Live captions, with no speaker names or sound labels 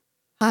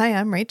Hi,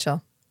 I'm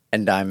Rachel.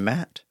 And I'm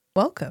Matt.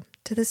 Welcome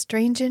to the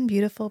Strange and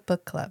Beautiful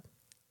Book Club.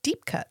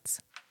 Deep Cuts.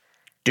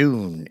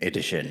 Dune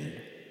edition.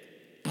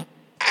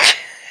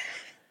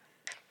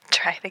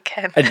 Try it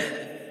again.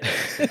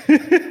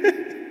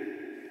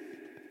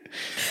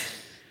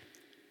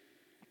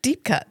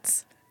 Deep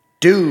Cuts.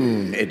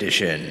 Dune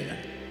edition.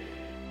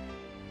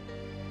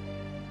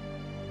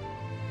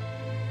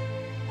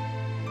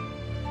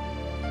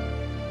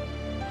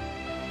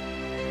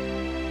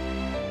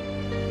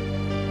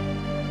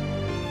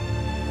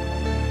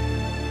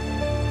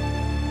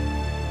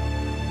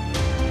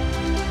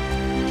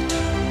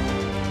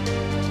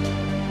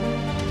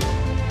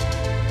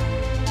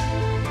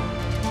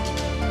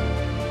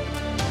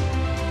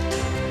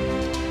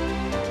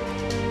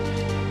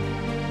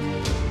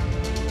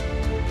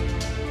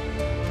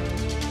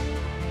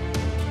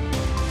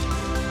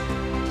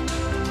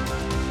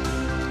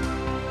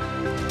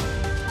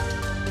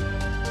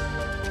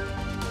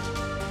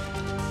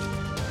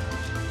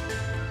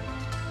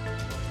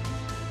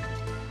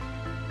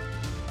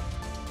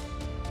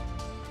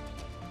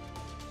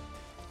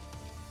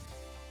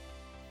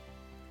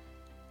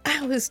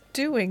 I was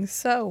doing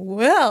so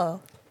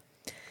well.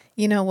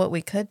 You know what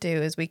we could do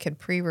is we could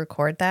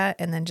pre-record that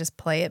and then just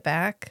play it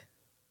back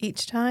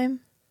each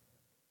time.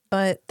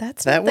 But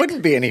that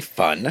wouldn't be any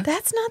fun.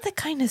 That's not the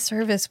kind of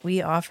service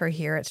we offer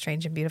here at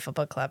Strange and Beautiful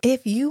Book Club.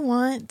 If you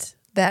want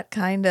that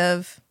kind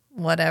of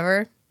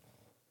whatever,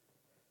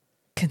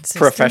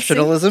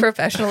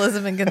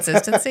 professionalism and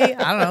consistency,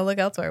 I don't know, look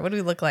elsewhere. What do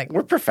we look like?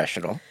 We're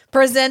professional.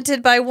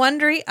 Presented by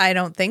Wondery? I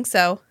don't think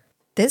so.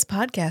 This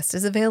podcast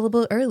is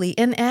available early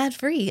and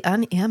ad-free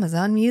on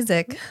Amazon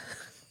Music.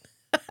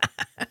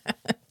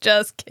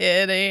 Just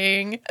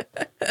kidding.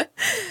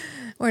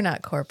 We're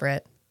not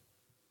corporate.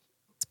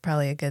 It's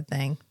probably a good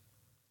thing.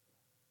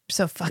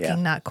 So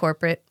fucking not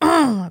corporate.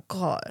 Oh my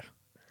God.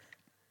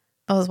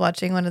 I was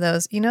watching one of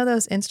those, you know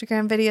those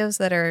Instagram videos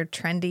that are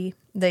trendy?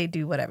 They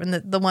do whatever. And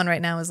the one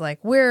right now is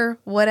like, we're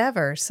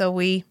whatever. So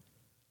we...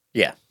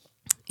 Yeah.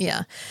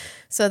 Yeah.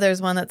 So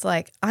there's one that's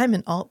like, I'm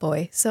an alt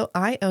boy, so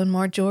I own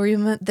more jewelry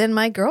than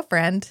my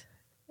girlfriend.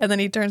 And then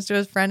he turns to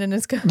his friend and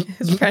his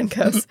friend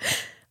goes,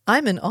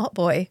 I'm an alt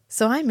boy,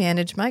 so I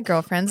manage my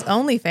girlfriend's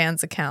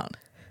OnlyFans account.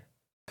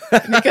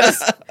 And he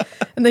goes,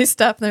 and they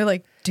stop and they're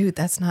like, dude,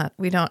 that's not,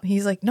 we don't.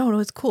 He's like, no,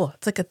 it's cool.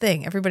 It's like a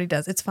thing. Everybody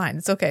does. It's fine.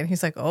 It's okay. And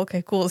he's like, oh,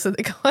 okay, cool. So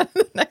they go on to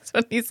the next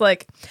one. He's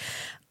like,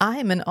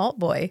 I'm an alt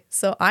boy,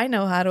 so I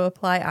know how to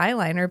apply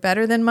eyeliner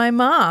better than my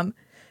mom.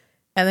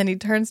 And then he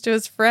turns to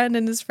his friend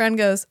and his friend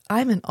goes,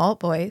 I'm an alt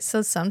boy,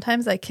 so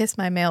sometimes I kiss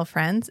my male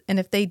friends, and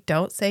if they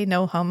don't say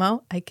no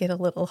homo, I get a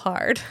little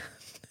hard.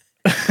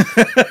 And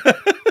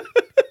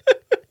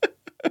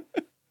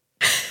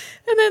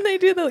then they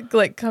do the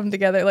like come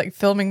together, like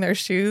filming their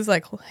shoes,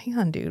 like, well, hang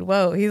on, dude,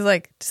 whoa. He's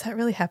like, does that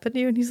really happen to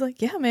you? And he's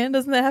like, yeah, man,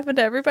 doesn't that happen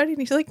to everybody?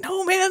 And he's like,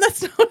 no, man,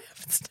 that's not what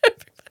happens to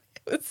everybody.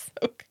 It was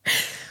so good.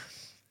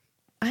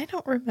 I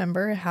don't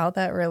remember how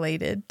that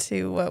related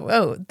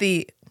to,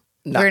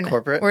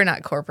 Corporate? We're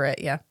not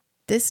corporate, yeah.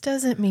 This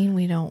doesn't mean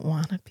we don't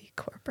want to be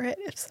corporate.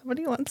 If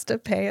somebody wants to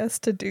pay us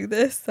to do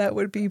this, that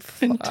would be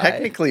fun. And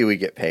technically, we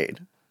get paid.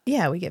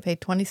 Yeah, we get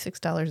paid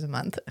 $26 a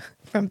month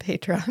from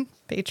Patreon.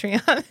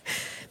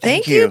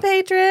 Thank you,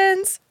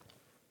 patrons.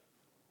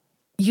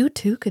 You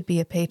too could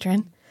be a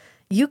patron.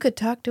 You could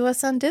talk to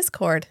us on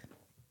Discord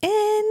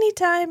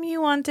anytime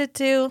you wanted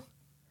to.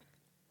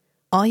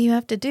 All you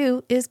have to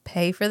do is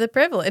pay for the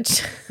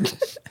privilege.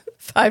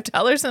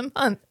 $5 a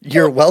month.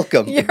 You're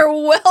welcome. You're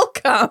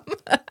welcome.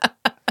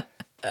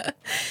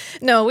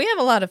 No, we have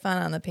a lot of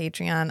fun on the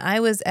Patreon. I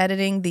was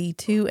editing the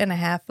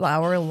 2.5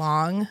 hour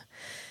long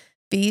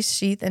Beast,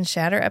 Sheath, and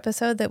Shatter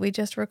episode that we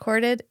just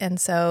recorded.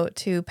 And so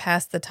to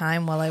pass the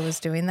time while I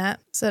was doing that,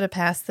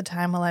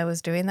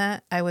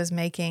 I was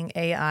making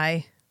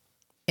AI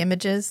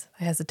images.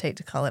 I hesitate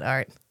to call it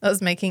art. I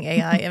was making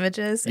AI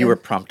images. You were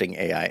prompting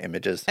AI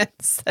images. And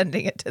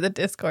sending it to the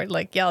Discord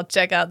like, y'all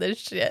check out this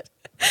shit.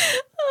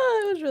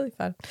 Oh, it was really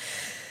fun.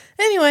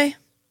 Anyway,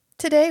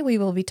 today we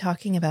will be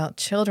talking about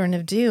Children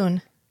of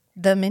Dune,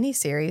 the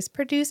miniseries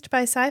produced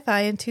by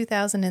Syfy in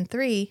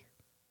 2003,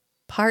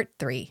 Part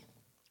 3.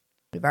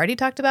 We've already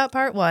talked about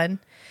Part 1.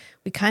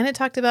 We kind of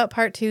talked about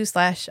Part 2 /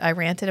 I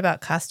ranted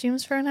about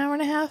costumes for an hour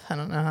and a half. I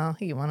don't know how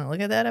you want to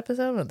look at that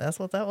episode, but that's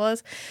what that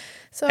was.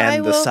 So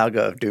the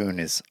saga of Dune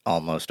is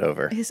almost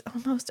over. Is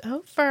almost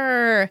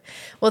over.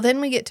 Well, then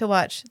we get to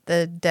watch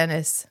the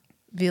Denis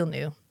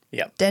Villeneuve.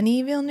 Yep.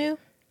 Denis Villeneuve?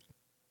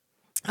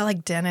 I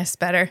like Dennis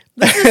better.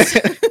 This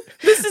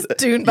is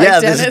Dune by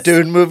Dennis. Yeah, this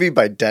Dune movie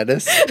by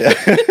Dennis.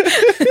 Fucking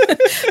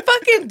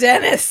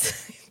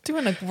Dennis.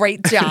 Doing a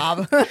great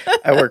job.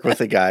 I work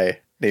with a guy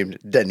named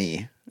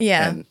Denis.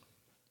 Yeah. And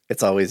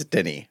it's always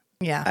Denny.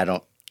 Yeah. I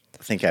don't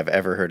think I've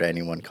ever heard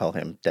anyone call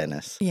him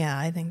Dennis. Yeah,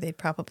 I think they'd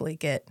probably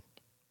get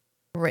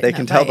written They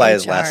can up tell by HR.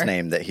 his last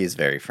name that he's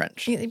very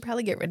French. They'd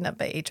probably get written up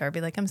by HR.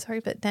 Be like, I'm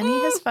sorry, but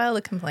Denny has filed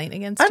a complaint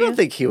against you. I don't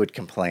think he would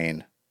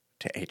complain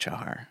to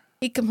HR.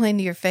 He'd complain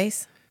to your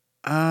face.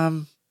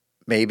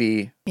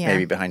 Maybe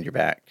behind your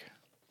back.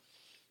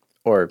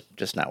 Or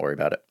just not worry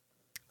about it.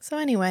 So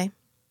anyway,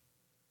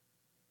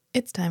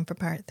 it's time for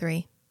part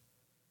 3.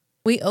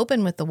 We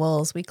open with the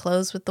wolves. We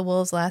closed with the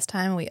wolves last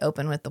time. We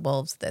open with the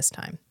wolves this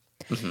time.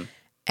 Mm-hmm.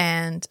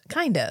 And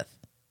kind of.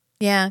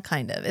 Yeah,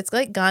 kind of. It's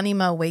like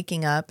Ganima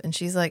waking up and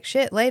she's like,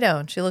 shit, Leto.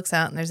 And she looks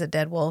out and there's a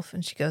dead wolf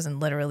and she goes and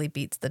literally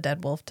beats the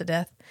dead wolf to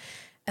death.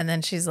 And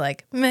then she's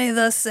like, may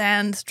the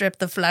sand strip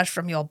the flesh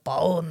from your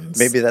bones.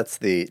 Maybe that's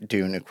the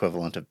Dune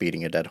equivalent of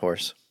beating a dead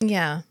horse.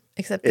 Yeah,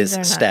 except Is these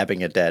are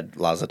stabbing a dead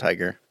Lhasa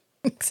tiger.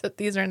 Except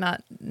these are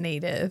not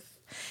native.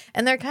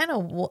 And they're kind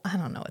of, I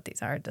don't know what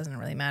these are. It doesn't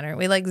really matter.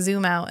 We like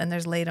zoom out and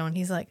there's Leto and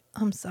he's like,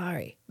 I'm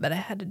sorry, but I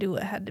had to do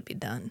what had to be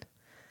done.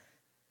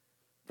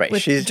 Right.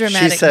 With she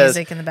dramatic says,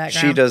 music in the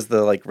background. She does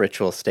the like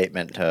ritual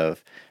statement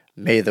of,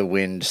 may the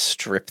wind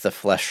strip the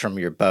flesh from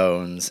your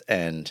bones.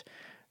 And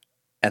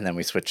then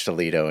we switch to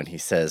Leto and he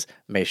says,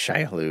 may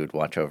Shai-Hulud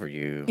watch over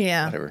you.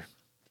 Yeah. Whatever.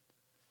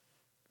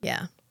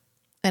 Yeah.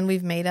 And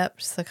we've made up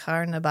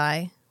Sakar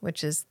Nabai,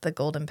 which is the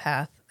golden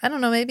path. I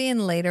don't know, maybe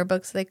in later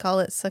books they call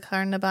it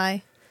Sakar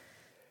Nabai,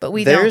 but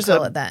we don't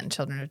call it that in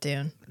Children of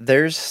Dune.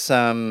 There's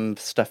some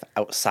stuff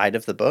outside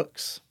of the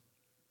books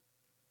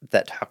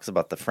that talks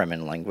about the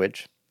Fremen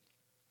language.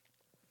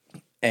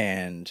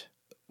 And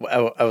I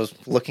was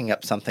looking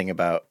up something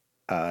about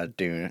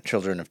Dune,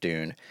 Children of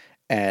Dune,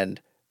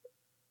 and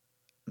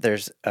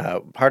there's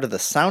part of the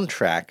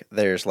soundtrack,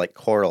 there's like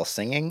choral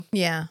singing.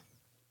 Yeah.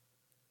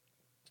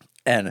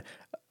 And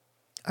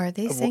are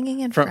they singing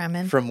in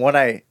Fremen? From what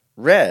I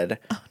read,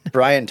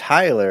 Brian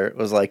Tyler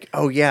was like,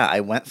 oh yeah, I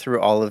went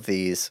through all of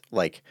these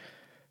like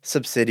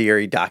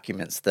subsidiary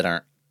documents that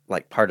aren't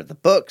like part of the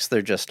books.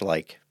 They're just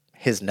like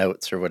his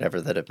notes or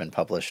whatever that have been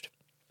published.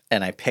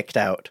 And I picked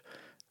out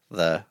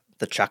the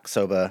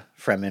Chaksoba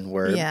Fremen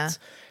words. Yeah.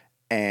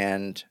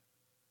 And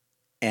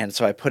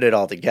so I put it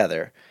all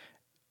together.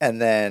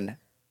 And then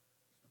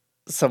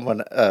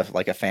someone,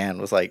 like a fan,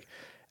 was like,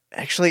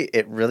 actually,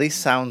 it really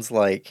sounds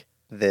like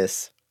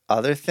this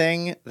other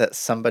thing that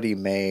somebody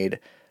made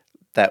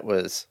that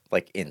was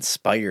like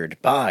inspired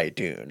by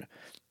Dune.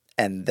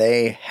 And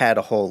they had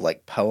a whole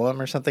like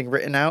poem or something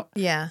written out.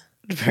 Yeah.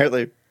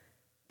 Apparently,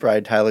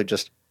 Brian Tyler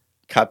just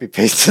copy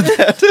pasted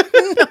that.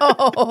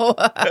 No.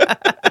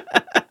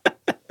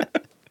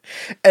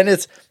 And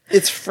it's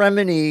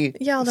Fremeny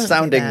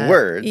sounding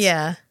words.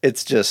 Yeah.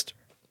 It's just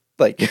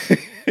like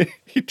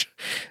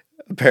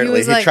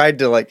apparently he tried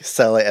to like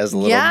sell it as a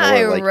little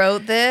more like I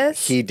wrote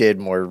this. He did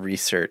more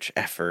research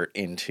effort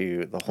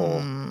into the whole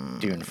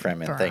Dune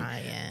Fremen thing.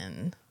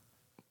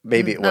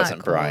 Maybe it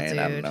wasn't cool, Brian. Dude.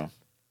 I don't know.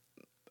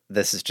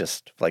 This is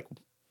just like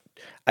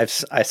I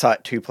saw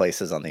it 2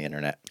 places on the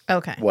internet.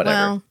 Okay. Whatever.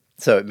 Well,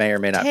 so it may or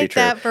may not be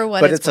true. That for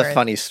what but it's worth. A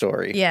funny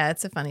story. Yeah,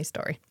 it's a funny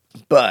story.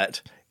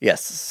 But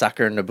yes,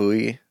 Sakar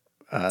Nabui.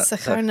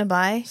 Sakar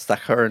Nabai.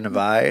 Sakar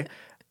Nabai.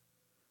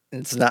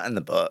 It's not in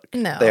the book.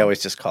 No. They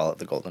always just call it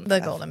the Golden Path.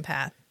 The Golden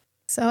Path.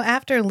 So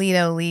after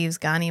Leto leaves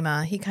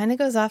Ganima, he kind of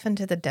goes off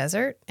into the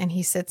desert and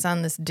he sits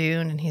on this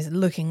dune and he's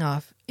looking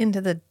off into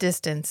the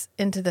distance,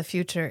 into the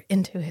future,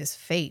 into his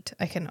fate,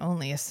 I can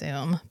only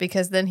assume.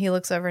 Because then he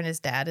looks over and his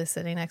dad is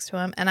sitting next to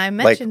him. And I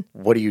mentioned...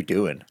 Like, what are you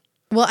doing?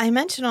 Well, I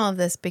mention all of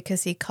this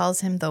because he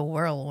calls him the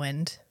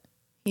whirlwind.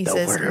 He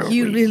says,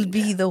 you will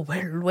be the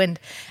whirlwind.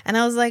 And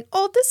I was like,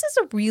 oh, this is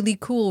a really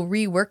cool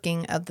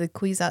reworking of the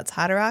Kwisatz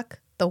Haderach,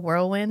 the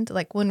whirlwind.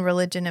 Like when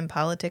religion and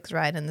politics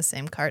ride in the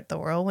same cart, the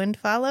whirlwind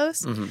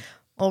follows. Mm-hmm.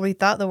 Well, we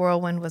thought the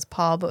whirlwind was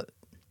Paul, but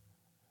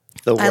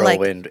the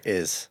whirlwind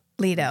is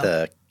Leto.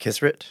 The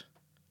Kisrit.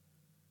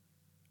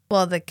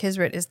 Well, the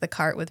Kisrit is the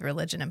cart with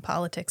religion and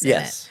politics in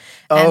it.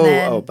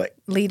 But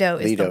Leto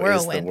is the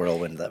whirlwind. Is the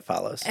whirlwind that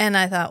follows. And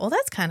I thought, well,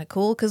 that's kind of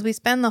cool because we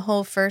spend the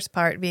whole first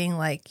part being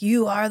like,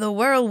 you are the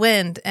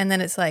whirlwind. And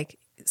then it's like,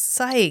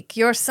 psych,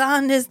 your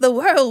son is the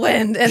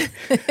whirlwind. And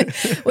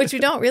which we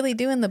don't really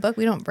do in the book.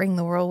 We don't bring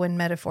the whirlwind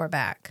metaphor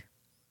back.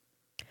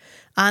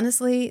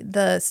 Honestly,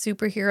 the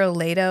superhero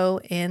Leto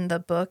in the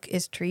book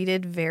is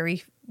treated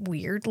very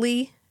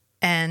weirdly.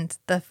 And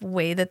the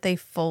way that they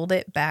fold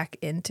it back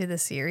into the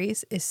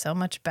series is so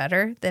much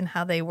better than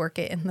how they work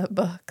it in the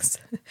books.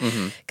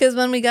 Because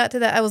when we got to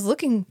that, I was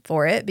looking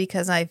for it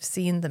because I've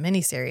seen the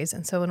miniseries.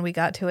 And so when we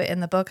got to it in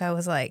the book, I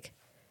was like,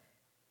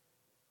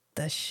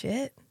 the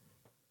shit?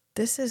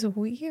 This is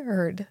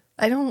weird.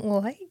 I don't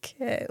like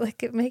it.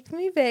 Like, it makes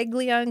me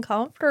vaguely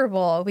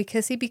uncomfortable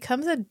because he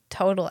becomes a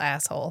total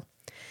asshole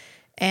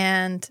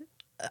and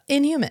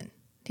inhuman.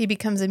 He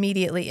becomes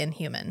immediately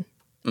inhuman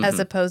as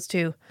opposed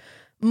to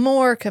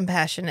more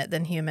compassionate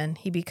than human.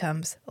 He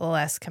becomes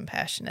less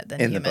compassionate than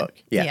human. In the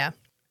book, yeah.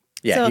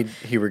 So,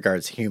 he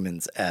regards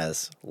humans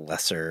as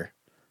lesser.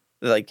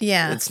 Like,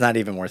 it's not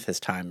even worth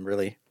his time,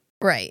 really.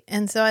 Right.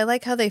 And so I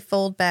like how they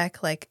fold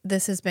back, like,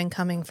 this has been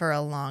coming for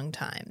a long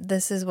time.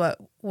 This is what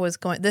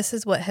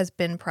has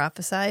been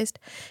prophesized.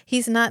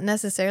 He's not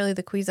necessarily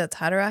the Kwisatz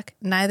Haderach.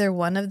 Neither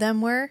one of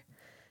them were.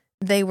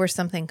 They were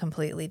something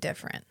completely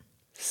different.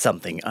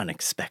 Something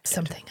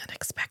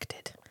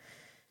unexpected.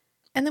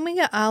 And then we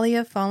got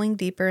Alia falling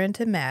deeper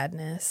into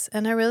madness.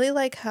 And I really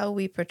like how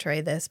we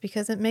portray this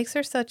because it makes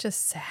her such a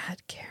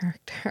sad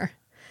character.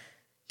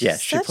 Yeah,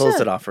 she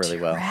pulls it off really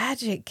well.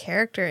 Tragic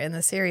character in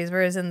the series,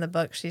 whereas in the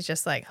book, she's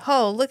just like,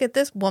 oh, look at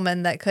this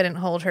woman that couldn't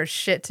hold her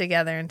shit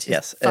together and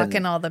she's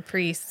fucking all the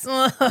priests.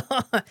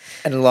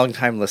 And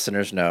longtime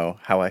listeners know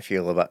how I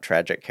feel about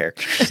tragic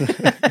characters.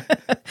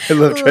 I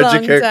love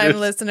tragic characters. Longtime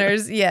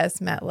listeners,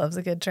 yes, Matt loves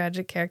a good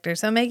tragic character.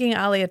 So making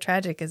Alia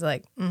tragic is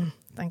like,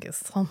 thank you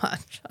so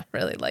much. I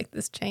really like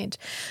this change.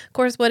 Of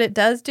course, what it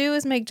does do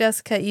is make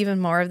Jessica even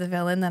more of the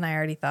villain than I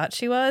already thought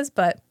she was,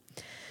 but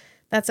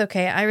that's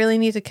okay. I really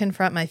need to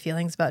confront my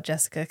feelings about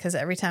Jessica because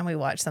every time we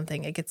watch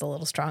something, it gets a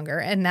little stronger.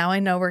 And now I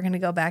know we're going to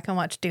go back and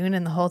watch Dune,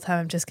 and the whole time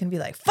I'm just going to be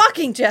like,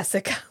 fucking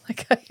Jessica.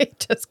 Like, I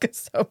hate Jessica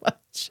so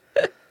much.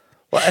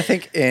 Well, I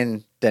think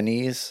in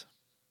Denny's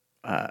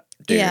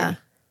Dune,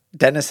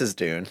 Dennis's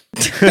Dune.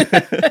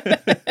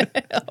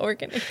 we're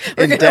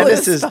in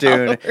Dennis's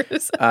Dune,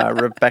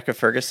 Rebecca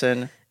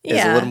Ferguson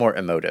is a little more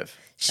emotive.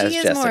 She is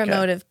Jessica. More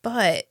emotive,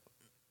 but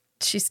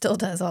she still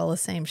does all the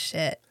same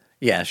shit.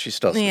 Yeah, she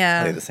still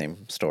play the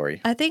same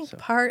story. I think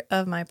part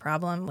of my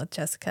problem with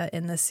Jessica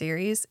in this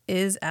series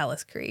is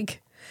Alice Krieg.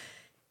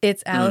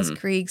 It's Alice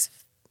Krieg's,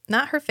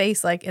 not her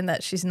face, like in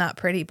that she's not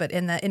pretty, but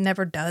in that it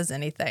never does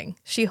anything.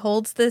 She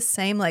holds this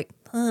same like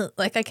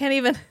I can't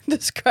even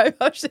describe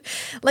how she,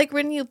 like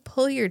when you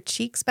pull your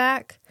cheeks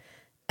back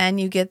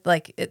and you get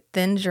like it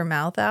thins your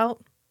mouth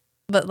out.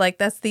 But, like,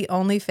 that's the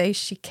only face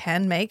she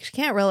can make. She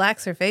can't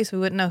relax her face. We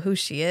wouldn't know who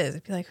she is.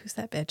 It'd be like, who's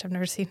that bitch? I've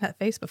never seen that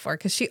face before.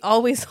 Because she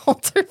always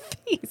holds her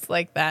face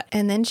like that.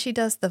 And then she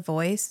does the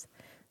voice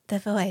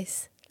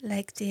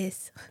like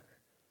this.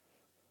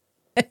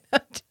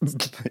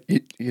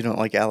 You don't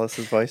like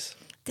Alice's voice?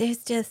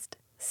 There's just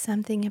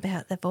something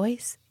about the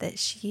voice that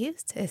she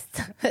uses.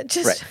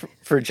 Right,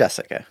 for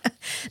Jessica.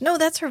 No,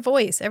 that's her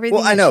voice.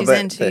 Everything she's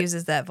in, she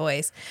uses that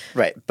voice.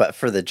 Right, but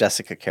for the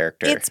Jessica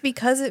character. It's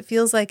because it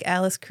feels like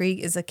Alice Krieg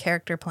is a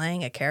character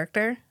playing a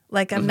character.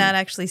 Like, I'm not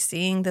actually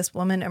seeing this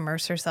woman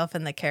immerse herself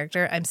in the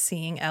character. I'm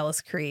seeing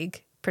Alice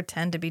Krieg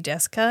pretend to be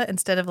Jessica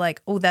instead of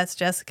like, oh, that's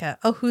Jessica.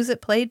 Oh, who's it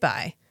played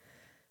by?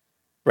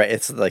 Right,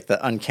 it's like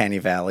the uncanny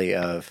valley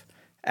of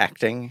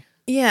acting.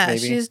 Yeah, maybe.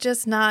 She's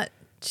just not...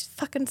 She's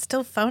fucking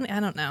still phony. I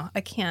don't know.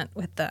 I can't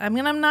with the... I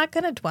mean, I'm not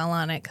going to dwell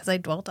on it because I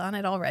dwelt on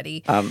it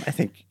already. I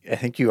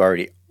think you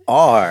already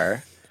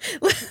are.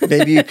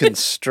 Maybe you can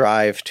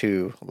strive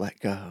to let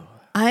go.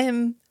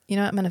 I'm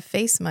going to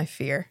face my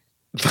fear.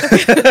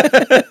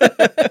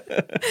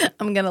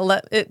 I'm going to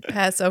let it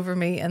pass over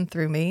me and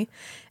through me.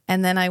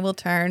 And then I will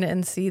turn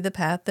and see the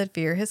path that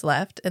fear has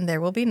left. And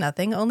there will be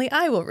nothing. Only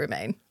I will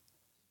remain.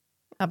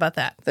 How about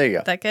that? There you go.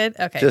 Is that good?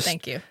 Okay,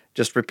 thank you.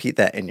 Just repeat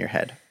that in your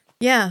head.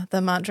 Yeah, the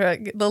mantra,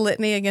 the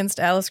litany against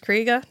Alice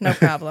Krieger, no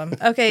problem.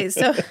 Okay,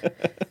 so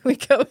we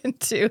go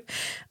into,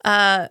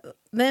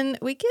 then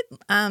we get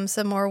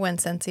some more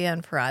Wensensia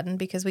and Farad'n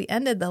because we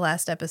ended the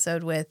last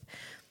episode with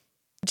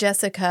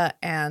Jessica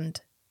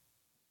and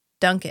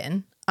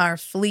Duncan are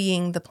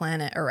fleeing the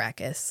planet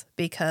Arrakis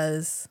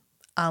because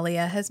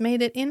Alia has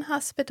made it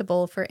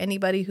inhospitable for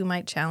anybody who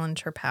might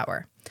challenge her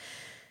power.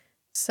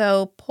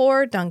 So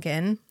poor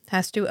Duncan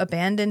has to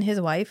abandon his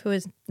wife, who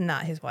is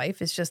not his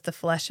wife. It's just the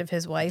flesh of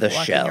his wife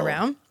walking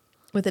around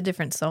with a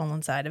different soul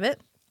inside of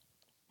it.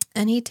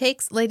 And he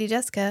takes Lady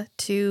Jessica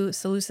to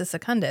Seleucus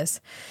Secundus.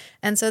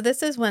 And so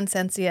this is when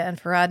Sensia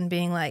and Farad'n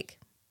being like,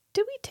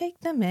 do we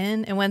take them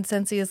in? And when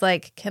Sensia is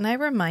like, can I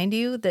remind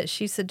you that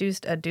she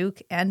seduced a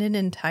duke and an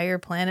entire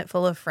planet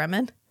full of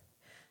Fremen?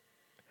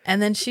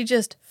 And then she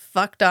just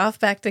fucked off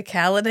back to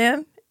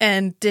Caladan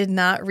and did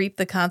not reap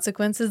the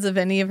consequences of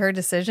any of her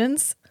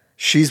decisions.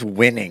 She's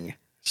winning.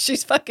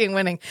 She's fucking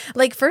winning.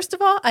 Like, first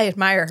of all, I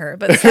admire her,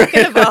 but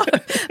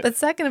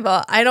second of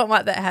all, I don't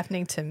want that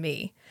happening to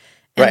me.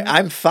 And right,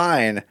 I'm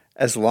fine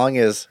as long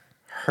as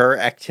her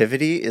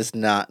activity is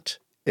not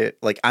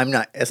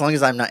as long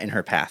as I'm not in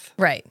her path.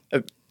 Right.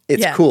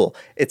 It's cool.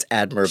 It's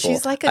admirable.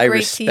 She's like a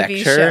great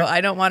TV show.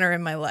 I don't want her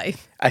in my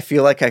life. I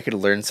feel like I could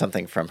learn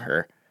something from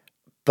her,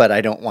 but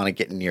I don't want to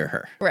get near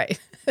her. Right.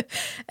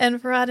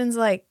 And Farad'n's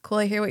like, cool,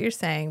 I hear what you're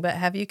saying, but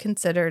have you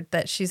considered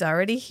that she's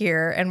already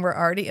here and we're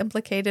already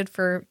implicated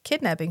for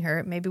kidnapping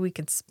her? Maybe we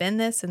could spin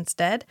this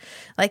instead.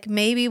 Like,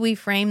 maybe we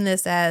frame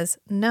this as,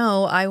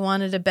 no, I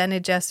wanted a Bene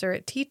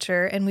Gesserit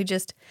teacher and we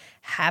just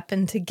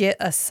happened to get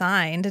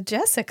assigned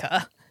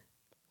Jessica.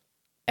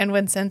 And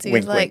when Sensi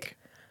is like,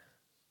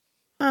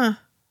 all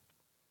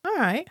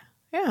right,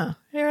 yeah,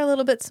 you're a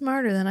little bit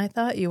smarter than I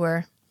thought you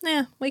were.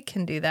 Yeah, we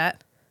can do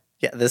that.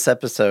 Yeah, this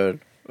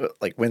episode,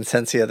 like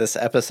Wensensia, this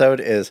episode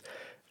is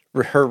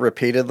her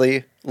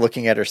repeatedly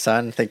looking at her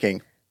son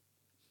thinking,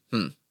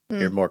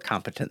 you're more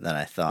competent than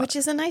I thought. Which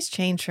is a nice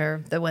change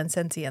for the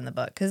Wensensia in the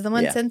book. Because the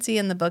Wensensia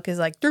in the book is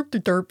like, derp,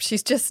 derp, derp.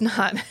 She's just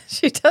not.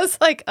 She does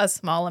like a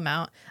small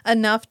amount,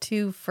 enough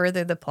to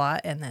further the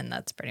plot, and then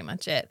that's pretty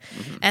much it.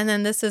 Mm-hmm. And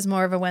then this is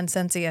more of a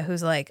Wensensia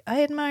who's like,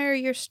 I admire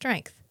your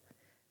strength.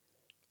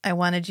 I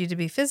wanted you to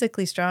be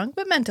physically strong,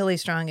 but mentally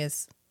strong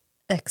is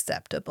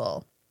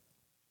acceptable.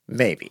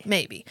 Maybe.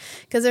 Maybe.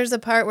 Because there's a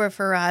part where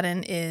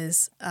Farad'n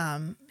is,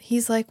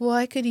 he's like, well,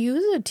 I could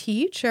use a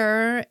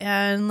teacher.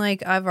 And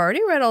like, I've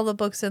already read all the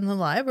books in the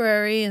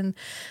library and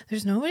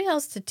there's nobody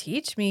else to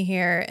teach me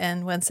here.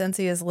 And when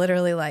Sensi is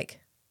literally like,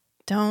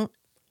 don't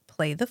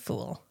play the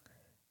fool.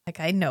 Like,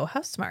 I know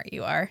how smart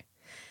you are.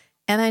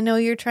 And I know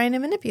you're trying to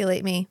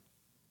manipulate me.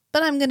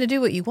 But I'm going to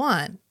do what you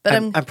want. But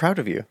I'm proud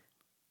of you.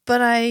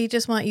 But I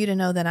just want you to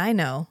know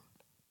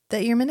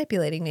that you're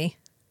manipulating me.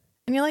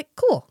 And you're like,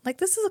 cool. Like,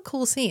 this is a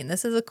cool scene.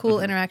 This is a cool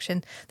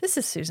interaction. This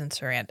is Susan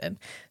Sarandon.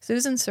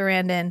 Susan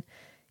Sarandon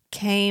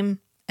came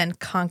and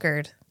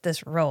conquered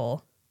this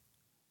role,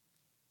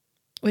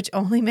 which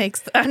only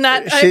makes...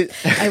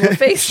 I will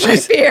face my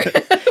fear.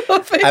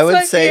 I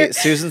would say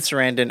Susan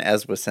Sarandon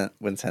as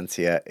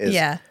Wincentia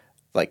is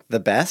like the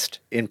best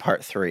in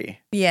part 3.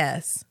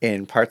 Yes.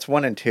 In parts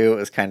 1 and 2, it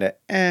was kind of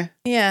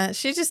Yeah,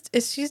 she's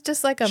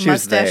just like a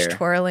mustache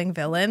twirling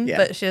villain,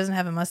 but she doesn't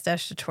have a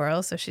mustache to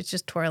twirl, so she's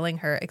just twirling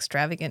her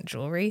extravagant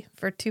jewelry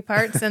for 2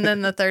 parts, and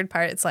then the third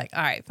part, it's like,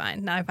 all right,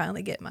 fine, now I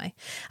finally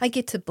I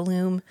get to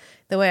bloom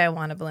the way I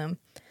want to bloom.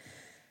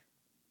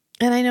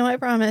 And I know I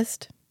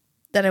promised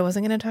that I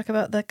wasn't going to talk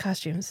about the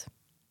costumes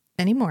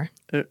anymore.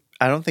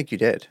 I don't think you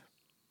did.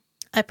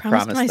 I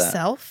promised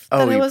myself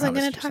that I wasn't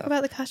going to talk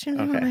about the costumes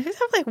anymore. Okay. I just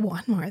have like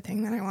one more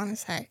thing that I want to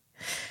say.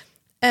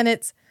 And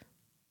it's,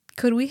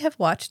 could we have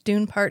watched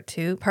Dune part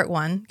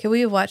 1? Could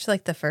we have watched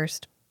like the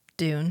first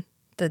Dune,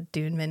 the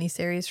Dune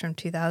miniseries from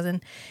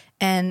 2000,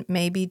 and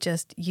maybe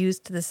just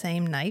used the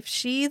same knife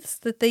sheaths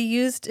that they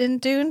used in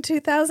Dune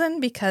 2000?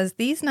 Because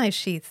these knife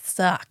sheaths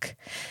suck.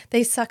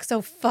 They suck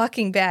so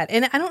fucking bad.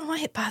 And I don't know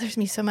why it bothers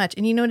me so much.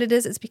 And you know what it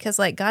is? It's because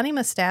like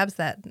Ghanima stabs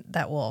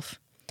that wolf.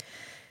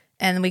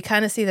 And we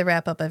kind of see the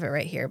wrap up of it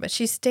right here. But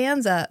she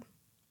stands up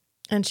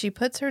and she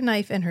puts her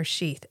knife in her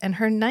sheath. And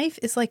her knife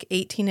is like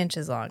 18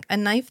 inches long. A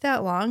knife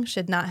that long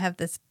should not have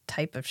this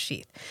type of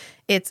sheath.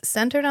 It's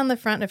centered on the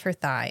front of her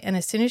thigh. And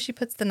as soon as she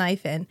puts the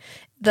knife in,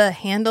 the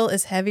handle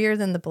is heavier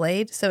than the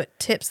blade. So it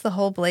tips the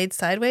whole blade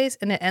sideways.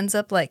 And it ends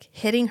up like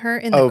hitting her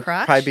in the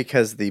crotch. Probably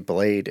because the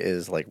blade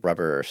is like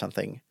rubber or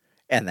something.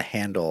 And the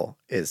handle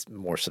is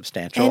more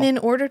substantial. And in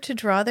order to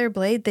draw their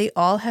blade, they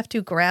all have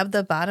to grab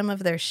the bottom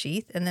of their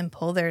sheath and then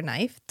pull their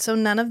knife. So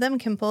none of them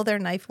can pull their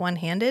knife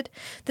one-handed.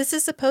 This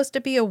is supposed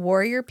to be a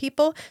warrior,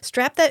 people.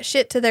 Strap that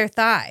shit to their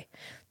thigh.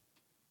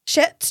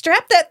 Strap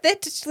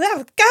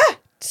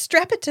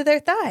it to their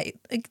thigh.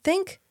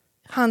 Think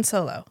Han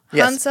Solo.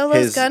 Yes, Han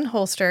Solo's gun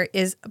holster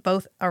is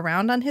both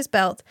around on his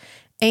belt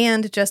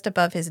and just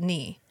above his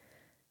knee.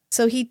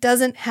 So he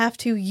doesn't have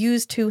to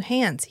use 2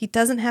 hands. He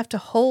doesn't have to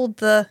hold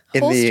the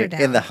holster down.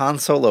 In the Han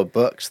Solo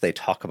books, they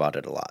talk about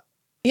it a lot.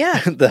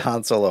 Yeah. The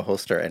Han Solo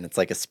holster, and it's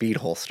like a speed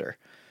holster.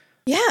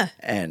 Yeah.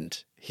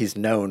 And he's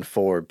known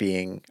for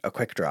being a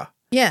quick draw.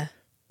 Yeah.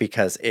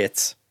 Because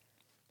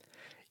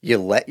you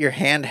let your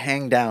hand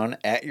hang down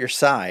at your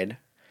side,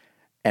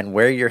 and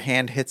where your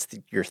hand hits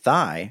your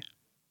thigh,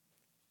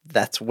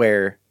 that's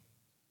where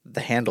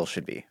the handle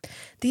should be.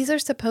 These are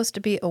supposed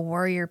to be a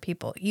warrior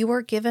people. You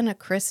were given a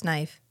Chris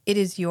knife. It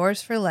is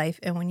yours for life,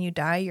 and when you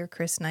die, your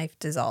Chris knife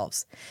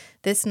dissolves.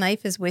 This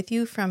knife is with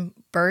you from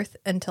birth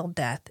until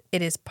death.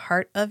 It is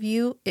part of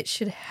you. It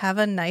should have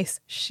a nice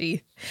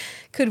sheath.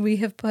 Could we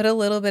have put a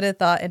little bit of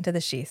thought into the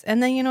sheath?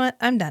 And then, you know what?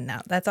 I'm done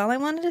now. That's all I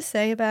wanted to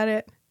say about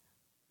it.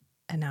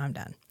 And now I'm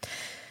done.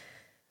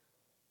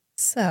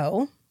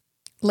 So,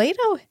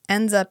 Leto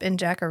ends up in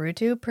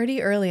Jacurutu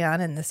pretty early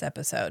on in this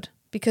episode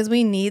because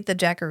we need the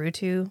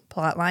Jacurutu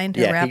plotline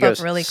to wrap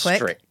up really quick.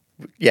 Straight.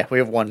 Yeah, we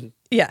have one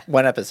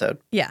episode.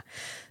 Yeah.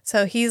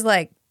 So he's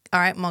like, all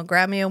right, I'm going to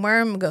grab me a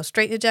worm and go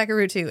straight to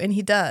Jacurutu. And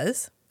he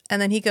does.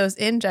 And then he goes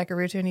in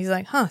Jacurutu and he's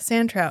like,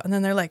 sand trout. And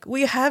then they're like,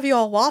 we have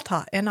your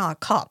water in our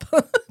cup.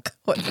 I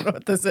don't know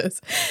what this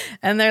is.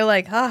 And they're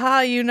like,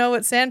 you know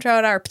what sand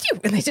trout are. Pew!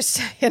 And they just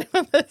hit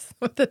him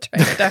with the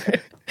train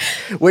dart.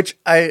 Which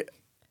I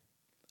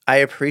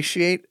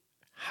appreciate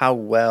how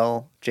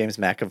well James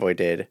McAvoy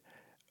did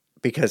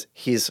because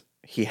he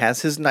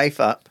has his knife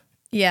up.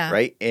 Yeah.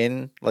 Right?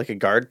 In like a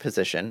guard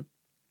position.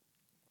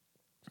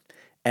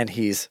 And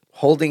he's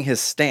holding his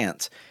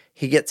stance.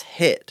 He gets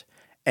hit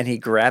and he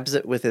grabs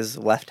it with his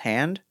left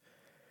hand.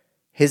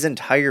 His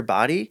entire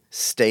body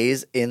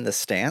stays in the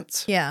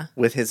stance. Yeah.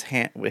 With his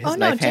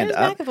knife hand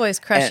up. James McAvoy's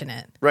crushing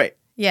it. Right.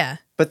 Yeah.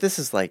 But this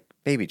is like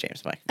baby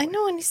James McAvoy. I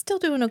know, and he's still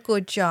doing a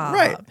good job.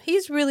 Right.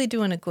 He's really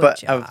doing a good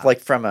job. But like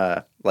from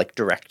a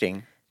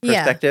directing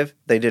perspective,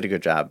 they did a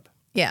good job.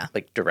 Yeah.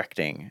 Like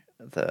directing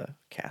the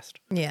cast.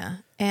 Yeah.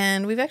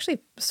 And we've actually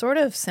sort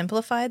of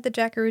simplified the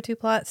Jacurutu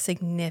plot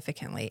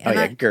significantly.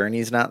 And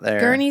Gurney's not there.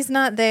 Gurney's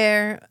not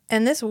there.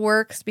 And this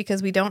works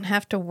because we don't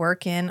have to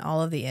work in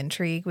all of the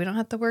intrigue. We don't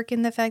have to work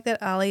in the fact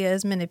that Alia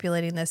is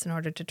manipulating this in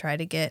order to try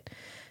to get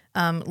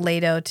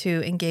Leto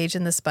to engage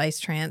in the spice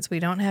trance. We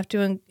don't have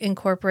to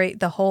incorporate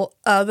the whole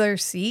other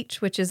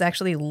siege, which is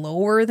actually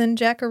lower than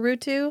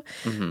Jacurutu.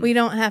 Mm-hmm. We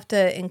don't have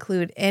to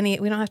include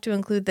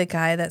the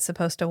guy that's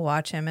supposed to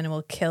watch him and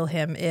will kill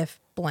him if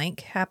blank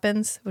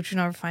happens, which you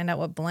never find out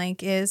what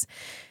blank is.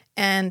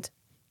 And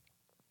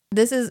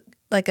this is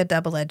like a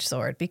double-edged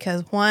sword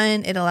because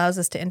one, it allows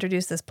us to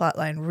introduce this plot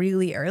line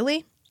really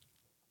early.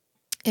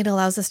 It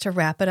allows us to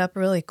wrap it up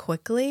really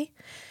quickly,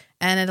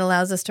 and it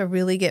allows us to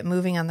really get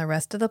moving on the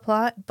rest of the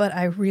plot. But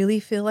I really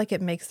feel like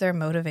it makes their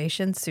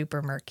motivation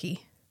super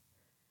murky.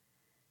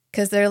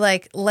 Because they're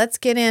like, let's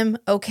get him.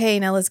 Okay,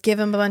 now let's give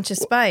him a bunch of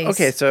spice.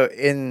 Okay, so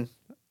in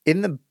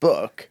the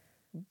book,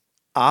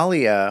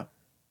 Alia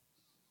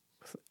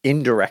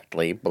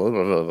indirectly, blah,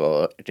 blah, blah,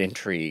 blah,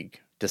 intrigue,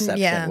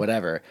 deception,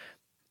 whatever,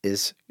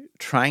 is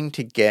trying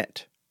to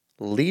get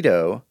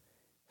Leto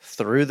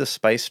through the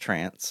spice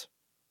trance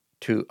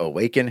to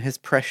awaken his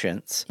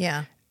prescience.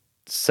 Yeah.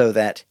 So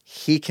that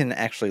he can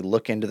actually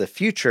look into the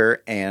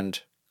future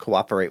and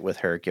cooperate with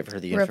her, give her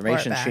the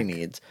information she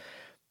needs,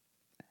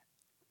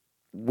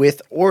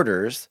 with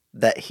orders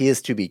that he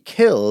is to be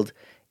killed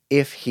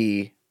if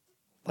he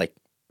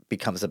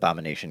becomes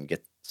abomination,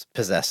 gets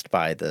possessed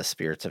by the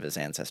spirits of his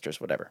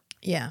ancestors, whatever.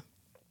 Yeah.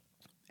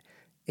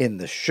 In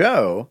the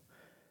show,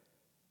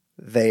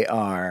 they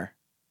are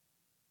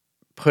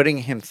putting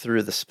him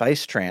through the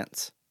spice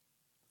trance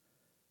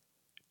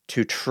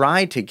to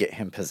try to get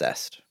him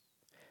possessed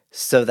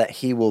so that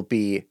he will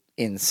be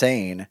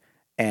insane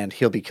and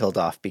he'll be killed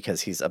off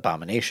because he's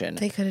abomination.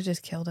 They could have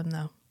just killed him,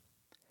 though.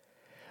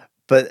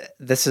 But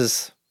this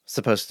is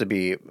supposed to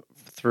be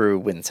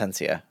through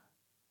Wincentia.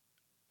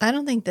 I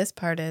don't think this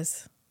part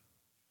is.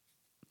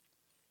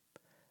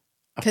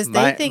 Because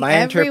they think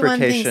everyone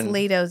thinks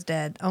Leto's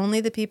dead.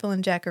 Only the people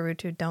in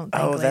Jacurutu don't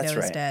think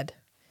Leto's dead.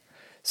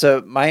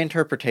 So my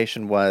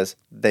interpretation was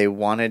they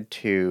wanted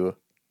to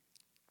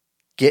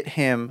get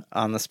him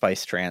on the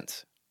spice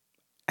trance,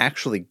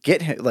 actually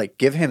get him,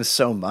 give him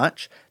so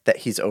much that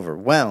he's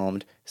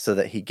overwhelmed so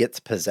that he gets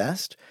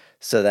possessed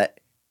so that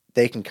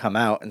they can come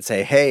out and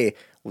say, hey,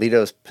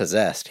 Leto's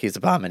possessed. He's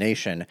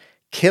abomination.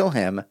 Kill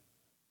him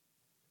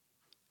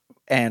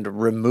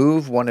and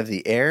remove one of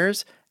the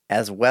heirs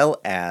as well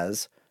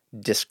as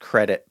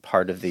discredit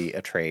part of the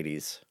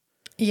Atreides.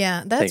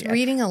 Yeah, that's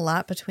reading a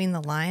lot between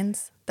the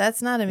lines.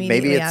 That's not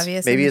immediately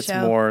obvious. Maybe in the it's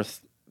show. more,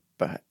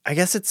 but I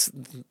guess it's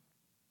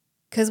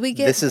because we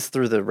get this is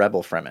through the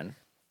rebel Fremen.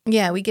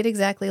 Yeah, we get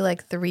exactly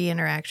 3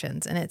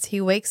 interactions, and it's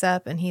he wakes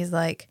up and he's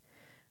like,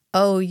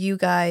 "Oh, you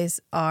guys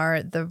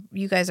are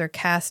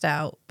cast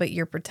out, but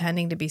you're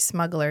pretending to be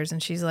smugglers."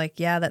 And she's like,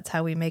 "Yeah, that's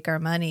how we make our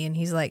money." And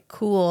he's like,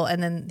 "Cool."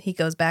 And then he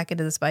goes back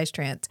into the spice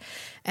trance,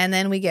 and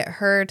then we get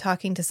her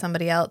talking to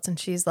somebody else, and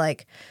she's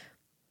like,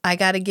 I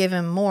got to give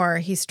him more.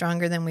 He's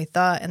stronger than we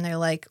thought. And they're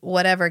like,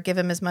 whatever, give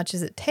him as much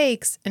as it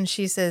takes. And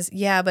she says,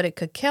 yeah, but it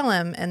could kill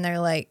him. And they're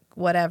like,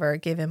 whatever,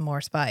 give him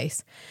more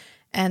spice.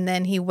 And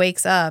then he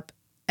wakes up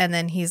and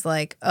then he's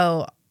like,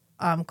 oh,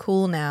 I'm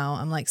cool now.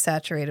 I'm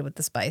saturated with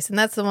the spice. And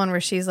that's the one where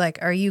she's like,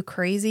 are you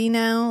crazy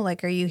now?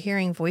 Are you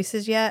hearing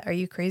voices yet? Are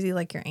you crazy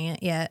like your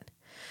aunt yet?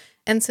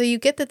 And so you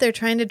get that they're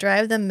trying to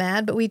drive them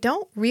mad, but we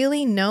don't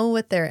really know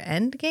what their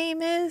end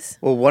game is.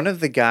 Well, one of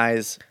the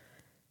guys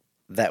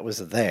that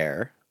was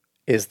there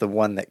is the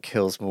one that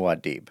kills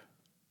Muad'Dib.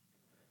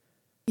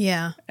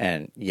 Yeah.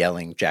 And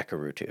yelling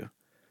Jacurutu.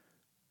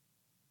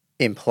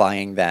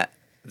 Implying that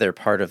they're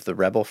part of the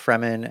rebel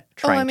Fremen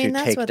trying to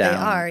take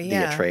down the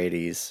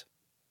Atreides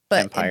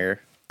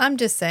empire. I'm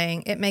just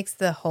saying it makes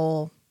the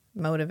whole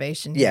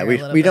motivation here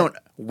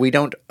we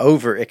don't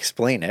over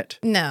explain it.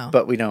 No.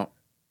 But we don't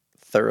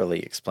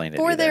thoroughly explain it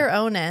for either. Their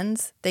own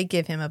ends. They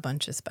give him a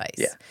bunch of spice.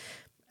 Yeah.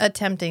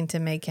 Attempting to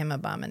make him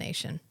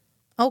abomination.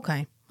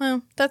 Okay.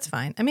 Well, that's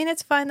fine. I mean,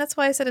 it's fine. That's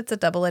why I said it's a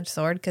double-edged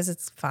sword, because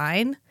it's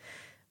fine,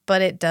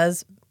 but it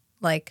does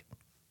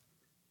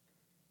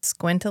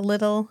squint a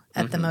little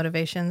at the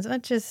motivations,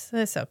 which is,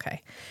 it's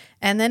okay.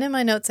 And then in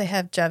my notes, I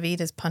have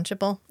Javid is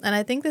punchable. And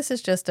I think this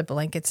is just a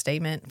blanket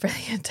statement for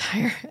the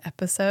entire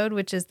episode,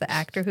 which is the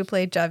actor who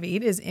played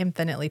Javid is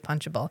infinitely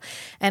punchable.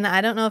 And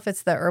I don't know if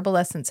it's the herbal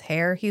essence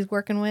hair he's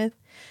working with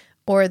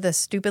or the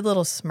stupid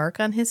little smirk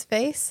on his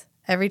face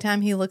every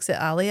time he looks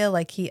at Alia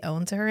like he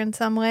owns her in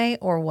some way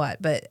or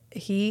what. But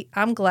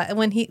I'm glad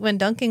when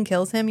Duncan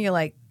kills him, you're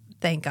like,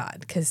 thank God,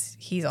 because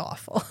he's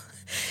awful.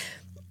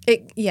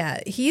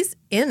 He's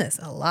in this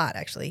a lot,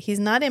 actually. He's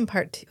not in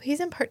part 2.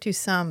 He's in part 2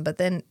 some, but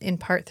then in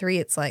part 3,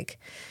 it's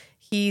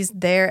he's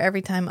there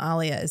every time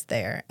Alia is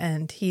there.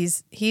 And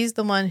he's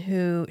the one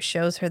who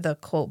shows her the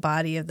quote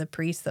body of the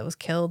priest that was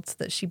killed so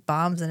that she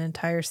bombs an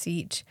entire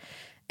siege.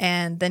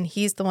 And then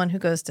he's the one who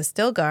goes to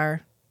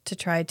Stilgar to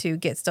try to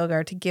get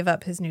Stilgar to give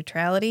up his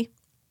neutrality,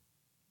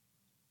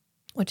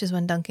 which is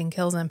when Duncan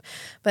kills him.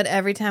 But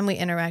every time we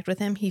interact with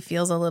him, he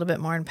feels a little bit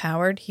more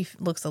empowered. He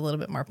looks a little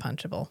bit more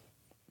punchable.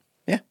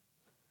 Yeah.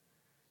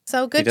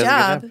 So good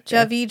job.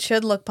 Javid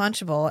should look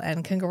punchable,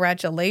 and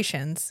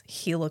congratulations,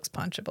 he looks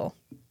punchable.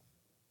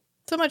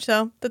 So much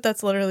so that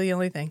that's literally the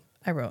only thing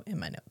I wrote in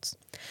my notes.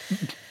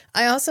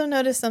 I also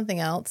noticed something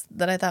else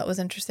that I thought was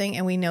interesting,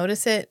 and we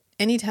notice it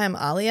anytime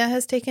Alia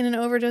has taken an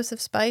overdose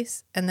of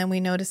spice, and then we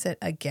notice it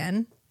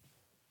again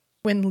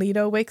when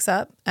Leto wakes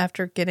up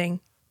after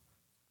getting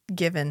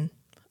given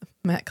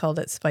Matt called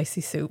it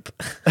spicy soup.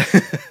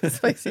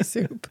 Spicy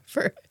soup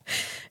for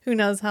who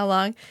knows how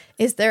long.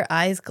 Is their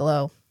eyes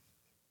glow?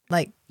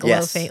 Like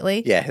glow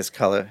faintly? Yeah,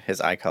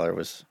 his eye color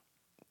was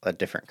a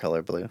different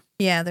color blue.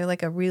 Yeah, they're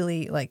like a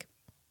really, like,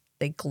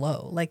 they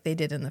glow like they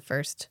did in the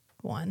first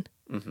one.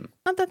 Mm-hmm.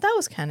 I thought that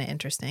was kind of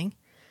interesting.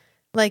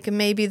 Like,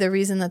 maybe the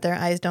reason that their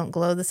eyes don't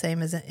glow the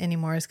same as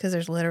anymore is because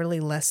there's literally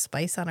less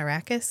spice on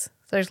Arrakis.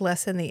 There's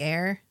less in the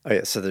air. Oh,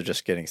 yeah, so they're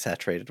just getting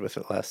saturated with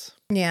it less.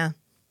 Yeah,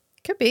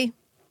 could be.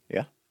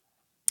 Yeah.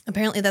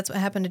 Apparently that's what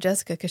happened to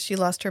Jessica because she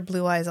lost her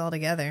blue eyes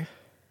altogether,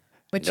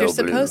 which No you're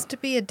blue. supposed to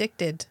be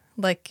addicted.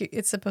 Like,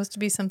 it's supposed to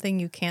be something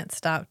you can't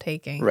stop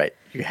taking. Right.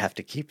 You have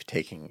to keep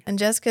taking And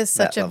Jessica's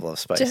level of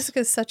spice.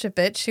 Jessica's such a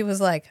bitch. She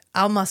was like,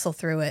 I'll muscle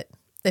through it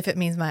if it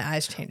means my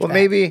eyes change. Well,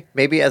 back.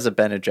 maybe as a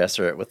Bene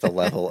Gesserit with the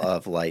level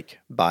of like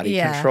body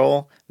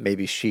control,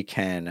 maybe she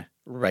can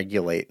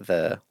regulate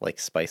the like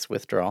spice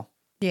withdrawal.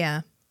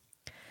 Yeah.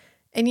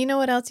 And you know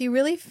what else you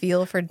really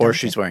feel for Duncan? Or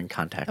she's wearing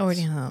contacts. Or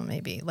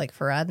maybe like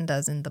Farad'n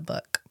does in the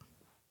book.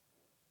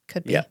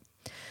 Could be. Yeah.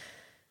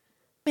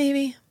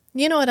 Maybe.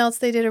 You know what else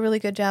they did a really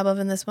good job of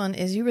in this one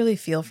is you really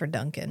feel for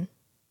Duncan.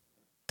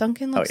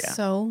 Duncan looks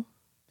so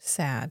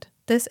sad.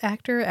 This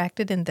actor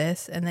acted in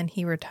this, and then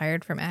he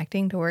retired from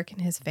acting to work in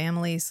his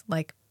family's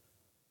like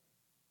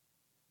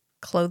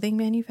clothing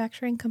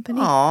manufacturing company.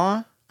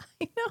 Aw.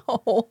 I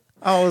know.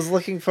 I was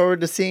looking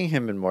forward to seeing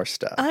him in more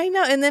stuff. I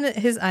know. And then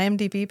his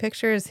IMDb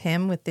picture is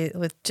him with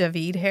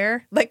Javid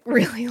hair, like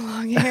really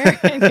long hair.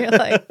 And you're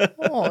like,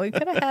 oh, we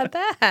could have had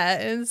that.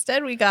 And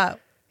instead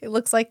it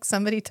looks like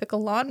somebody took a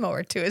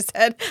lawnmower to his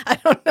head. I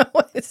don't know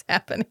what is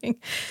happening.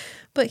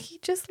 But he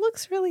just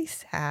looks really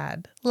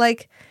sad.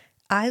 Like,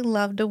 I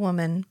loved a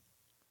woman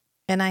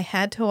and I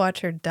had to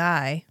watch her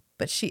die,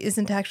 but she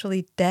isn't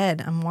actually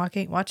dead. I'm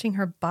watching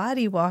her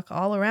body walk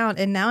all around,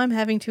 and now I'm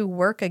having to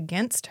work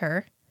against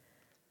her.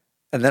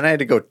 And then I had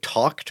to go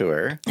talk to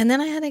her.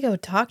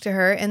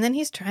 And then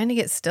he's trying to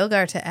get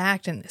Stilgar to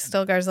act, and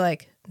Stilgar's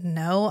like,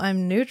 no,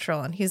 I'm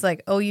neutral. And he's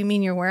like, oh, you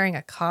mean you're wearing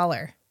a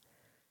collar?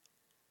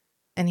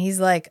 And he's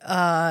like,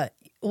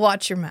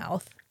 watch your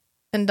mouth.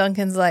 And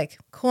Duncan's like,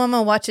 cool, I'm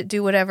going to watch it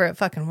do whatever it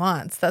fucking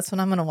wants. That's what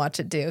I'm going to watch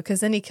it do. Because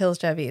then he kills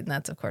Javid. And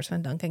that's, of course,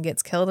 when Duncan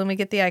gets killed. And we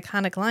get the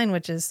iconic line,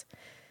 which is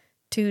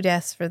 2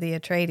 deaths for the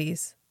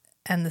Atreides.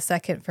 And the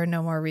second for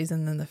no more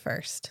reason than the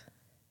first.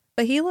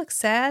 But he looks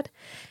sad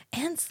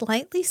and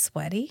slightly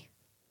sweaty.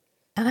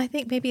 And I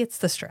think maybe it's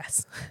the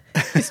stress.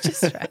 He's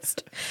just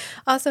stressed.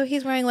 Also,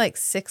 he's wearing like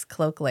 6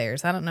 cloak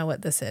layers. I don't know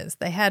what this is.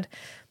 They had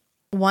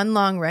one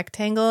long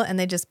rectangle and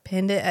they just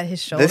pinned it at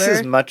his shoulder. This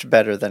is much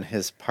better than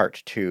his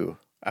part 2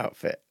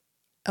 outfit.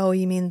 Oh,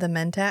 you mean the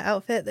Mentat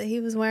outfit that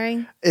he was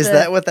wearing? Is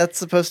that what that's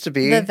supposed to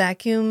be? The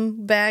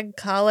vacuum bag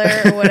collar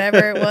or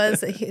whatever it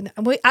was.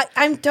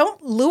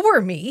 Don't lure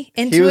me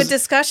into a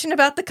discussion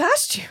about the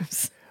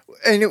costumes.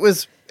 And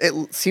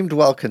it seemed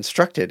well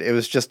constructed. It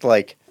was just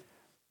like,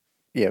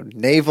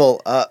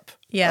 navel up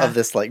of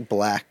this like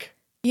black.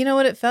 You know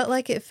what it felt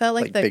like? It felt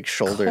like the big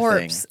shoulder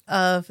corpse thing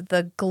of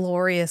the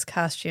glorious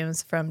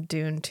costumes from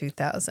Dune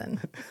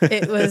 2000.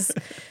 It was,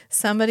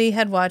 somebody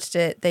had watched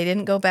it. They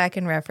didn't go back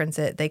and reference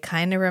it. They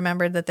kind of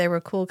remembered that they were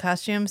cool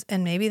costumes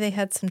and maybe they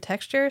had some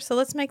texture. So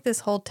let's make this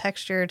whole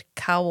textured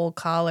cowl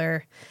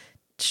collar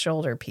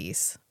shoulder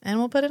piece and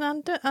we'll put it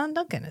on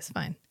Duncan. It's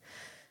fine.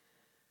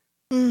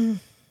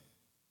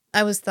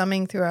 I was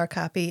thumbing through our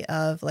copy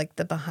of like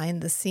the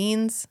behind the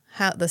scenes,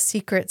 how the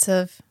secrets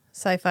of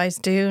Syfy's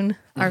Dune,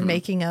 our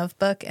making of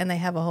book, and they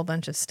have a whole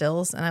bunch of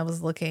stills. And I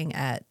was looking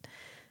at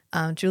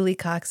Julie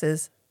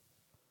Cox's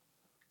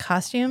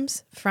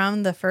costumes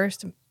from the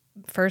first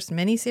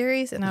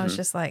miniseries, and I was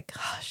just like,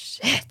 oh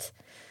shit!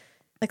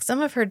 Like some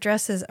of her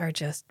dresses are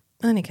just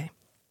okay.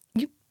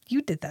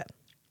 You did that.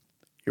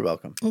 You're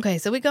welcome. Okay,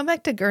 so we go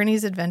back to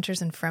Gurney's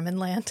adventures in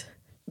Fremenland.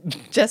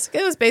 Jessica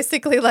was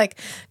basically like,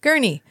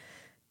 Gurney,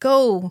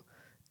 go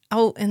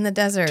out in the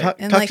desert Talk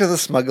to the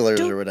smugglers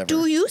or whatever.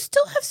 Do you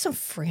still have some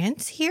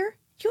friends here?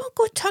 You want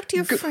to go talk to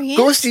your friends?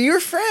 Go see your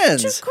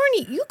friends.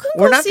 Gurney, you can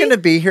go. We're not going to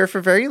be here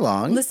for very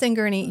long. Listen,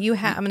 Gurney,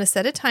 I'm going to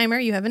set a timer.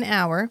 You have an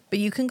hour, but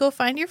you can go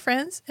find your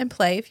friends and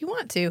play if you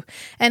want to.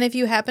 And if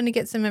you happen to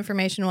get some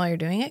information while you're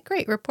doing it,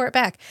 great, report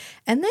back.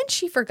 And then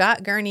she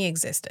forgot Gurney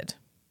existed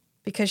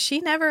because she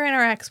never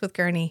interacts with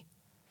Gurney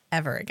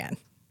ever again.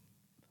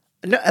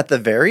 No, at the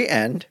very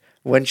end,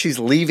 when she's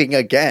leaving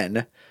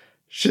again,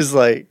 she's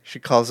like, she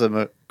calls him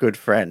a good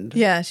friend.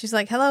 Yeah, she's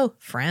like, hello,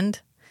 friend.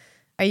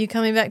 Are you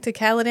coming back to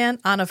Caladan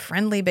on a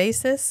friendly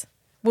basis?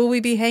 Will we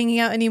be hanging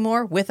out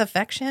anymore with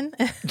affection?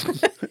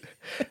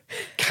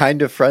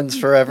 Kind of friends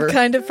forever.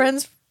 Kind of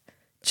friends.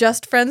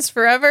 Just friends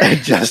forever.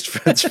 Just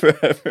friends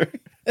forever.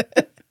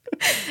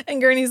 And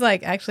Gurney's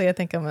like, actually, I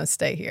think I'm going to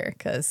stay here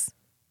because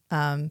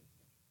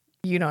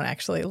you don't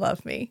actually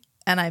love me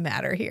and I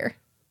matter here.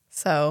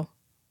 So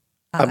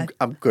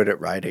I'm good at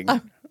riding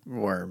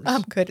worms.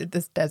 I'm good at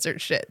this desert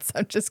shit, so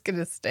I'm just going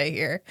to stay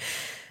here.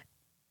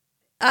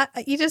 I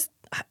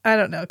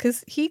don't know,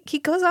 because he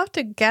goes off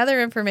to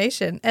gather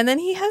information, and then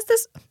he has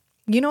this,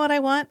 you know what I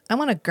want? I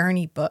want a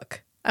Gurney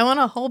book. I want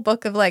a whole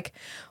book of like,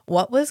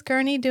 what was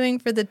Gurney doing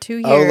for the 2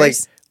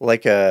 years? Oh,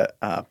 like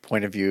a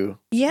point of view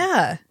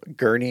yeah,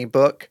 Gurney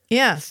book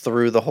yeah,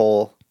 through the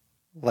whole,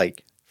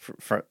 like,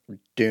 from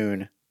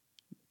Dune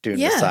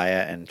Yeah.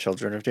 Messiah and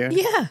Children of Dune.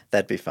 yeah.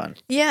 That'd be fun.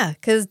 Yeah,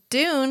 because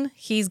Dune,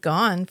 he's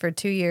gone for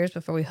 2 years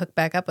before we hook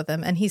back up with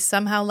him, and he's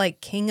somehow like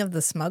king of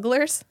the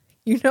smugglers.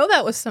 You know,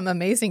 that was some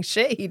amazing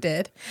shit he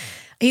did.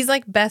 He's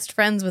like best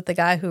friends with the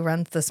guy who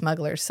runs the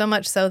smugglers, so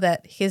much so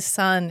that his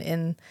son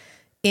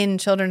in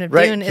Children of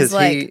Dune is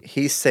like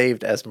he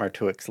saved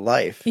Esmartuic's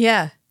life,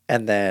 yeah.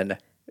 and then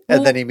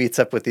he meets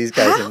up with these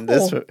guys in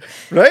this, How?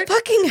 right?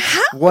 Fucking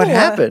how? What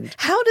happened?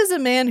 How does a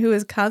man who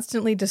is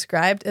constantly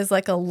described as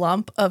like a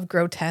lump of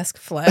grotesque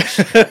flesh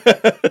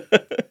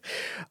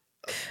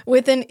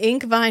with an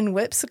ink vine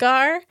whip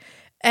scar,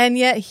 and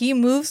yet he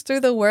moves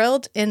through the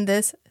world in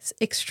this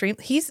extreme...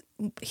 He's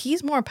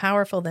more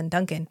powerful than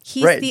Duncan.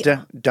 He's Right.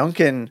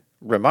 Duncan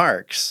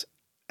remarks,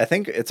 I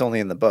think it's only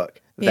in the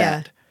book,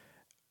 that,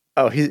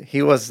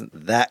 he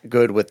wasn't that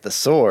good with the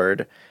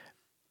sword,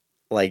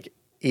 like...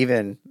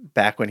 Even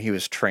back when he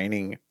was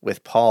training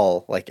with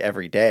Paul, like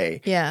every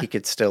day, he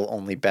could still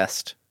only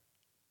best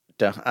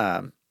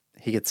Gurney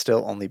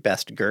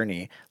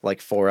like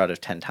 4 out of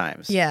 10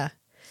 times. Yeah.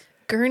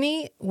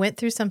 Gurney went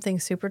through something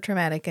super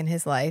traumatic in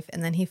his life,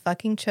 and then he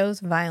fucking chose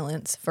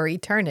violence for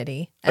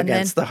eternity.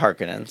 Against the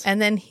Harkonnens.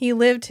 And then he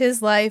lived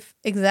his life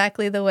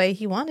exactly the way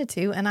he wanted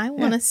to, and I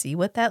want to see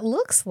what that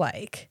looks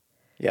like.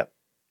 Yep.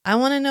 I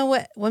want to know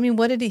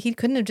what did he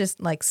couldn't have just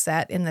like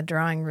sat in the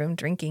drawing room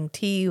drinking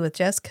tea with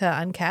Jessica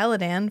on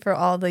Caladan for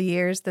all the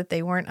years that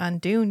they weren't on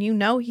Dune. You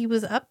know, he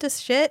was up to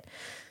shit.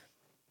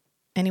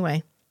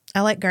 Anyway, I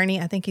like Gurney.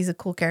 I think he's a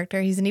cool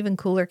character. He's an even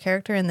cooler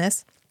character in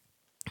this.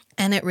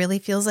 And it really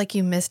feels like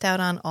you missed out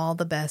on all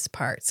the best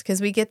parts,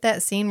 because we get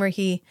that scene where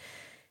he's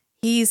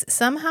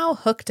somehow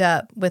hooked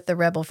up with the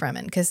rebel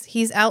Fremen because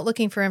he's out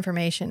looking for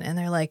information, and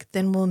they're like,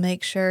 then we'll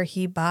make sure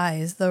he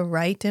buys the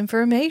right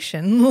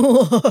information.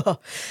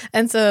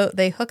 And so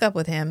they hook up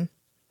with him,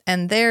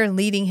 and they're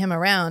leading him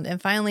around.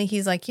 And finally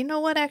he's like, you know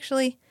what,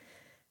 actually,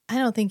 I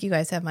don't think you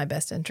guys have my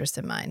best interest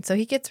in mind. So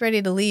he gets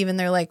ready to leave, and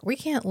they're like, we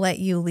can't let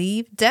you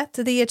leave. Death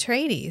to the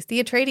Atreides.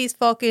 The Atreides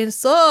fucking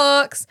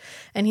sucks.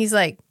 And he's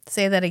like,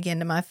 say that again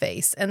to my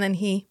face. And then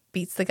he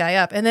beats the guy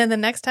up. And then the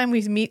next time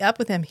we meet up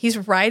with him,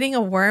 he's riding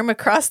a worm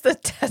across the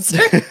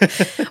desert.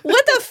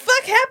 What the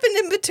fuck happened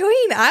in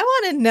between? I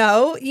want to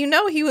know. You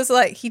know, he was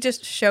like, he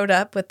just showed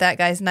up with that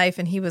guy's knife,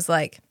 and he was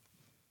like,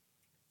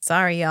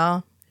 sorry,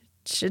 y'all.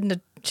 Shouldn't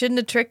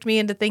have tricked me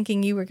into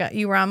thinking you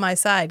were on my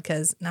side,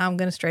 because now I'm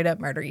going to straight up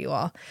murder you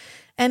all.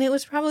 And it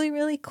was probably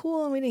really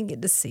cool, and we didn't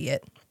get to see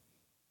it.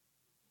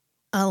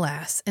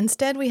 Alas.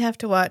 Instead, we have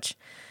to watch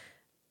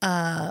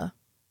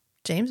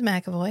James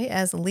McAvoy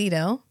as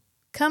Leto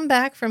come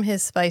back from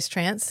his spice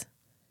trance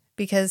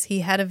because he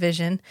had a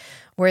vision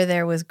where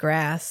there was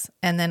grass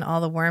and then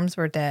all the worms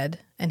were dead.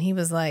 And he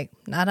was like,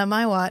 not on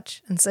my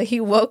watch. And so he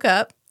woke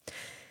up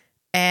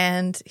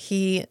and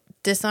he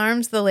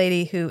disarms the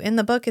lady who, in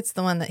the book, it's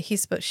the one that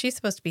she's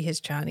supposed to be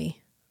his Chani.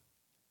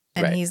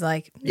 And right. He's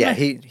like... Yeah,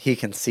 he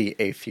can see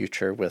a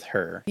future with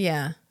her.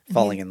 Yeah.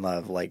 Falling in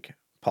love like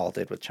Paul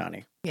did with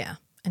Chani. Yeah.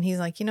 And he's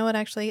like, you know what,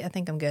 actually, I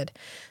think I'm good.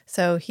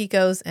 So he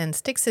goes and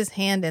sticks his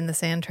hand in the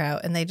sand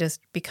trout, and they just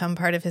become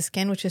part of his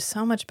skin, which is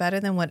so much better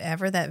than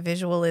whatever that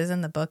visual is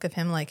in the book of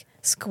him, like,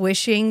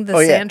 squishing the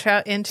sand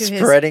trout into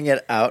Spreading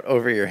it out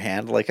over your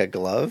hand like a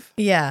glove.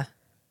 Yeah.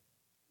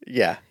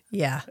 Yeah.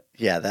 Yeah.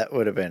 Yeah, that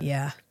would have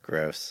been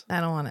gross.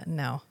 I don't want it.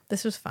 No,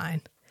 this was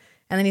fine.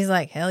 And then he's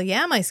like, hell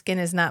yeah, my skin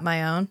is not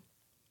my own.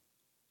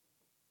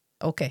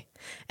 Okay.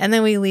 And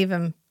then we leave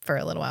him for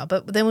a little while.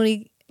 But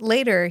then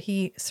later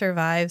he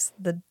survives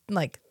the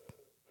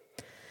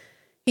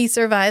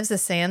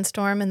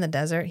sandstorm in the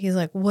desert. He's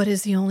like, what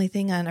is the only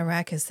thing on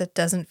Arrakis that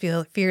doesn't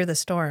fear the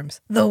storms?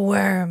 The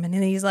worm. And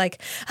then he's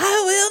like,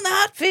 I will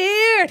not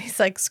fear. And he's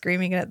like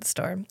screaming at the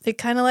storm. It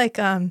kind of like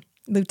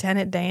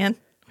Lieutenant Dan.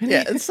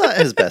 Yeah, it's not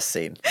his best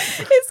scene.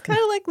 It's kind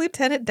of like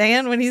Lieutenant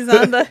Dan when he's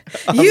on the,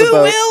 you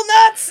will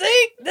not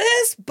sink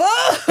this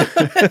boat.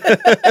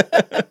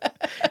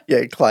 Yeah,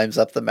 he climbs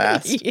up the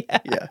mast.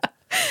 Yeah.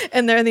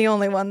 And they're the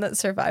only one that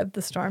survived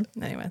the storm.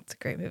 Anyway, it's a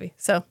great movie.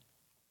 So,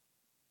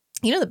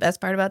 you know, the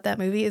best part about that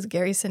movie is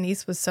Gary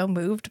Sinise was so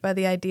moved by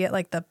the idea,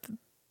 like the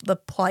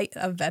plight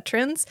of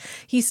veterans.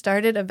 He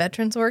started a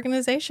veterans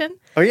organization.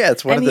 Oh, yeah.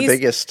 It's one of the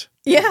biggest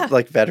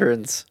like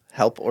veterans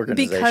help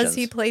organizations. Because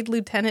he played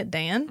Lieutenant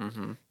Dan.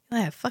 Mm-hmm.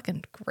 Yeah,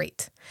 fucking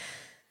great.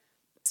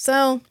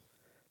 So...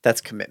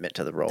 that's commitment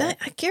to the role.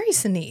 Gary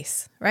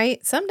Sinise,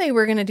 right? Someday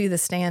we're going to do the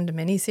Stand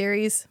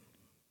miniseries,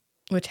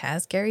 which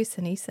has Gary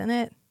Sinise in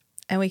it.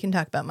 And we can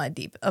talk about my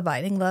deep,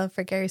 abiding love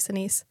for Gary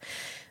Sinise.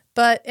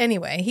 But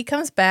anyway, he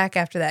comes back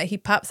after that. He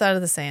pops out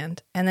of the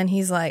sand. And then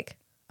he's like,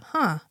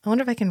 I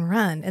wonder if I can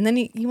run. And then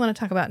you want to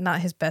talk about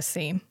not his best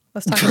scene.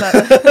 Let's talk about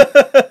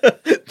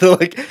the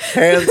like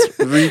hands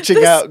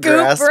reaching out,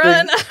 grasping.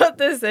 Run out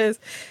this is.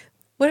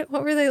 What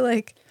were they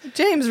like?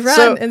 James,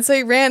 run. And so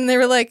he ran, and they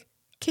were like,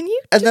 can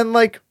you? And then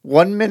like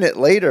 1 minute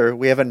later,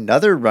 we have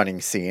another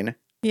running scene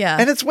Yeah.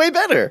 And it's way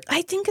better.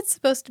 I think it's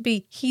supposed to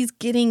be he's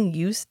getting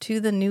used to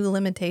the new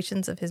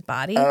limitations of his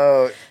body.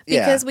 Oh,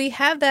 yeah. Because we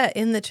have that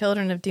in the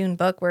Children of Dune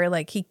book where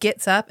like he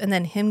gets up and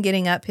then him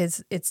getting up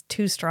it's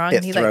too strong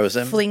and he like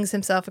him. flings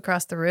himself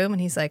across the room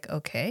and he's like,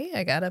 okay,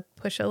 I gotta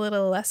push a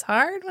little less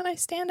hard when I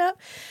stand up.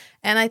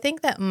 And I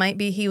think that might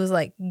be he was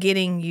like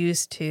getting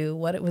used to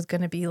what it was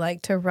going to be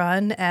like to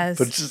run as.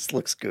 But it just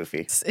looks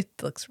goofy. It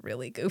looks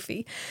really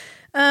goofy.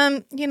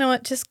 You know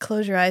what? Just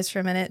close your eyes for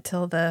a minute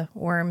till the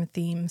worm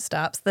theme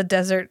stops. The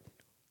desert.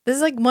 This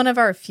is like one of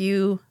our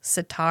few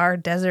sitar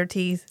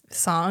deserty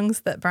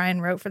songs that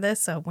Brian wrote for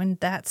this. So when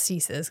that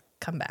ceases,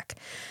 come back.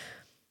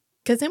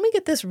 Because then we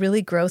get this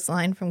really gross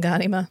line from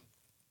Ganima.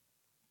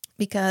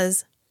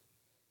 Because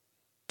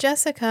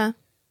Jessica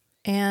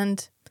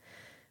and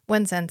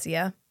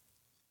Wencencia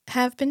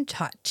have been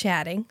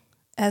chatting,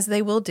 as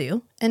they will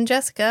do. And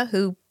Jessica,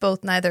 who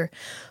both neither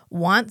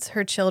wants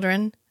her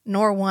children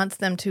nor wants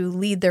them to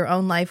lead their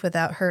own life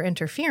without her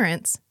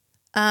interference,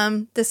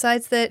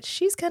 decides that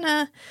she's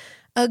gonna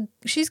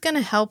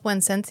help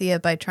Wencencia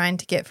by trying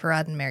to get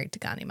Farad'n married to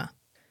Ganima.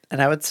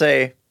 And I would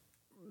say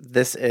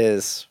this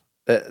is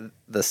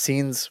the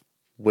scenes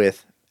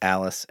with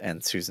Alice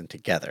and Susan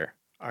together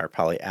are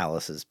probably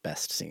Alice's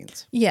best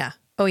scenes. Yeah.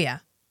 Oh, yeah.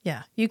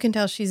 Yeah. You can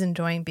tell she's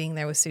enjoying being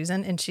there with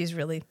Susan, and she's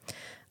really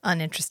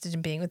uninterested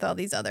in being with all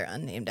these other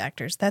unnamed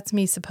actors. That's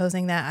me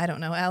supposing that. I don't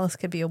know. Alice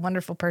could be a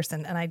wonderful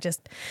person, and I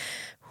just...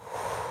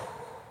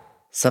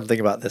 Something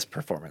about this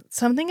performance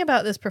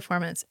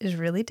is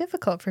really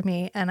difficult for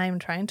me, and I'm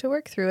trying to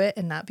work through it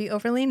and not be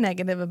overly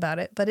negative about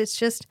it, but it's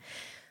just...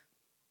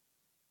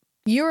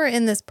 You are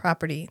in this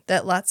property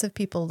that lots of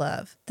people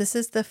love. This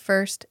is the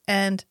first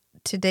and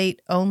to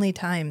date only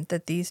time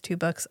that these two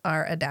books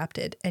are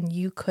adapted, and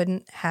you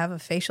couldn't have a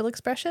facial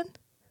expression?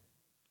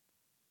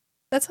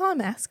 That's all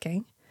I'm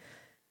asking.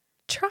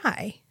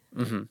 Try.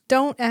 Mm-hmm.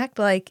 Don't act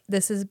like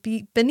this is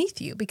beneath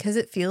you, because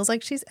it feels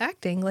like she's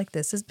acting like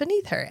this is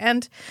beneath her.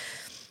 And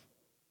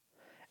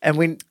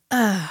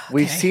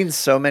we've seen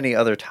so many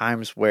other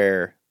times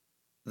where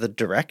the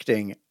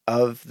directing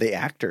of the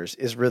actors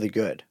is really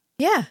good.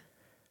 Yeah.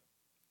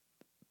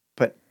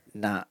 But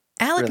not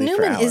Alec really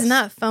Newman for Alice. is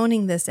not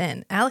phoning this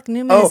in. Alec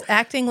Newman is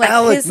acting like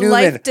Alec his Newman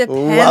life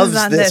depends loves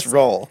on this this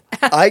role.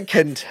 I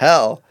can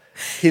tell.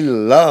 He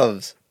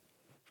loves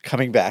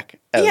coming back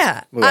as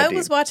Muad'Dib. I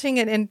was watching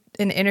an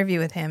interview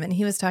with him, and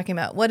he was talking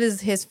about what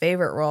is his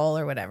favorite role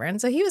or whatever. And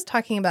so he was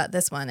talking about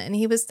this one, and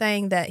he was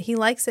saying that he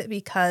likes it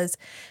because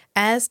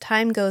as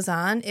time goes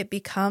on, it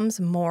becomes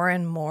more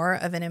and more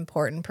of an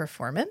important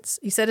performance.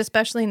 He said,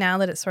 especially now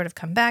that it's sort of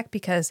come back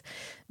because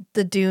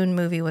the Dune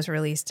movie was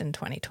released in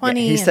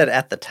 2020. Yeah, he said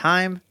at the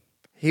time,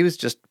 he was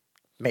just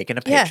making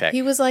a paycheck. Yeah,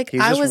 he was like,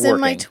 I was in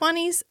my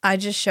 20s. I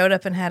just showed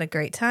up and had a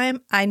great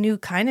time. I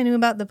kind of knew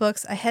about the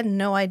books. I had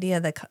no idea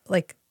that,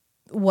 like,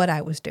 what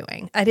I was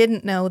doing. I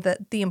didn't know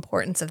that the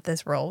importance of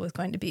this role was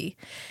going to be.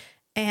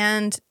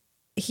 And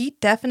he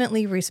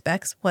definitely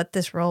respects what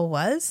this role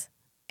was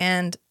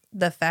and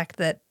the fact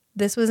that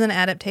this was an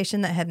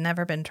adaptation that had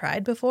never been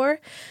tried before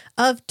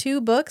of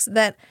two books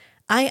that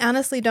I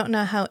honestly don't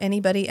know how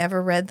anybody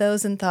ever read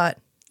those and thought,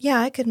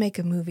 yeah, I could make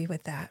a movie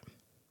with that.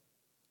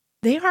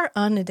 They are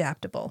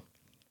unadaptable.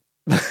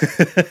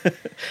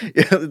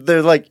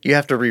 They're like, you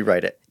have to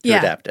rewrite it to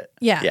adapt it.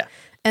 Yeah.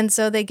 And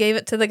so they gave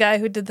it to the guy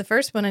who did the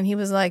first one, and he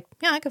was like,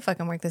 yeah, I could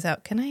fucking work this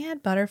out. Can I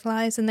add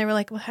butterflies? And they were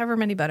like, well, however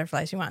many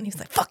butterflies you want. And he's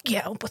like, fuck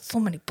yeah, I'll put so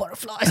many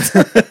butterflies.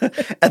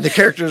 And the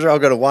characters are all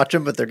going to watch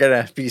them, but they're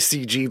going to be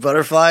CG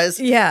butterflies.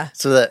 Yeah.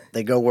 So that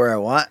they go where I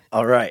want.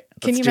 All right.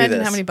 Can you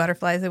imagine how many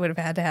butterflies they would have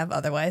had to have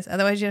otherwise?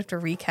 Otherwise, you have to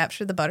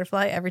recapture the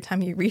butterfly every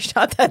time you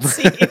reshot that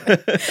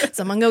scene.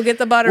 Someone go get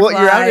the butterfly.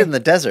 Well, you're out in the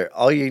desert.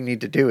 All you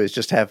need to do is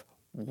just have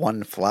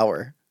one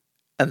flower.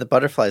 And the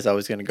butterfly is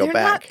always going to go They're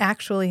back. Not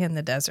actually in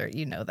the desert.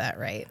 You know that,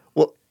 right?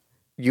 Well,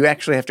 you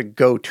actually have to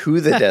go to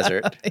the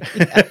desert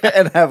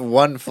and have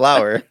one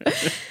flower.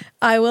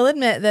 I will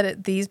admit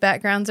that these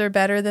backgrounds are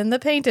better than the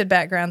painted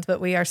backgrounds,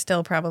 but we are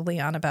still probably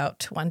on about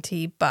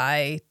 20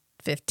 by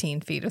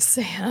 15 feet of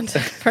sand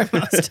for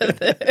most of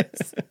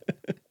this.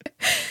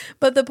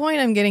 But the point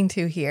I'm getting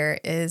to here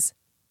is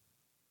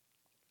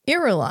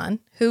Irulan,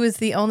 who is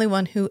the only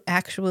one who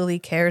actually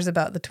cares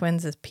about the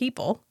twins as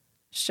people,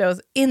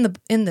 shows in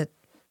the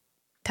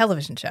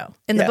television show.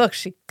 In the book,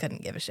 she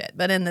couldn't give a shit.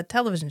 But in the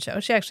television show,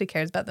 she actually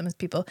cares about them as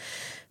people.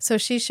 So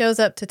she shows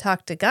up to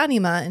talk to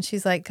Ganima, and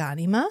she's like,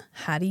 Ganima,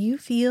 how do you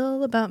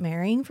feel about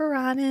marrying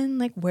Farad'n?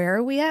 Like, where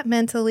are we at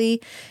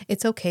mentally?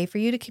 It's okay for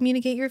you to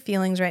communicate your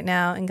feelings right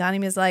now. And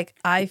Ganima's like,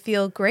 I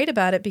feel great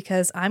about it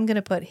because I'm going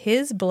to put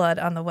his blood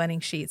on the wedding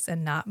sheets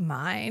and not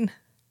mine.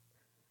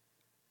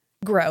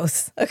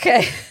 Gross.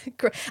 Okay.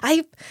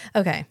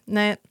 Okay.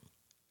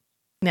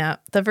 Now,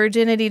 the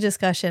virginity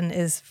discussion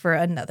is for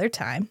another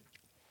time.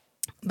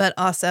 But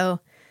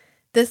also,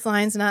 this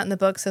line's not in the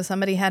book, so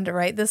somebody had to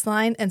write this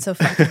line, and so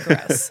fucking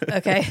gross,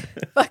 okay?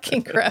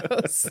 Fucking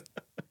gross.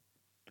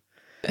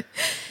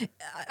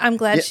 I'm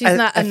glad she's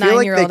not a 9-year-old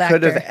actor. I feel like they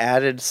could have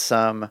added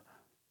some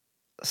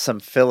some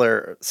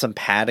filler, some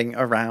padding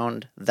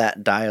around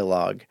that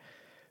dialogue,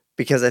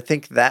 because I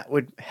think that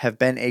would have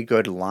been a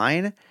good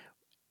line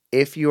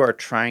if you are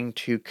trying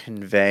to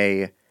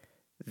convey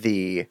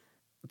the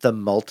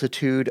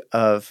multitude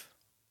of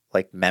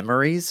like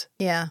memories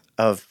Yeah.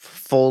 of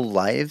full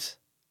lives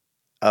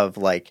of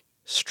like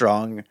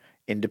strong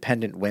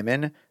independent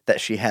women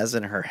that she has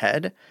in her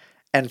head,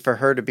 and for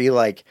her to be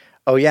like,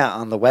 oh yeah,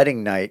 on the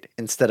wedding night,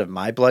 instead of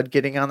my blood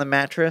getting on the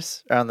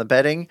mattress or on the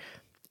bedding,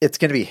 it's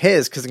going to be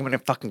his because I'm going to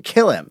fucking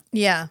kill him.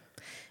 Yeah.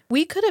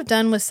 We could have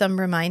done with some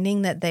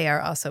reminding that they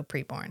are also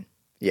preborn.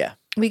 Yeah.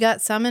 We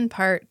got some in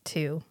part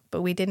 2,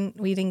 but we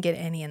didn't get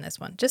any in this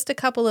one. Just a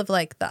couple of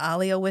like the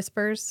Alio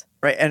whispers.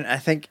 Right. And I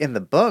think in the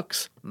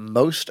books,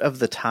 most of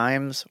the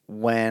times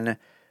when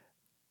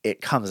it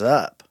comes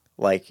up,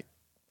 like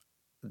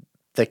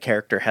the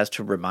character has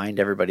to remind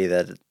everybody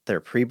that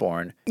they're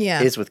preborn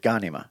is with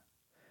Ganima.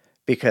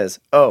 Because,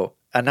 oh,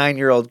 a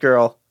 9-year-old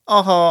girl,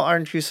 oh,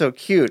 aren't you so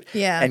cute?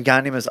 Yeah. And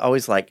Ganima's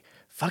always like,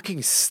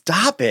 fucking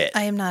stop it.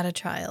 I am not a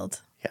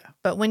child. Yeah.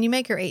 But when you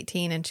make her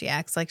 18 and she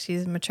acts like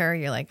she's mature,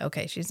 you're like,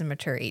 okay, she's a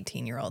mature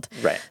 18-year-old.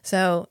 Right.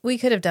 So we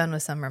could have done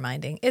with some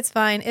reminding. It's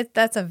fine.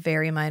 That's a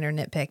very minor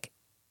nitpick.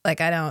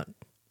 Like I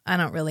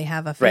don't really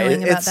have a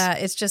feeling about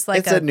that. It's just like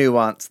it's a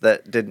nuance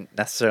that didn't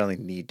necessarily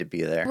need to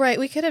be there. Right.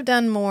 We could have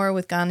done more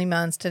with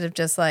Ganima instead of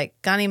just like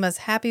Ganima's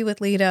happy with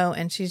Leto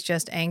and she's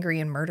just angry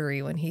and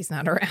murdery when he's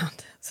not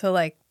around. So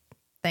like,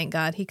 thank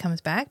God he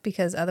comes back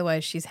because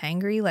otherwise she's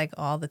hangry like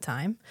all the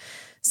time.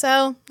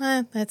 So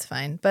that's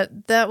fine.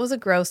 But that was a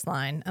gross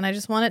line. And I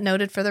just want it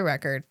noted for the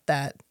record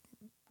that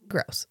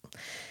gross.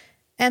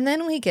 And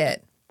then we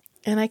get,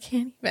 and I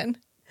can't even,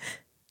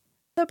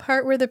 the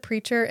part where the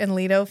preacher and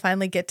Leto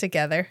finally get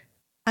together.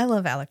 I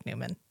love Alec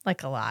Newman,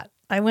 like a lot.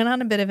 I went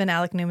on a bit of an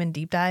Alec Newman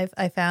deep dive.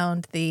 I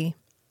found you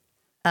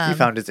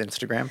found his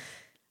Instagram?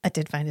 I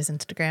did find his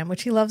Instagram,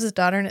 which he loves his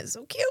daughter and it's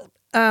so cute.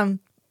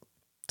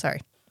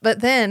 Sorry. But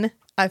then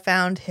I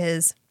found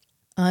his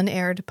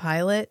unaired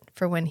pilot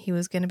for when he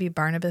was going to be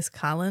Barnabas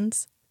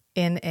Collins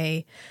in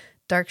a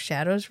Dark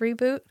Shadows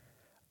reboot.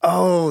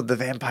 Oh, the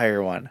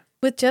vampire one.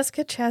 With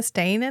Jessica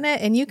Chastain in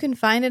it, and you can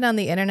find it on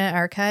the Internet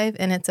Archive,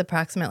 and it's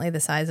approximately the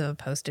size of a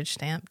postage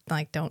stamp.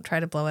 Like, don't try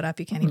to blow it up.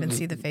 You can't even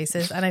see the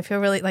faces. And I feel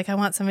really like I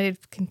want somebody,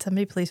 can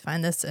somebody please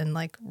find this and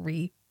like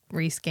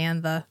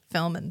rescan the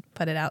film and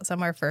put it out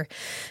somewhere for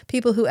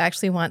people who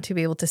actually want to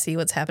be able to see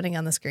what's happening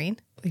on the screen.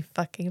 We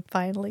fucking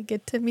finally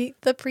get to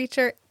meet the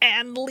preacher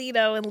and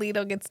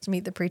Leto gets to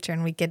meet the preacher,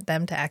 and we get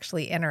them to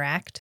actually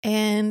interact.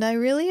 And I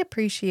really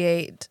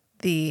appreciate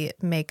the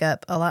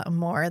makeup a lot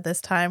more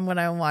this time when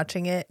I'm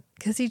watching it,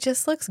 because he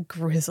just looks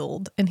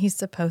grizzled, and he's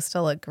supposed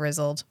to look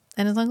grizzled.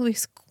 And as long as we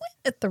squint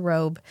at the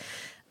robe.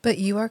 But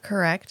you are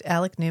correct.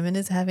 Alec Newman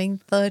is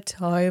having the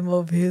time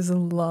of his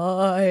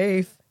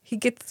life. He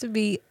gets to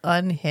be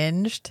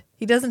unhinged.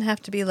 He doesn't have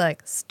to be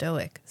like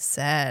stoic,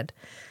 sad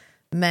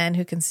man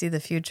who can see the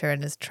future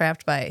and is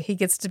trapped by it. He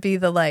gets to be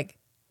the like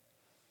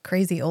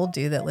crazy old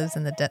dude that lives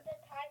in the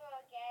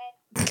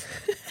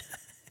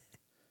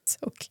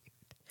so cute.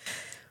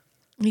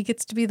 He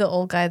gets to be the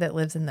old guy that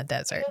lives in the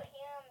desert.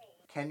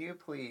 Can you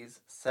please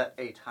set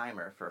a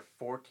timer for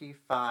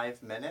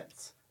 45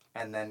 minutes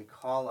and then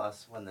call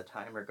us when the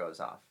timer goes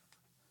off?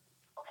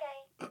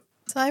 Okay.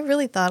 So I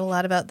really thought a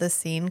lot about this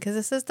scene because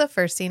this is the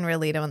first scene where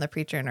Leto and the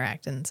preacher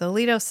interact. And so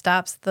Leto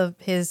stops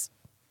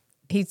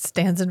he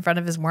stands in front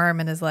of his worm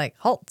and is like,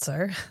 halt,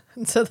 sir.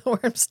 And so the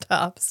worm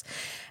stops.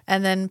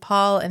 And then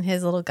Paul and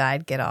his little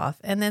guide get off.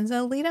 And then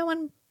so Leto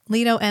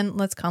and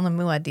let's call him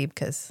Muad'Dib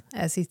because,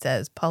 as he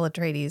says, Paul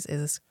Atreides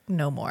is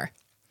no more.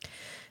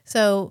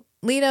 So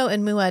Leto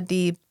and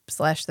Muad'Dib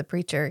 / the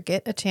preacher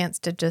get a chance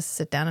to just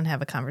sit down and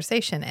have a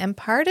conversation. And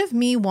part of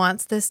me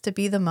wants this to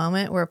be the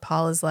moment where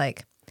Paul is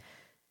like,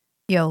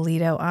 yo,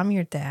 Leto, I'm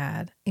your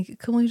dad.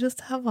 Can we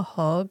just have a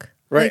hug?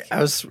 Right.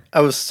 Like,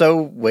 I was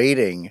so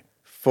waiting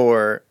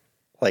for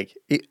like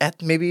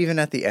maybe even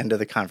at the end of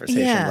the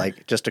conversation,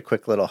 like just a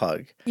quick little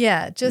hug.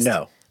 Yeah, just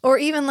no. Or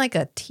even like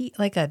a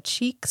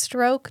cheek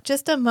stroke,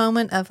 just a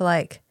moment of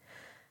like,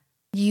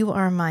 you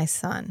are my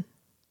son,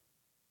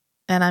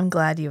 and I'm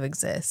glad you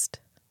exist.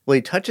 Well,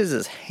 he touches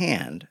his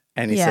hand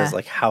and he says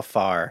like, how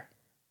far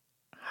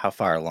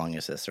along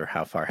is this, or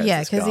how far has this gone?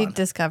 Yeah, because he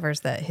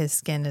discovers that his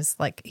skin is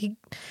like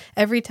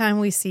every time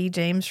we see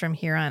James from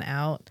here on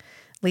out,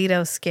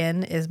 Leto's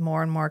skin is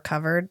more and more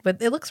covered,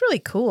 but it looks really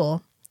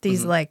cool.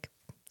 These like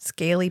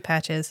scaly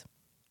patches.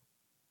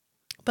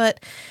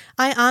 But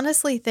I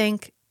honestly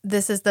think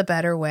this is the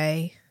better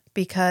way,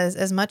 because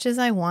as much as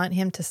I want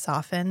him to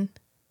soften,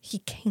 he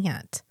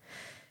can't.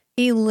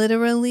 He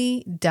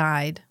literally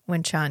died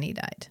when Chani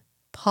died.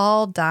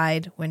 Paul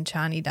died when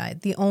Chani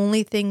died. The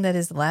only thing that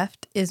is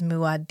left is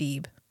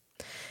Muad'Dib.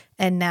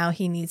 And now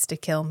he needs to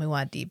kill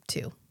Muad'Dib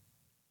too.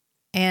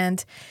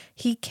 And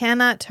he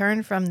cannot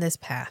turn from this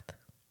path.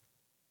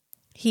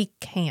 He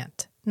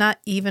can't. Not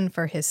even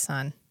for his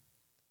son.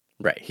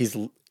 Right. He's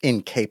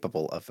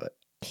incapable of it.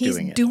 He's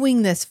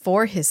doing this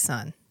for his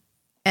son.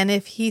 And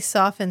if he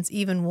softens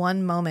even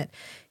one moment,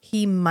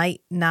 he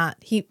might not.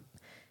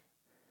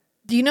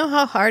 Do you know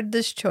how hard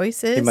this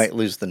choice is? He might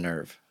lose the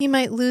nerve. He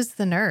might lose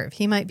the nerve.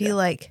 He might be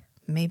like,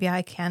 maybe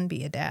I can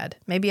be a dad.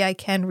 Maybe I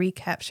can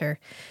recapture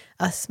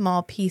a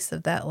small piece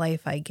of that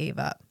life I gave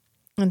up.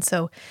 And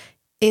so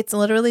it's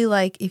literally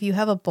like if you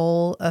have a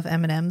bowl of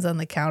M&Ms on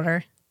the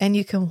counter and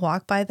you can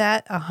walk by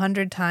that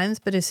 100 times,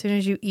 but as soon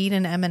as you eat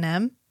an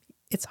M&M,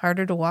 it's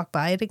harder to walk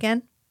by it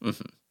again.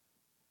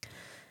 Mm-hmm.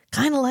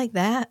 Kind of like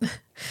that.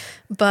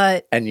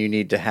 But and you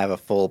need to have a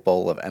full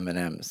bowl of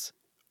M&Ms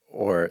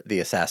or the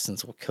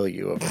assassins will kill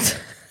you over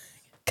it.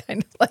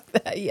 Kind of like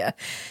that, yeah.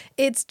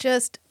 It's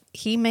just,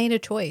 he made a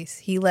choice.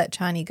 He let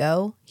Chani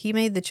go. He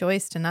made the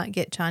choice to not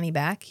get Chani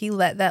back. He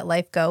let that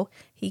life go.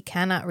 He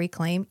cannot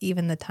reclaim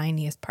even the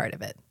tiniest part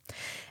of it.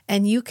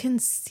 And you can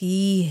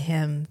see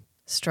him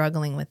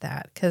struggling with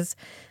that. Because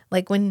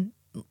like when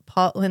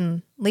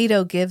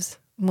Leto gives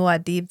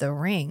Muad'Dib the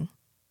ring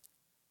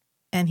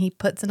and he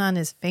puts it on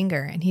his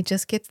finger and he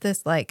just gets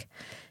this like,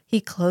 he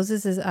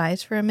closes his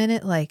eyes for a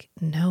minute like,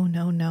 no,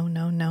 no, no,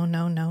 no, no,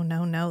 no, no,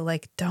 no, no.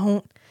 Like,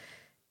 don't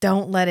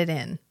let it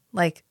in.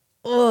 Like,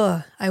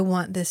 ugh, I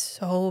want this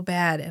so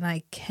bad and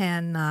I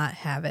cannot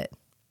have it.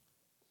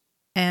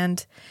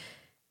 And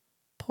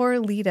poor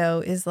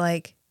Leto is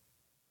like,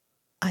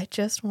 I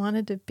just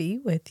wanted to be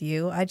with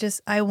you.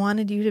 I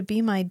wanted you to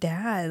be my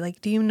dad.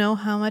 Like, do you know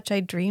how much I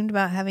dreamed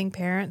about having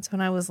parents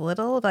when I was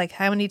little? Like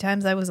how many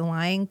times I was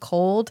lying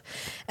cold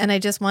and I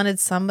just wanted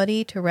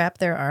somebody to wrap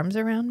their arms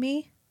around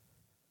me.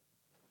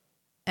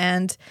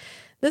 And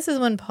this is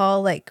when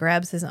Paul like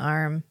grabs his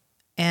arm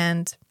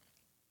and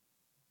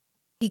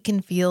he can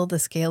feel the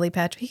scaly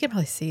patch. He can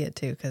probably see it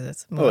too because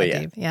it's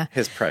Muad'Dib. Yeah.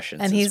 His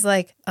prescience. And he's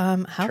like,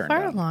 how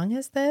far on. along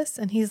is this?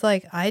 And he's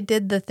like, I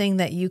did the thing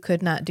that you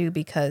could not do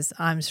because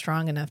I'm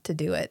strong enough to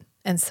do it.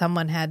 And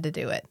someone had to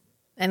do it.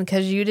 And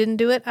because you didn't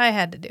do it, I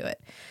had to do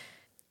it.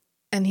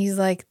 And he's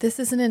like, this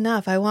isn't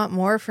enough. I want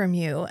more from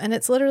you. And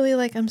it's literally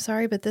like, I'm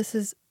sorry, but this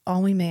is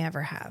all we may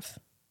ever have.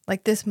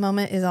 Like this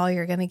moment is all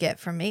you're going to get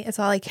from me. It's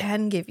all I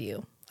can give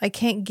you. I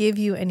can't give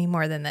you any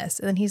more than this.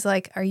 And he's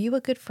like, are you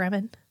a good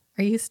Fremen?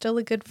 Are you still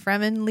a good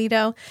Fremen,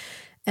 Leto?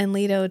 And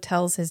Leto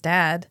tells his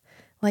dad,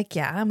 like,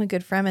 yeah, I'm a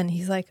good Fremen.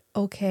 He's like,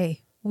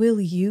 okay, will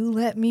you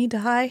let me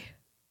die?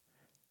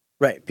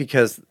 Right,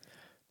 because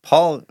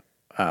Paul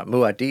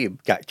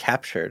Muad'Dib got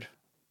captured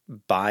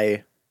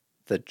by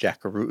the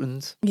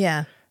Jakarutans.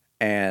 Yeah.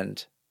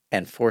 And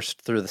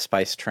forced through the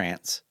spice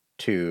trance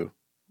to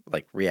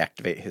like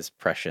reactivate his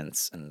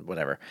prescience and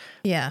whatever.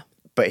 Yeah.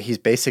 But he's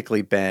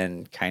basically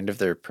been kind of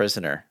their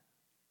prisoner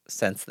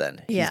since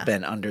then. He's Yeah.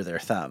 been under their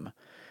thumb.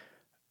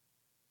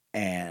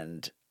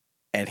 And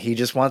he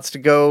just wants to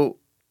go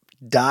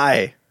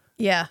die.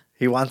 Yeah.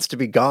 He wants to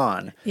be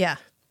gone. Yeah.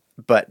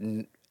 But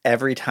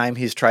every time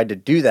he's tried to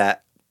do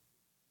that,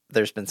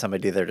 there's been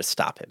somebody there to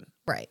stop him.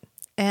 Right.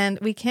 And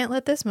we can't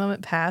let this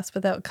moment pass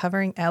without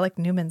covering Alec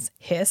Newman's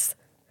hiss.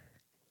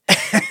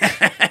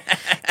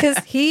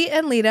 Because he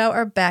and Leto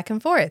are back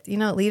and forth. You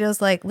know,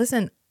 Leto's like,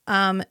 listen,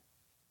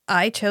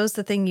 I chose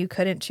the thing you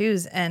couldn't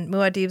choose. And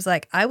Muad'Dib's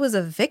like, I was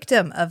a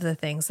victim of the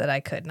things that I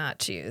could not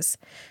choose.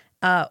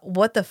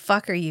 What the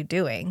fuck are you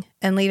doing?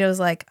 And Leto's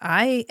like,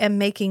 I am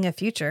making a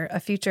future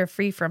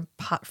free from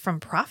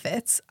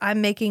profits. I'm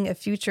making a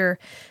future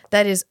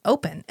that is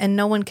open and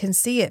no one can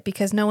see it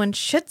because no one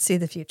should see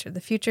the future.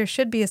 The future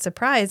should be a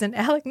surprise. And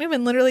Alec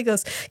Newman literally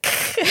goes,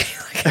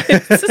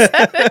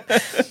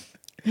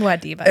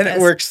 Muad'Dib, I guess. And it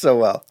works so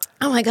well.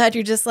 Oh my God,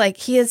 you're just like,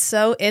 he is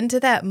so into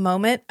that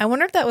moment. I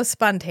wonder if that was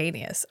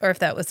spontaneous or if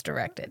that was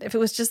directed. If it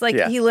was just like,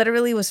 he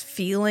literally was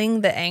feeling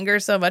the anger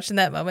so much in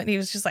that moment. He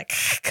was just like,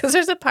 because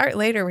there's a part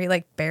later where he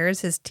like bares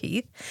his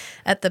teeth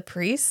at the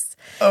priests.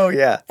 Oh,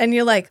 yeah. And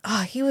you're like,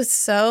 oh, he was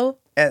so...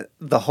 And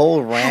the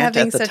whole rant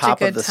at the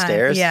top of the time.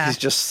 stairs, Yeah. he's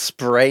just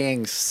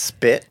spraying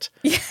spit.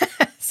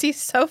 Yes,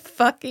 he's so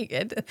fucking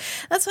into.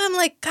 That's why I'm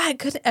like, God,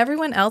 could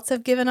everyone else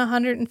have given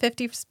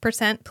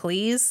 150%,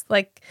 please?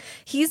 Like,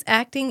 he's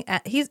acting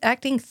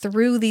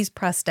through these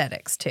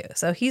prosthetics too.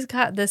 So he's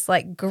got this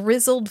like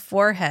grizzled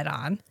forehead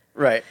on,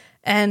 Right.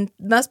 and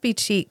must be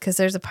cheek because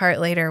there's a part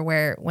later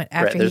where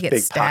after he gets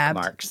big stabbed,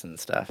 pock marks and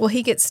stuff. well,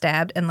 he gets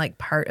stabbed and like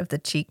part of the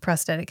cheek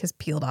prosthetic is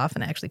peeled off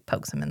and actually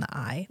pokes him in the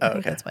eye. I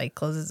think that's why he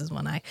closes his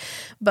one eye.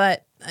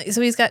 But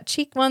so he's got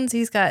cheek ones.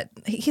 He's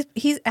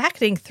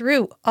acting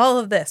through all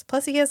of this.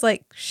 Plus he has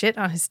like shit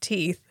on his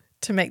teeth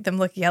to make them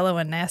look yellow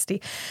and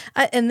nasty.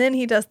 And then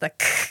he does the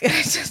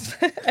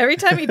every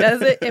time he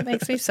does it, it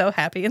makes me so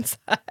happy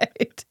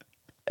inside.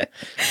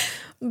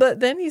 But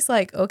then he's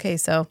like, okay,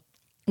 so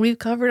we've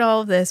covered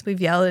all of this.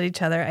 We've yelled at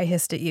each other. I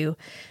hissed at you.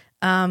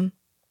 I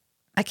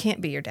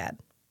can't be your dad.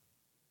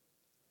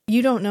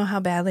 You don't know how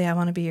badly I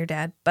want to be your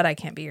dad, but I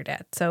can't be your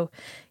dad. So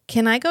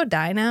can I go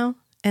die now?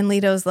 And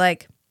Leto's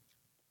like,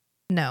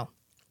 no.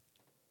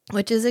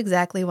 Which is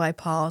exactly why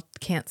Paul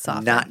can't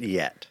soften. Not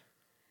yet.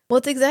 Well,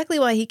 it's exactly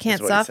why he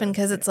can't That's what he soften, said,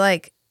 because it's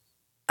like,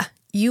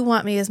 you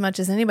want me as much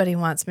as anybody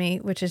wants me,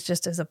 which is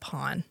just as a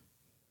pawn.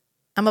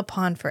 I'm a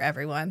pawn for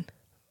everyone.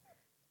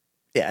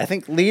 Yeah, I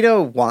think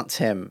Leto wants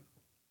him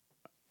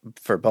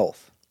for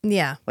both.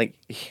 Yeah. Like,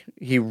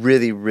 he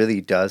really,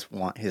 really does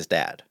want his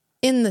dad.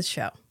 In the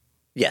show.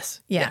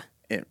 Yes. Yeah.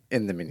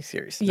 In the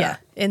miniseries. Yeah.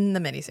 In the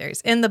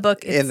miniseries. In the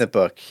book, it's In the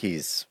book,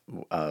 he's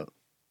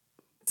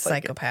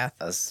psychopath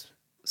a with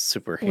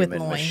superhuman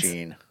loins.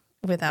 machine.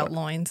 Without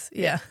loins.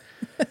 Yeah.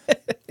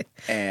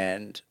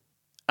 And,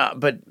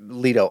 but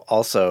Leto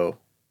also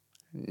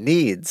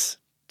needs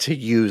to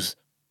use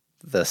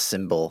the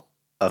symbol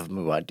of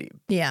Muad'Dib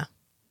Yeah.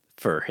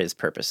 for his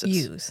purposes.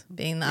 Use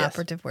being the Yes.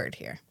 operative word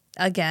here.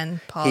 Again,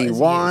 Paul He is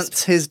wants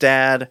used. his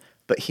dad,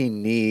 but he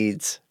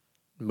needs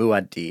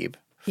Muad'Dib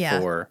Yeah.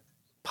 for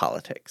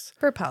politics.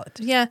 For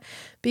politics. Yeah.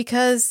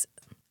 Because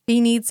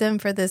he needs him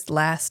for this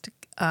last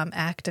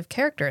act of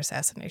character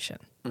assassination.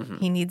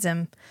 He needs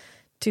him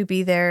to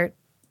be there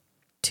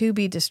to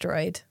be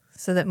destroyed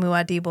so that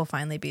Muad'Dib will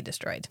finally be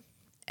destroyed.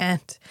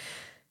 And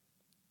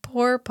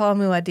poor Paul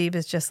Muad'Dib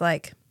is just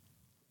like,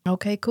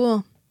 okay,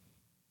 cool.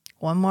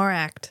 One more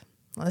act.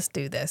 Let's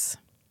do this.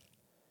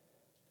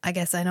 I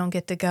guess I don't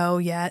get to go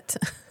yet.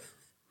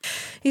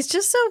 He's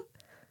just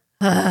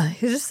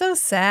so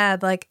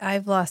sad. Like,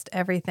 I've lost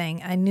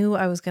everything. I knew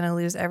I was going to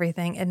lose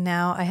everything. And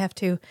now I have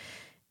to,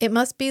 it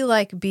must be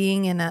like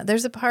being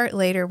there's a part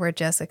later where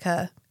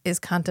Jessica is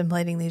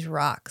contemplating these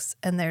rocks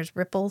and there's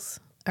ripples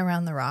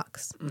around the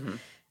rocks. Mm-hmm.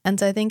 And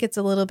so I think it's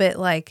a little bit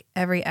like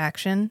every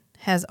action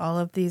has all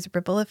of these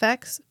ripple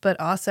effects, but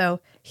also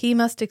he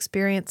must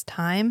experience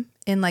time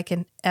in like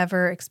an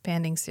ever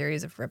expanding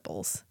series of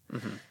ripples.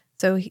 Mm-hmm.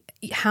 So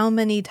how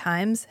many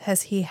times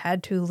has he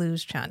had to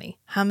lose Chani?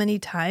 How many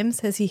times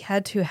has he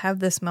had to have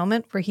this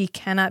moment where he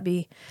cannot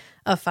be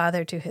a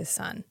father to his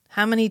son?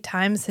 How many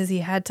times has he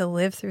had to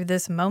live through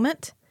this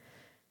moment?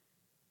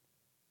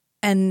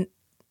 And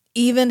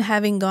even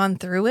having gone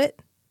through it,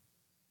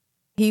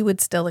 he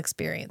would still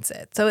experience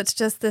it. So it's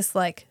just this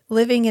like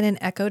living in an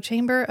echo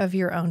chamber of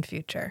your own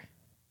future.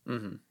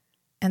 Mm-hmm.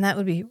 And that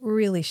would be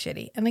really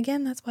shitty. And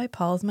again, that's why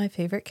Paul is my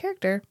favorite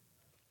character.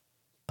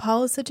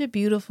 Paul is such a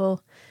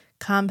beautiful,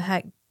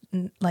 compact,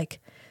 like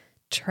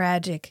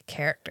tragic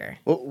character.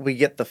 Well, we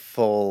get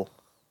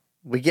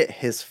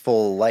his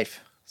full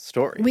life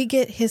story. We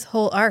get his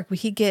whole arc. we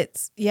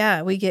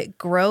get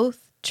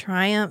growth,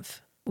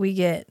 triumph, we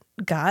get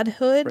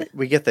godhood. Right.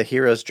 We get the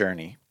hero's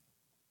journey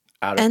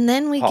out of And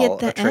then we Paul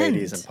get the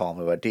Atreides end. and Paul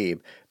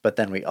Muad'Dib, but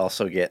then we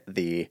also get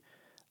the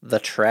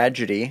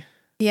tragedy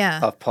Yeah.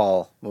 of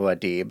Paul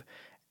Muad'Dib,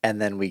 and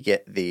then we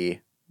get the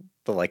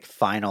like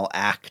final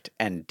act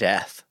and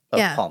death of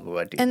Yeah. Paul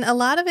Muad'Dib. And a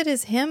lot of it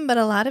is him, but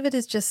a lot of it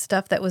is just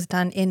stuff that was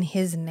done in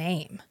his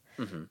name,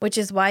 which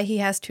is why he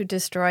has to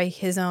destroy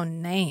his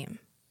own name,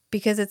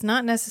 because it's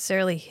not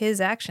necessarily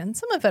his actions.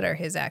 Some of it are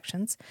his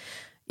actions.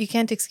 You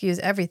can't excuse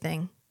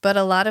everything, but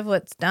a lot of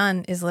what's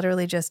done is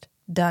literally just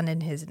done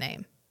in his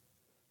name.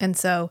 And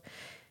so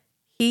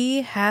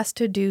he has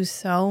to do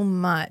so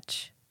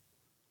much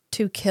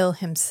to kill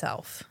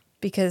himself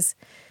because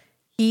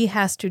he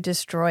has to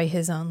destroy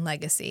his own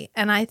legacy.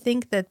 And I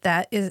think that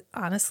that is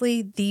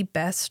honestly the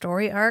best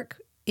story arc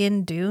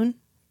in Dune,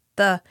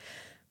 the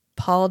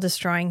Paul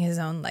destroying his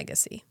own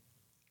legacy.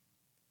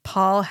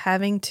 Paul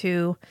having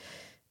to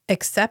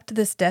accept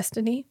this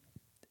destiny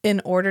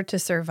in order to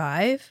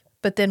survive,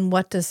 but then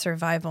what does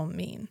survival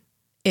mean?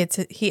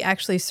 He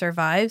actually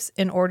survives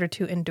in order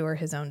to endure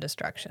his own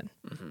destruction.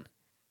 Mm-hmm.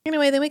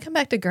 Anyway, then we come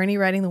back to Gurney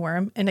riding the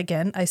worm. And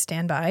again, I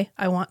stand by.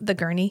 I want the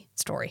Gurney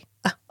story.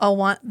 I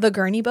want the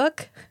Gurney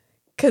book.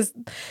 Because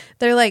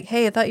they're like,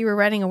 hey, I thought you were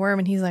riding a worm.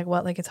 And he's like,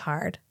 what? Like, it's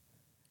hard.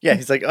 Yeah,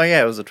 he's like, oh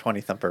yeah, it was a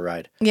 20 thumper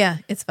ride. Yeah,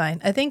 it's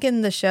fine. I think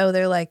in the show,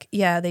 they're like,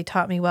 yeah, they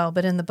taught me well.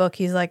 But in the book,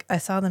 he's like, I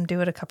saw them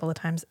do it a couple of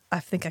times. I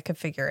think I could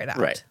figure it out.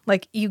 Right.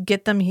 Like, you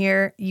get them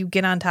here, you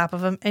get on top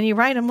of them, and you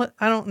ride them.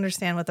 I don't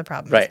understand what the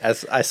problem Right,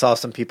 is. as I saw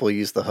some people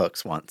use the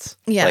hooks once.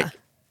 Yeah. Like,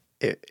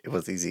 it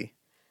was easy.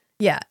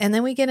 Yeah, and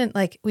then we get in,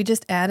 like, we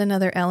just add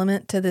another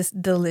element to this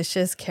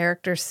delicious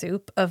character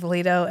soup of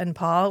Leto and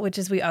Paul, which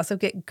is we also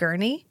get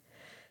Gurney.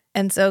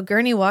 And so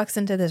Gurney walks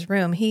into this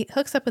room. He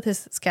hooks up with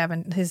his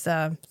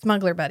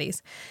smuggler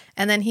buddies.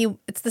 And then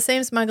it's the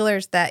same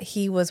smugglers that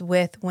he was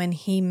with when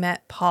he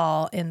met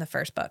Paul in the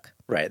first book.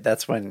 Right,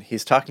 that's when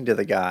he's talking to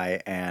the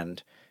guy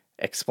and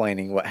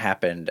explaining what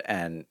happened.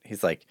 And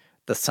he's like,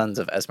 the sons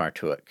of Esmar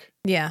Tuek,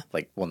 Yeah.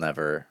 like, will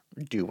never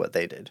do what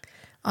they did.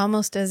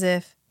 Almost as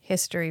if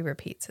history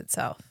repeats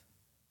itself.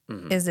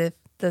 Mm-hmm. As if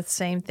the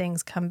same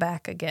things come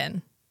back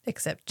again,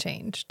 except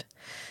changed.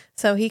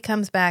 So he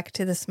comes back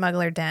to the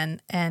smuggler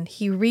den and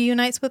he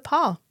reunites with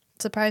Paul.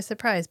 Surprise,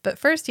 surprise. But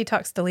first he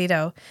talks to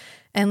Leto,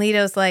 and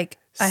Leto's like,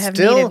 I have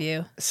need of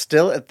you.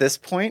 Still at this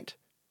point,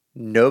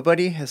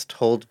 nobody has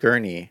told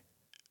Gurney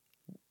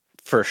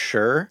for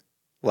sure,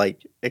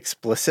 like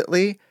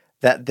explicitly,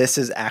 that this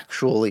is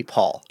actually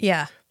Paul.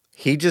 Yeah.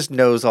 He just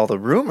knows all the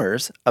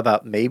rumors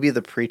about maybe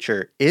the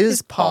preacher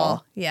is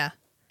Paul. Yeah.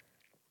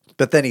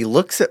 But then he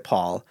looks at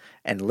Paul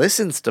and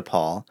listens to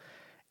Paul.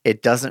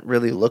 It doesn't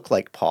really look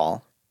like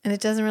Paul. And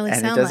it doesn't really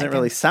And sound it doesn't like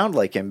really him. sound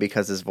like him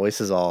because his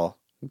voice is all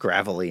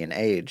gravelly and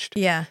aged.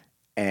 Yeah.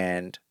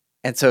 And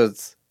so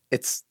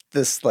it's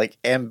this like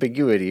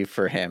ambiguity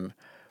for him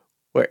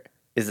where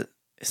is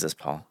this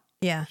Paul?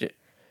 Yeah. J-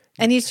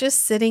 And he's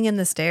just sitting in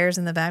the stairs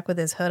in the back with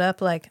his hood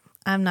up like,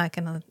 I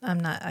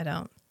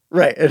don't.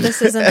 Right.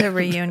 This isn't a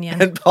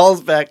reunion. And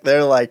Paul's back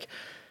there like,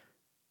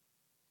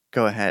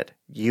 go ahead.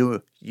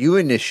 You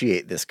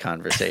initiate this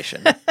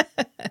conversation.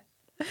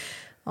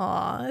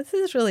 Aw, this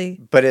is really...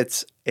 But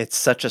it's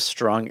such a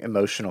strong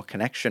emotional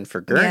connection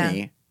for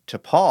Gurney to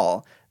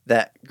Paul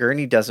that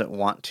Gurney doesn't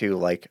want to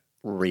like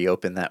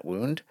reopen that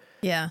wound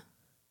Yeah.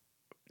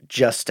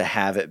 just to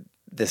have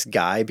this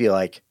guy be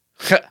like,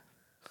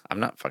 I'm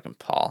not fucking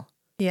Paul.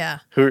 Yeah.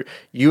 Who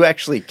you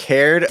actually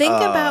cared? Think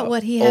about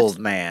what he old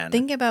man.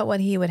 Think about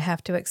what he would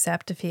have to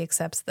accept if he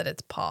accepts that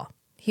it's Paul.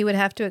 He would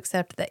have to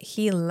accept that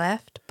he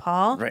left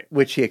Paul. Right,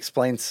 which he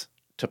explains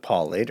to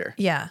Paul later.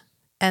 Yeah.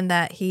 And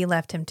that he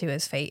left him to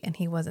his fate and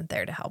he wasn't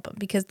there to help him.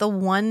 Because the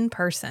one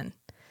person,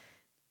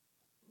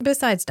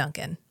 besides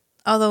Duncan,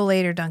 although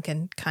later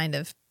Duncan kind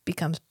of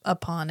becomes a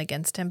pawn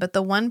against him, but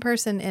the one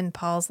person in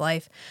Paul's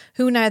life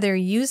who neither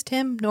used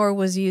him nor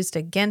was used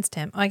against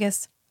him, I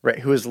guess. Right,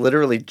 who is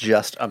literally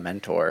just a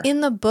mentor.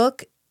 In the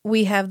book,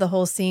 we have the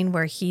whole scene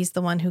where he's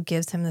the one who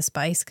gives him the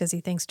spice because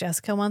he thinks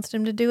Jessica wants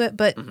him to do it.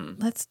 But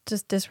let's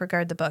just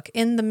disregard the book.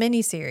 In the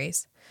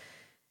miniseries,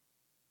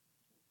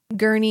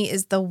 Gurney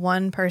is the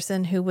one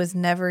person who was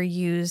never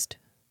used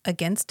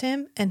against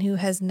him and who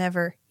has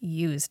never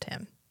used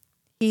him.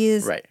 He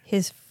is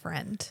his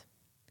friend.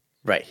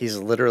 Right. He's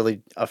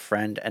literally a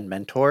friend and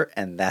mentor,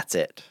 and that's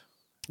it.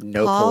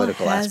 No Paul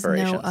political has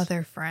aspirations. no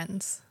other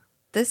friends.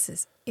 This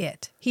is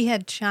it. He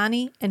had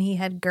Chani and he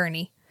had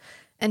Gurney.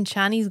 And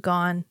Chani's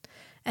gone,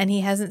 and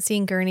he hasn't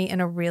seen Gurney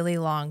in a really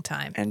long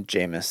time. And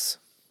Jameis.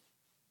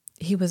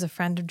 He was a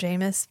friend of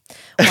Jameis.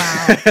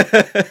 Wow.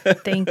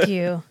 Thank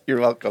you. You're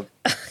welcome.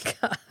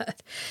 God.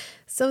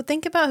 So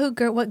think about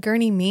what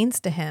Gurney means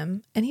to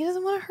him, and he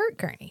doesn't want to hurt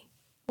Gurney.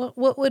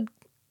 What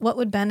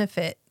would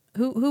benefit?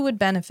 Who would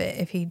benefit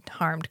if he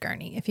harmed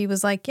Gurney? If he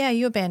was like, yeah,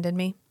 you abandoned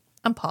me.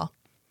 I'm Paul.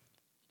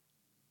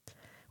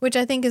 Which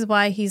I think is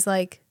why he's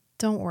like,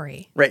 don't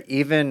worry. Right.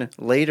 Even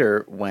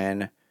later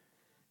when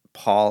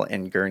Paul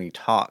and Gurney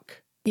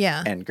talk.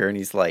 Yeah. And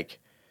Gurney's like,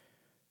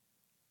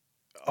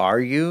 are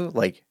you?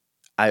 Like,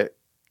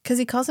 Because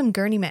he calls him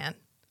Gurney Man.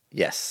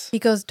 Yes. He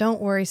goes,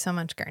 don't worry so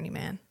much, Gurney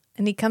Man.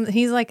 And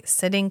he's like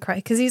sitting,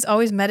 because he's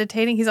always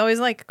meditating. He's always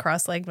like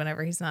cross-legged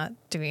whenever he's not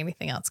doing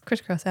anything else.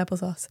 Crisscross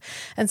applesauce.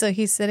 And so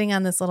he's sitting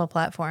on this little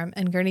platform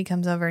and Gurney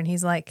comes over and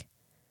he's like,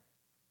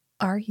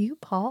 are you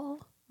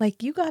Paul?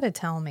 Like, you got to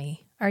tell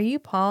me. Are you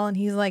Paul? And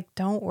he's like,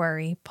 don't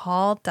worry.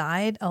 Paul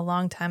died a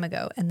long time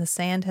ago and the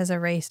sand has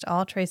erased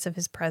all trace of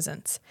his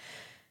presence.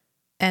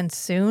 And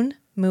soon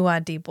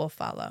Muad'Dib will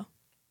follow.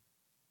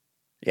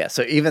 Yeah.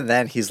 So even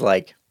then he's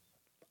like,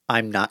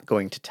 I'm not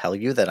going to tell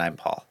you that I'm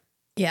Paul.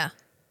 Yeah.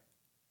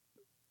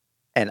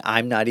 And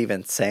I'm not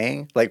even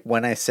saying, like,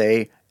 when I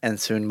say, and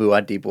soon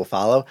Muad'Dib will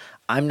follow,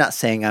 I'm not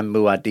saying I'm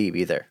Muad'Dib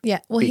either. Yeah.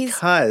 Well,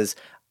 because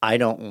I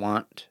don't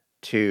want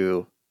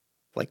to,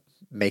 like,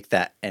 make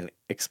that an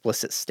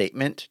explicit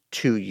statement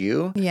to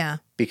you. Yeah.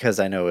 Because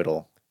I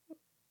know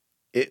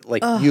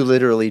you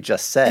literally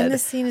just said, and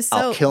this scene is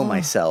I'll kill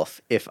myself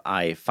if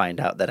I find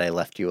out that I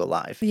left you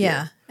alive.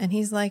 Yeah. And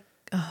he's like,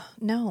 oh,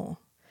 no.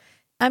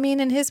 I mean,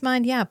 in his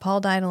mind, yeah,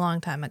 Paul died a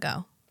long time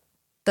ago.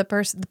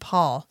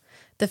 Paul,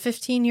 the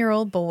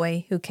 15-year-old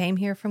boy who came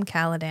here from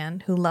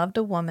Caladan, who loved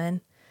a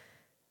woman,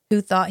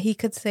 who thought he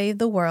could save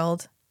the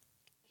world,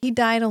 he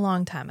died a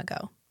long time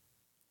ago.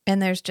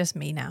 And there's just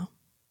me now.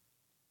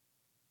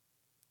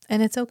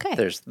 And it's okay.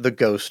 There's the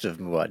ghost of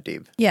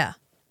Muad'Dib. Yeah.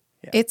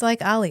 It's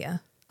like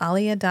Alia.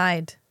 Alia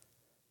died.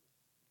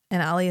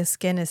 And Alia's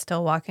skin is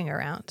still walking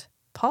around.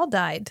 Paul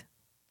died.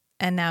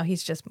 And now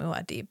he's just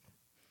Muad'Dib.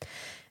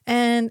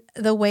 And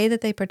the way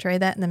that they portray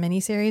that in the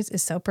miniseries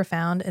is so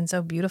profound and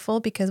so beautiful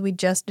because we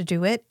just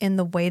do it in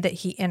the way that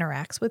he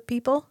interacts with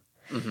people.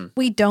 Mm-hmm.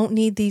 We don't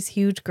need these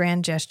huge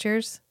grand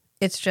gestures.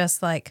 It's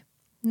just like,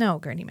 no,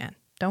 Gurney Man,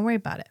 don't worry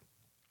about it.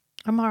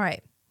 I'm all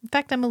right. In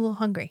fact, I'm a little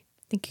hungry.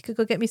 Think you could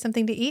go get me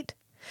something to eat?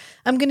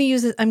 I'm going to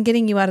use it. I'm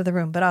getting you out of the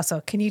room, but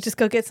also, can you just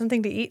go get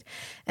something to eat?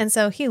 And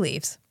so he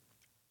leaves.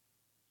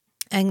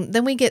 And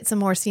then we get some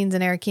more scenes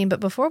in Arakeen.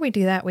 But before we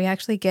do that, we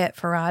actually get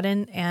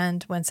Farad'n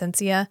and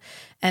Wencencia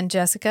and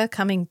Jessica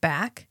coming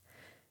back.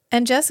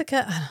 And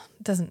Jessica,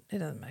 it doesn't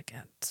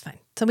matter. It's fine.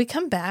 So we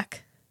come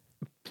back.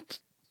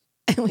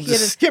 And we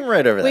skim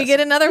right over that. We get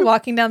another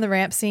walking down the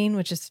ramp scene,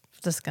 which is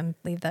just going to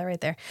leave that right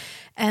there.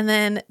 And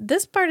then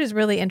this part is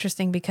really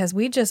interesting because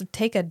we just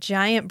take a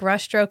giant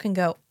brushstroke and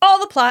go, all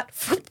the plot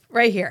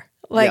right here.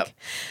 Like,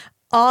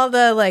 all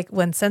the, like,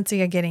 when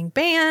Wencencia getting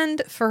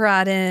banned,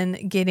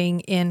 Farad'n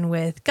getting in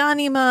with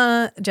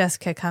Ghanima,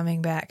 Jessica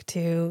coming back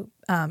to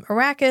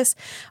Arrakis,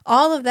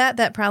 all of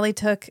that probably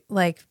took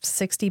like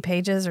 60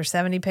 pages or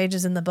 70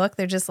 pages in the book.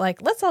 They're just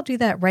like, let's all do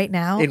that right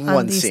now. In on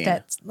one these scene.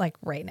 stats, like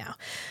right now.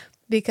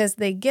 Because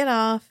they get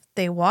off,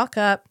 they walk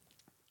up,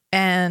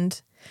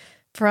 and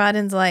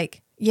Farad'n's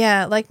like,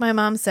 yeah, like my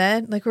mom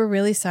said, like, we're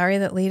really sorry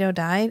that Leto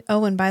died.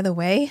 Oh, and by the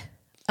way,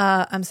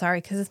 I'm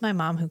sorry because it's my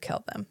mom who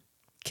killed them.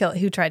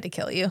 Who tried to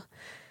kill you.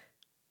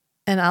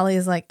 And Ali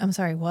is like, I'm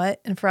sorry,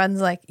 what? And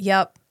Faradin's like,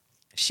 yep,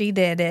 she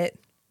did it.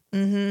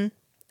 Mm-hmm.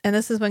 And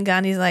this is when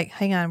Gandhi's like,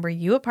 hang on, were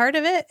you a part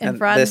of it? And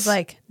Faradin's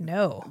like,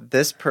 no.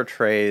 This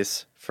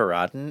portrays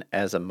Faradin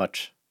as a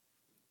much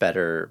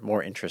better,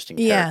 more interesting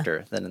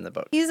character than in the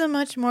book. He's a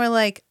much more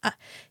like,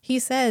 he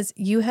says,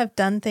 you have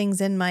done things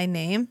in my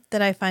name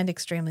that I find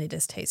extremely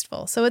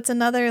distasteful. So it's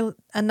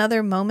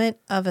another moment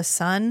of a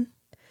son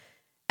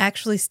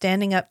actually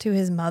standing up to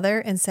his mother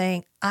and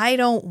saying, I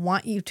don't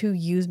want you to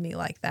use me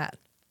like that.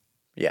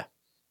 Yeah.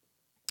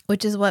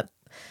 Which is what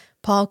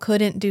Paul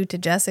couldn't do to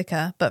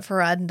Jessica, but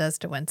Faradin does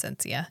to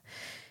Wincentia.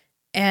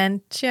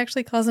 And she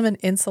actually calls him an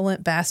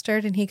insolent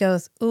bastard. And he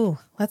goes, ooh,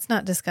 let's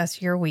not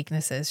discuss your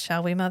weaknesses,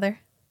 shall we, mother?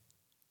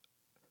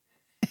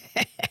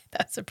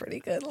 That's a pretty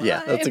good line.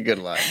 Yeah, that's a good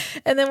line.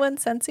 And then when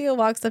Wincentia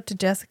walks up to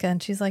Jessica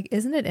and she's like,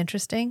 isn't it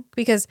interesting?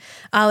 Because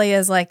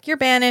Alia's like, you're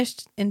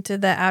banished into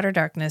the outer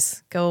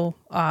darkness. Go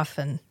off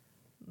and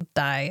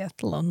die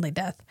a lonely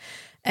death.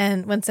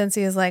 And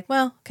Wincentia is like,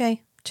 well,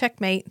 okay,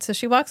 checkmate. So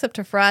she walks up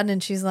to Faradin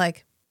and she's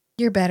like,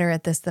 you're better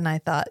at this than I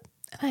thought.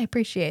 And I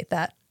appreciate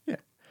that. Yeah.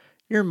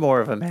 You're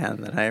more of a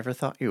man than I ever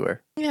thought you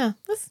were. Yeah.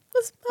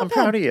 I'm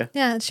proud of you.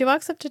 Yeah. And she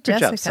walks up to Good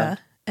Jessica job, son.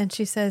 and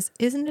she says,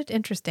 isn't it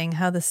interesting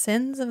how the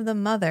sins of the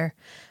mother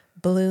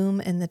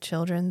bloom in the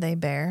children they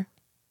bear?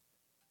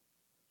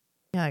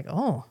 You're like,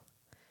 oh,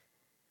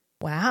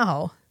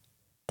 wow.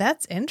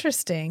 That's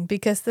interesting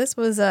because this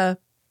was a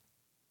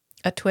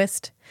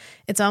twist.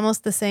 It's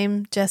almost the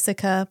same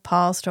Jessica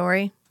Paul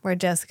story where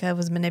Jessica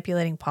was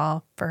manipulating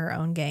Paul for her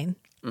own gain.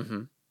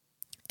 Mm-hmm.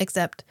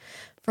 Except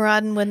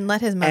Faradin wouldn't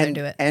let his mother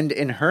do it. And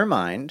in her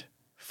mind,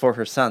 for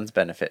her son's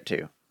benefit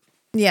too.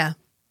 Yeah.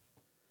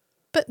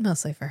 But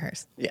mostly for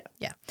hers. Yeah.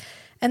 Yeah.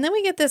 And then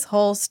we get this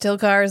whole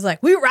Stilgar is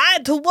like, we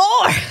ride to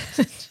war.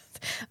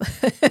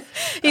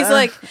 He's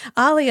like,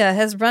 Alia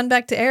has run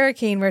back to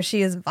Arakeen where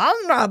she is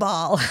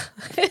vulnerable.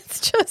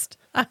 It's just,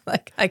 I'm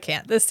like, I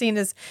can't. This scene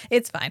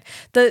it's fine.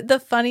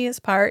 The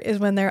funniest part is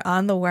when they're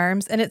on the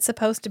worms and it's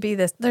supposed to be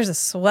this, there's a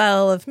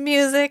swell of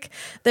music,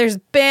 there's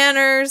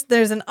banners,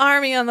 there's an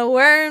army on the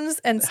worms,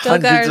 and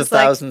Stilgar's hundreds of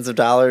thousands of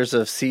dollars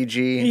of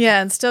CG.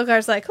 Yeah, and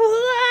Stilgar's like,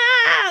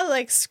 "Wah!"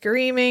 Like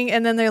screaming,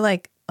 and then they're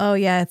like, oh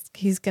yeah,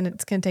 it's gonna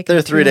take.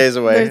 They're 3 days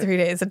away. They're 3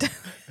 days.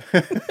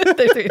 They're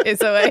 3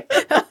 days away.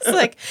 I was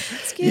like,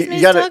 excuse me,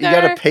 you gotta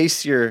Stilgar.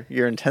 pace your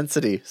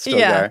intensity,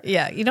 Stilgar.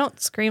 Yeah. You don't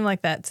scream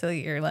like that till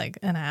you're like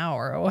an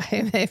hour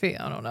away, maybe.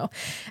 I don't know.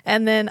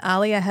 And then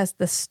Alia has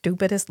the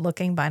stupidest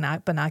looking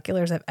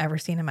binoculars I've ever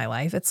seen in my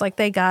life. It's like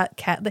they got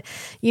cat.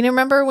 You know,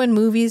 remember when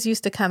movies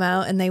used to come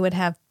out and they would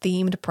have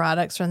themed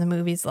products from the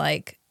movies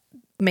like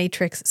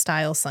Matrix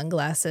style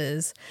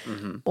sunglasses,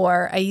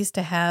 or I used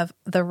to have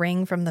the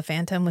ring from the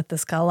Phantom with the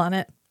skull on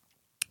it,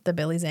 the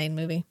Billy Zane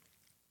movie.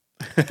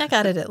 I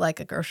got it at like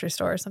a grocery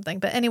store or something.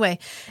 But anyway,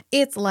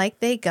 it's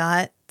like they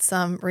got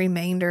some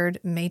remaindered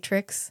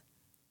Matrix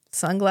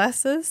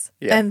sunglasses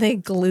and they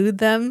glued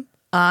them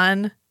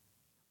on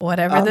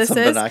whatever this is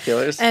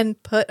binoculars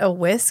and put a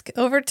whisk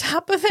over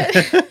top of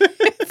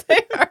it.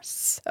 They are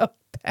so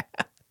bad.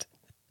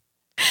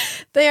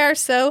 They are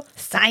so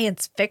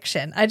science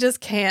fiction. I just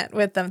can't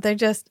with them. They're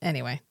just,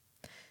 anyway.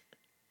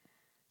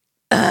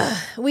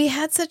 We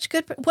had such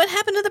good, what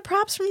happened to the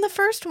props from the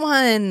first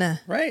one?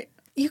 Right.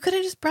 You could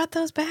have just brought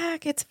those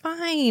back. It's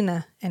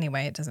fine.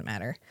 Anyway, it doesn't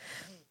matter.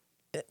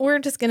 We're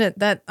just going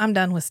to, I'm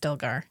done with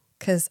Stilgar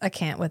because I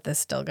can't with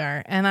this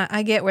Stilgar. And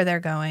I get where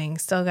they're going.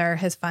 Stilgar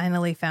has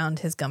finally found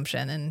his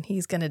gumption and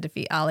he's going to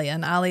defeat Alia.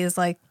 And Alia is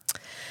like,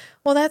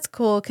 well, that's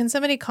cool. Can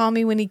somebody call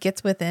me when he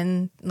gets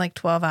within like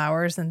 12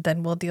 hours and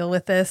then we'll deal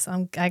with this?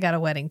 I got a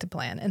wedding to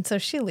plan. And so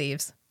she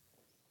leaves.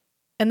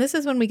 And this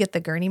is when we get the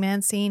Gurney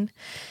Man scene.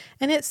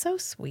 And it's so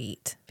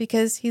sweet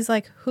because he's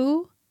like,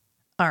 who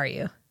are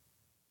you?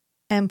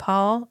 And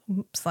Paul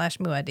 /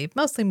 Muad'Dib,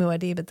 mostly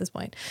Muad'Dib at this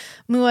point.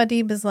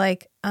 Muad'Dib is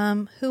like,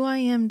 who I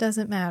am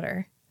doesn't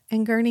matter.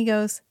 And Gurney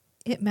goes,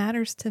 it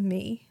matters to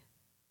me.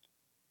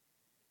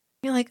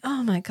 You're like,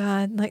 oh my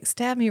God, like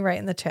stab me right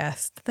in the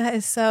chest. That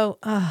is so,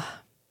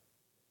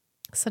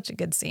 such a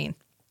good scene.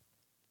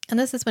 And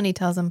this is when he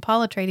tells him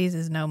Paul Atreides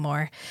is no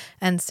more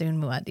and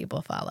soon Muad'Dib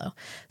will follow.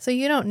 So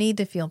you don't need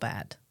to feel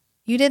bad.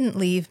 You didn't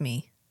leave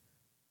me.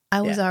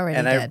 I was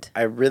already dead.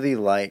 I really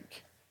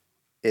like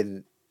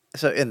in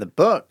the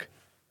book,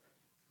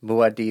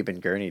 Muad'Dib and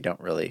Gurney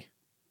don't really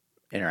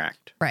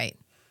interact. Right.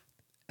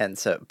 And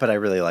so, but I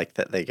really like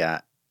that they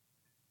got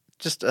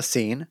just a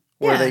scene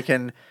where they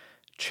can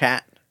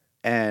chat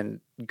and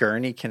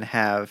Gurney can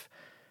have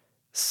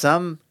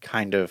some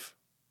kind of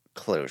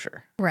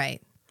closure.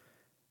 Right.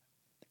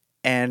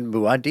 And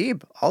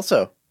Muad'Dib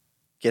also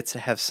gets to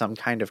have some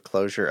kind of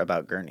closure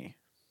about Gurney.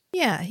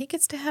 Yeah, he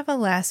gets to have a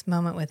last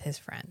moment with his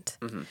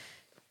friend.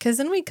 Because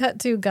then we cut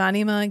to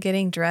Ghanima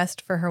getting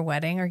dressed for her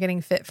wedding or getting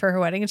fit for her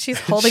wedding, and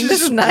she's holding this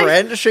just knife.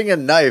 brandishing a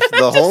knife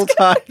the whole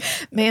time.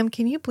 Ma'am,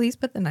 can you please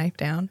put the knife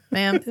down?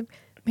 Ma'am,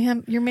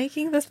 you're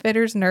making the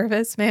fitters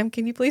nervous. Ma'am,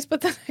 can you please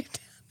put the knife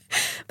down?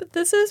 But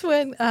this is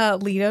when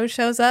Leto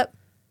shows up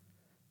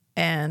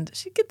And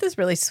she get this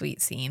really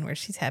sweet scene where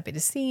she's happy to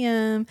see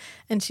him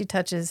and she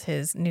touches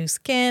his new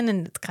skin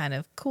and it's kind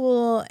of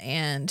cool.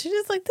 And she's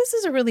just like, this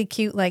is a really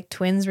cute, like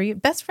twins,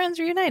 best friends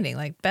reuniting,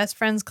 like best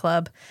friends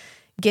club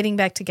getting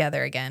back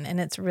together again.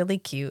 And it's really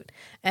cute.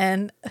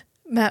 And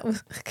Matt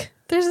was like,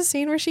 there's a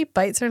scene where she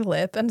bites her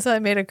lip. And so I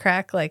made a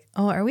crack like,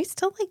 oh, are we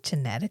still like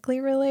genetically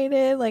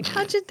related? Like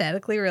how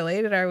genetically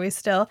related are we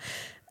still?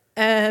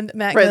 And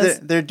Matt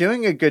goes, they're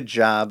doing a good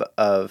job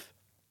of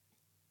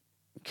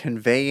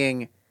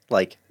conveying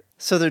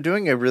so they're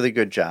doing a really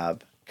good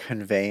job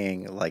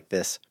conveying like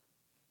this,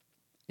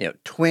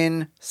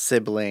 twin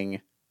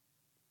sibling,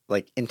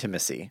 like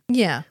intimacy.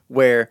 yeah,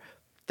 Where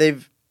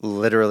they've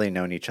literally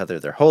known each other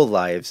their whole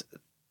lives.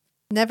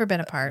 never been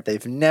apart.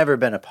 They've never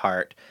been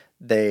apart.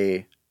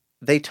 They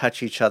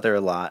touch each other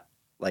a lot.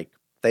 Like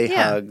they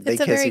hug, they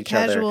it's a kiss very each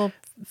other. casual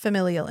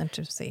familial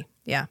intimacy.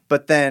 Yeah.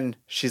 But then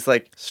she's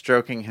like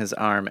stroking his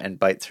arm and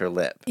bites her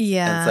lip.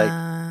 Yeah.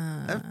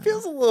 And it's like, that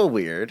feels a little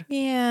weird.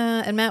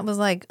 Yeah. And Matt was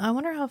like, I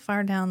wonder how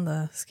far down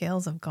the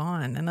scales have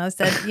gone. And I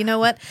said, you know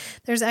what?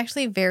 There's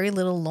actually very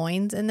little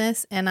loins in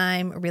this. And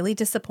I'm really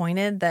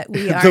disappointed that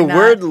we are The not...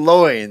 word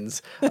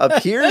loins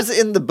appears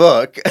in the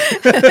book.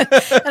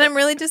 And I'm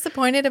really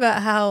disappointed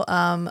about how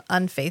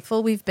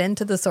unfaithful we've been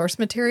to the source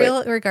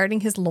material regarding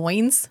his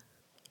loins.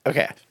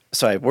 Okay.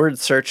 So I word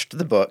searched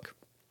the book.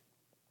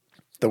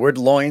 The word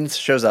loins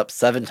shows up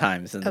 7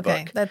 times in the book.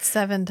 Okay, that's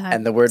 7 times.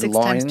 And the word 6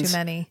 loins times too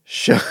many.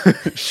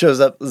 shows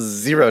up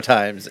 0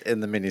 times in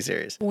the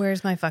miniseries.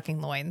 Where's my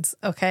fucking loins?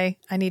 Okay,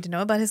 I need to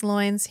know about his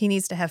loins. He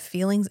needs to have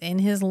feelings in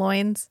his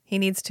loins. He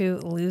needs to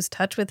lose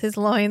touch with his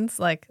loins,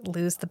 like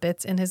lose the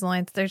bits in his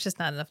loins. There's just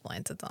not enough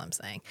loins, that's all I'm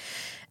saying.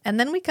 And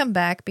then we come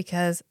back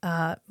because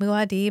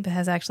Muad'Dib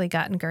has actually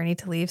gotten Gurney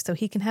to leave so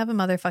he can have a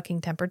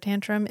motherfucking temper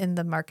tantrum in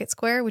the market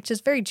square, which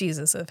is very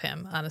Jesus of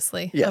him,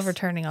 honestly, Yes.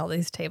 overturning all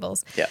these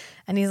tables. Yeah.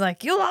 And he's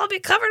like, you'll all be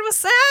covered with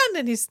sand.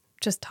 And he's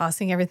just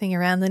tossing everything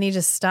around. Then he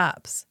just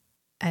stops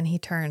and he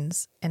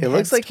turns. And It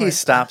looks heads like he towards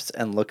stops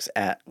and looks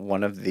at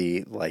one of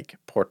the like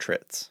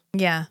portraits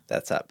Yeah.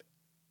 that's up.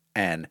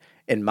 And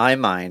in my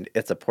mind,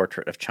 it's a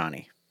portrait of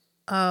Chani.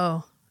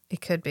 Oh,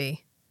 it could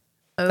be.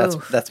 Oh,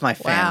 That's my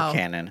fan wow.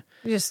 canon.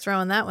 You're just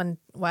throwing that one.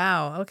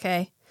 Wow.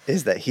 Okay.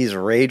 Is that he's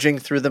raging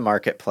thugh the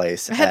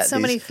marketplace I had at so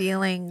many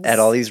feelings. at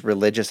all these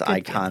religious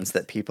icons feelings.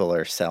 that people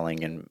are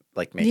selling and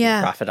like making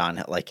Yeah. profit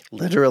on, like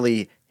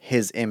literally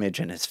his image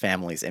and his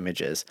family's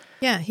images.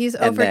 Yeah, he's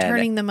And then-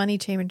 overturning the money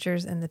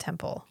changers in the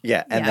temple.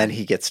 Yeah, and Yeah. then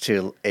he gets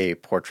to a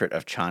portrait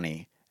of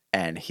Chani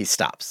and he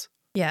stops.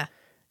 Yeah.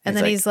 And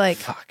then he's like,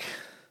 fuck.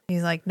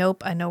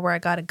 nope, I know where I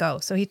got to go.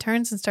 So he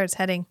turns and starts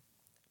heading.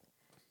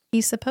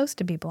 He's supposed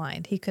to be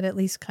blind. He could at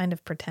least kind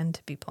of pretend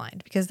to be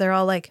blind because they're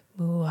all like,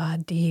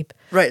 Muad'Dib.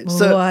 Right,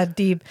 so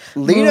Muad'Dib.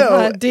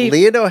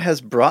 Leto has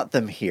brought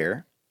them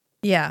here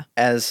Yeah.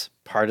 as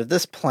part of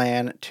this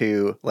plan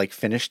to like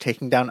finish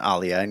taking down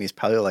Alia, and he's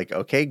probably like,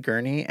 okay,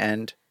 Gurney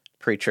and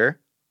Preacher,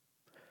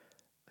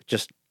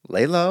 just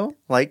lay low,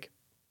 like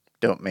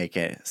don't make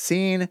a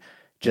scene,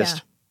 just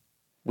Yeah.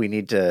 we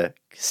need to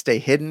stay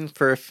hidden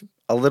for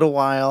a little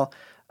while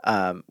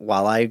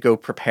I go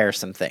prepare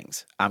some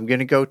things. I'm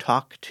gonna go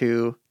talk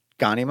to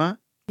Ganima.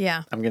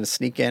 Yeah. I'm gonna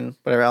sneak in,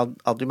 whatever,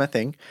 I'll do my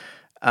thing.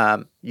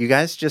 You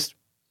guys just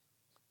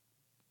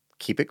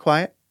keep it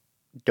quiet,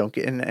 don't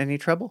get in any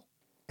trouble,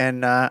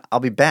 and I'll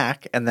be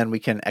back, and then we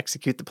can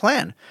execute the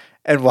plan.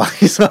 And while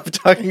he's off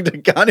talking to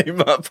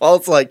Ganima,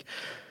 Paul's like,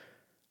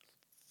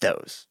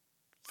 those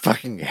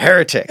fucking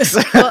heretics.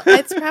 Well,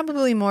 it's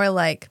probably more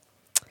like,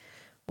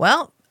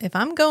 well, if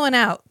I'm going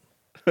out,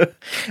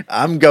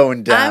 I'm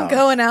going down. I'm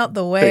going out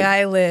the way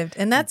I lived.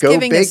 And that's Go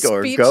giving a big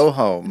or speech. go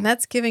home. And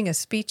that's giving a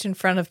speech in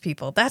front of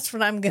people. That's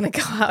what I'm going to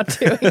go out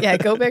to. Yeah,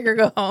 go big or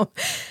go home.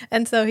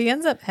 And so he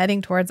ends up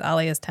heading towards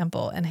Alia's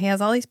temple. And he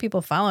has all these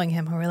people following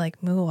him who are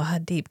like,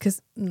 Muad'Dib.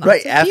 Because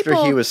Right after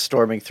he was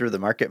storming through the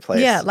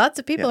marketplace. Yeah, lots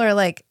of people are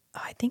like,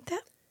 oh, I think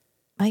that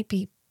might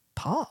be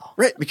Paul.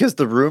 Right, because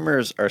the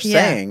rumors are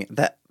Yeah. saying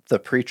that the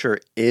preacher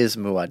is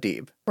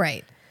Muad'Dib.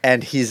 Right.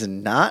 And he's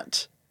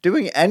not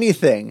doing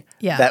anything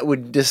Yeah. that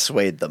would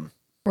dissuade them.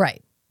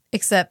 Right.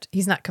 Except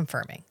he's not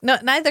confirming. No,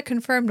 neither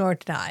confirm nor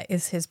deny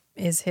is his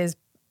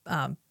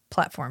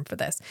platform for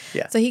this.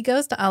 Yeah. So he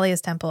goes to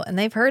Alia's temple and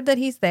they've heard that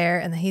he's there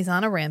and that he's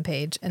on a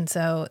rampage. And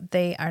so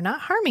they are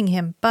not harming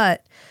him,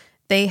 but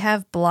they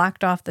have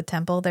blocked off the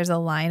temple. There's a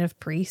line of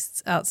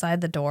priests outside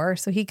the door.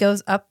 So he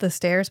goes up the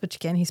stairs, which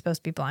again, he's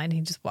supposed to be blind.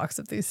 He just walks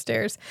up these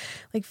stairs.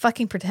 Like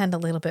fucking pretend a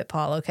little bit,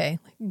 Paul. Okay.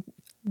 Like,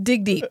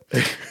 dig deep.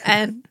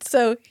 And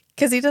so,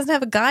 because he doesn't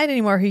have a guide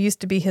anymore who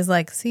used to be his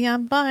like, see,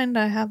 I'm blind,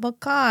 I have a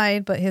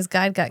guide, but his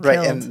guide got Right,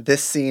 killed. and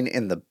this scene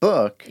in the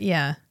book,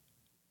 Yeah.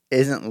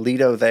 isn't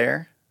Leto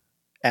there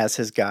as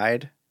his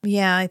guide?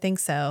 Yeah, I think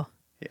so.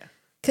 Yeah.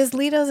 Because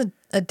Leto's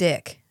a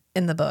dick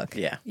in the book.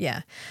 Yeah.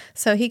 Yeah.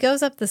 So he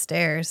goes up the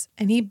stairs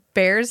and he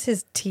bares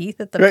his teeth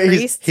at the Right,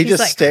 priests. he He's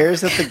just like,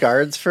 stares at the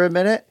guards for a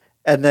minute,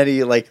 and then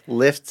he like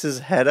lifts his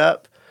head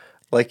up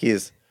like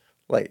he's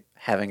like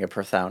having a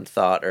profound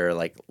thought or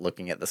like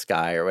looking at the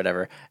sky or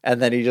whatever,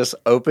 and then he just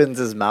opens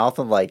his mouth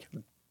and like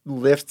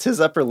lifts his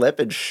upper lip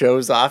and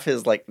shows off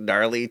his like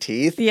gnarly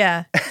teeth.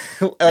 Yeah.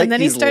 Like And then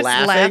he he's starts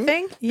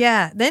laughing.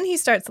 Yeah. Then he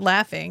starts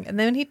laughing. And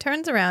then he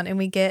turns around and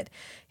we get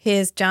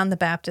his John the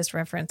Baptist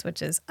reference,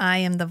 which is, I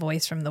am the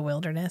voice from the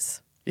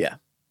wilderness. Yeah.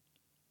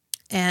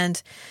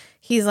 And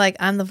he's like,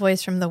 I'm the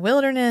voice from the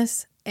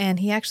wilderness.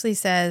 And he actually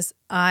says,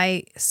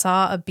 I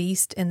saw a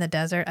beast in the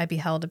desert. I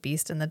beheld a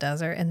beast in the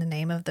desert. And the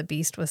name of the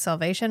beast was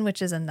salvation,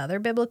 which is another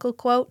biblical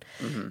quote.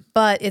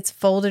 But it's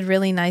folded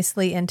really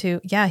nicely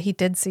into, yeah, he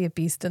did see a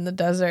beast in the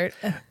desert.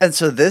 And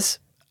so this,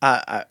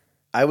 I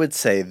would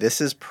say this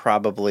is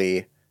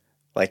probably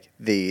like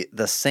the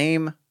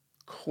same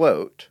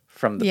quote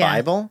from the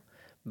Bible,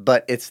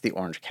 but it's the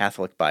Orange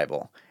Catholic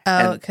Bible.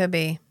 Oh, it could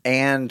be.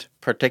 And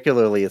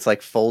particularly, it's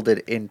like folded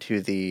into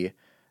the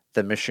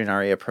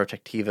Missionaria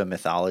Protectiva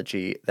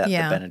mythology that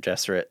the Bene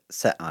Gesserit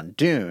set on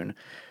Dune,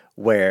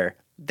 where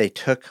they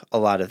took a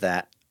lot of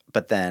that,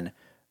 but then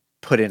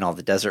put in all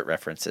the desert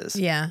references.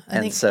 Yeah. I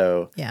think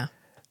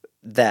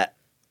that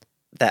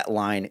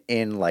line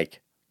in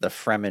like the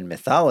Fremen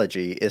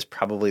mythology is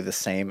probably the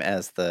same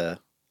as the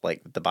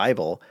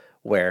Bible,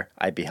 where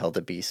I beheld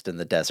a beast in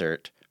the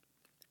desert.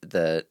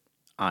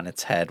 On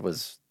its head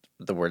was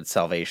the word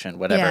salvation,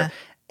 whatever.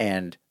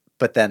 Yeah.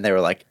 But then they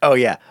were like, oh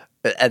yeah.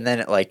 And then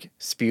it like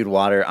spewed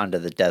water onto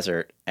the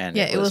desert, and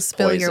it will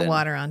spill poison. your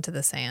water onto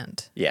the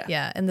sand. Yeah.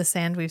 Yeah. And the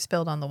sand we've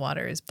spilled on the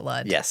water is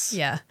blood. Yes.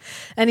 Yeah.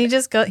 And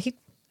it's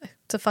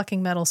a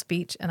fucking metal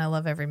speech, and I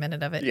love every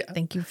minute of it. Yeah.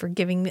 Thank you for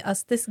giving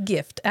us this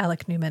gift,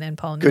 Alec Newman and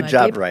Paul Newman. Good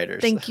job,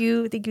 writers. Thank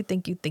you.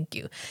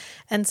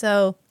 And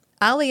so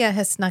Alia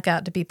has snuck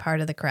out to be part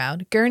of the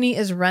crowd. Gurney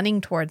is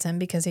running towards him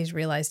because he's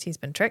realized he's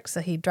been tricked,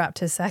 so he dropped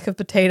his sack of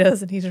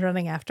potatoes and he's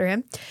running after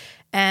him.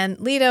 And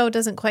Leto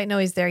doesn't quite know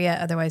he's there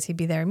yet, otherwise he'd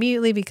be there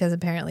immediately because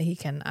apparently he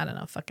can, I don't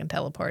know, fucking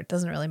teleport.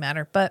 Doesn't really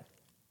matter. But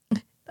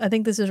I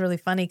think this is really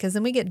funny because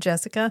then we get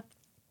Jessica,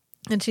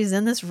 and she's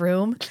in this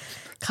room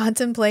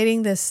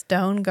contemplating this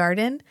stone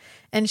garden,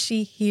 and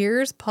she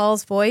hears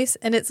Paul's voice,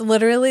 and it's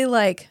literally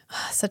like,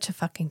 such a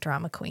fucking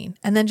drama queen.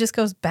 And then just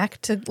goes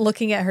back to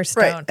looking at her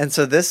stone. Right. And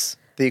so the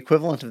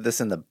equivalent of this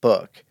in the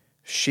book,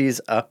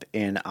 she's up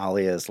in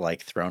Alia's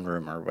like throne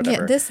room or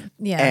whatever.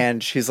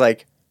 And she's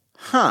like,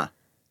 huh,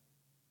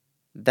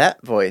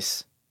 that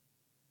voice,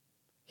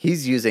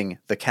 he's using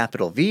the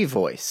capital V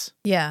voice.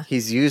 Yeah.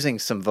 He's using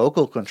some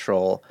vocal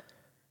control.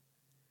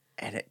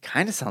 And it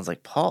kind of sounds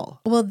like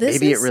Paul. Well,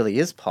 maybe it really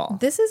is Paul.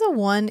 This is a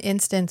one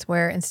instance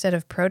where instead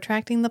of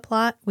protracting the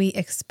plot, we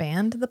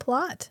expand the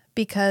plot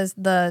because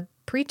the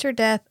preacher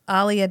death,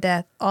 Alia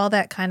death, all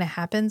that kind of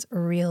happens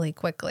really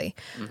quickly.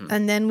 Mm-hmm.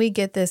 And then we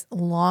get this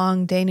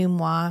long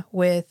denouement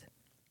with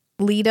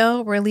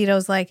Leto, where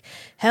Leto's like,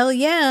 hell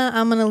yeah,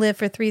 I'm going to live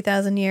for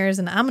 3,000 years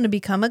and I'm going to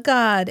become a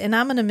god and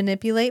I'm going to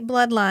manipulate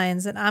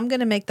bloodlines and I'm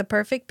going to make the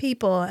perfect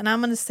people and I'm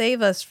going to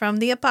save us from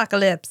the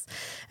apocalypse.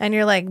 And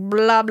you're like,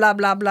 blah, blah,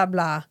 blah, blah,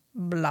 blah,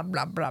 blah,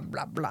 blah, blah,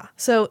 blah, blah.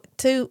 So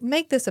to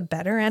make this a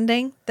better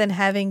ending than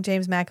having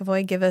James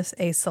McAvoy give us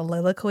a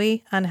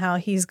soliloquy on how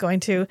he's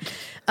going to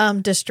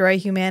destroy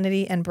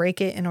humanity and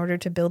break it in order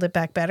to build it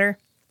back better,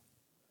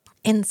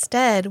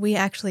 instead, we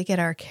actually get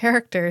our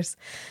characters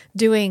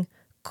doing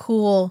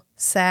cool,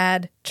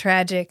 sad,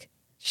 tragic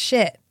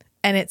shit.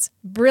 And it's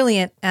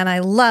brilliant. And I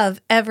love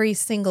every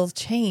single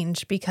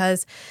change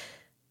because,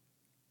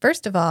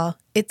 first of all,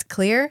 it's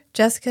clear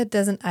Jessica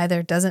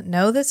doesn't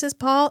know this is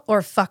Paul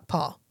or fuck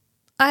Paul.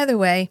 Either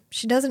way,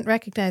 she doesn't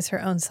recognize her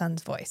own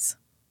son's voice.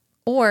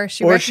 Or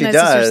she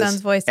recognizes her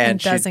son's voice and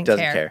doesn't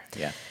care.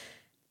 Yeah.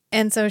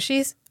 And so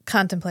she's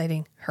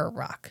contemplating her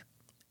rock.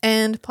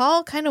 And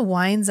Paul kind of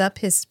winds up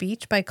his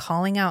speech by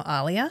calling out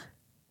Alia.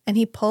 And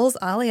he pulls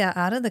Alia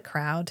out of the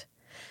crowd.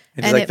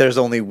 And he's like, there's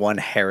only one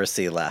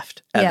heresy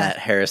left. And that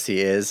heresy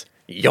is,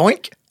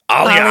 yoink,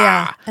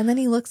 Alia. And then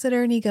he looks at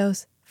her and he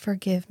goes,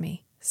 forgive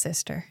me,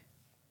 sister.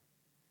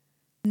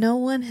 No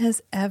one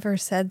has ever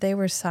said they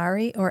were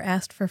sorry or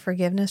asked for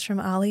forgiveness from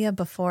Alia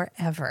before,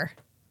 ever.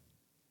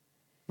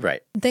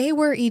 Right. They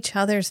were each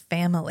other's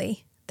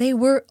family. They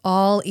were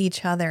all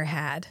each other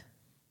had.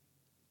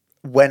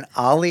 When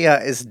Alia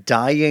is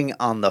dying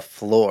on the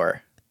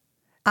floor,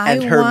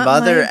 and her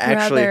mother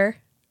actually,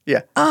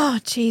 yeah. Oh,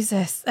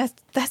 Jesus.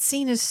 That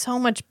scene is so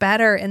much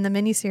better in the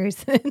miniseries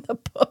than in the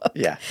book.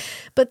 Yeah.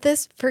 But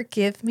this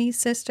forgive me,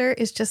 sister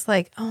is just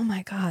like, oh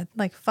my God,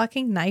 like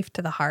fucking knife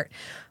to the heart.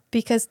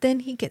 Because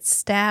then he gets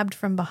stabbed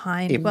from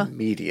behind.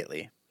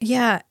 Immediately.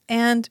 Yeah.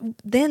 And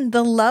then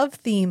the love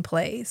theme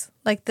plays.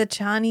 Like the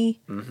Chani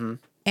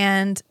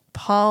and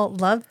Paul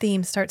love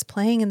theme starts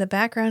playing in the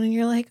background. And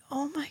you're like,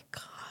 oh my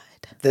God.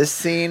 This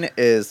scene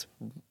is,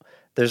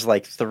 there's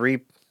like 3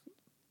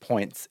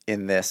 points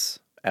in this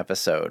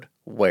episode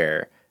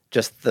where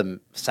just the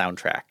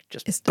soundtrack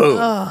just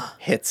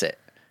hits it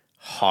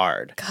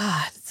hard.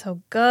 God, it's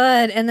so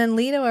good. And then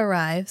Leto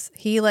arrives.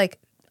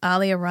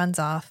 Alia runs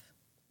off.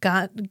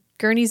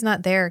 Gurney's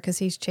not there because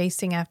he's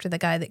chasing after the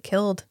guy that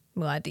killed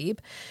Muad'Dib.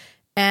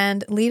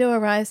 And Leto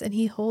arrives and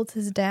he holds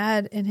his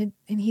dad and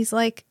he's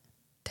like,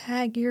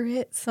 "Tag, you're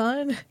it,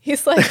 son."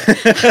 He's like,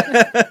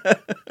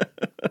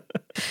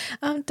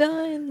 "I'm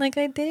done. Like,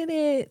 I did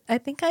it. I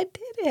think I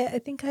did it. I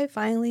think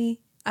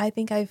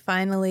I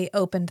finally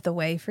opened the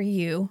way for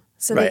you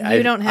so Right. that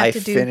you don't have to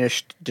do." I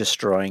finished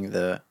destroying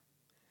the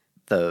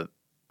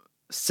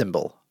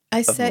symbol. I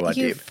of set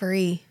you Muad'Dib.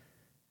 free.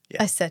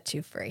 Yeah. I set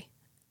you free.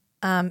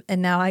 And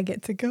now I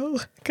get to go.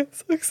 I'm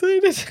so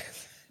excited.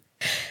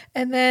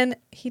 And then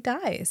he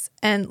dies,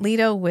 and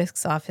Leto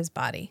whisks off his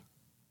body.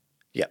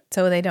 Yep.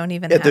 So they don't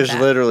even Yeah, have there's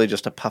that. literally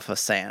just a puff of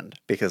sand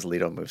because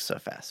Leto moves so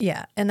fast.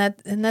 Yeah, and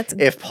that's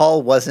If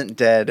Paul wasn't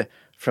dead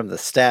from the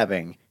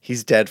stabbing,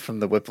 he's dead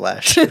from the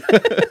whiplash.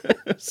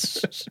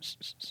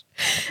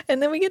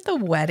 And then we get the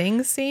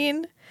wedding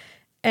scene,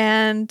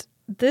 and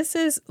this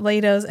is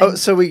Leto's. Oh,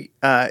 so we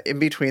in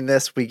between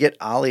this we get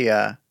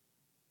Alia,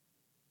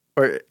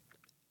 or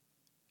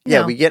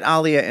No. we get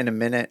Alia in a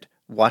minute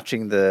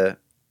watching the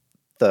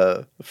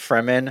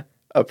Fremen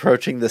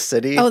approaching the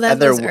city. Oh, that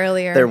and they're, was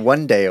earlier. They're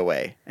one day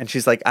away, and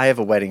she's like, "I have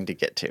a wedding to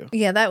get to."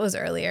 Yeah, that was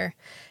earlier.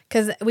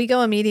 Because we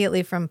go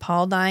immediately from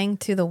Paul dying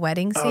to the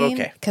wedding Oh,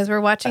 scene. okay. Because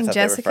we're watching I thought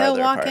they were Jessica farther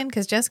walk apart. in.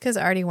 Because Jessica's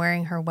already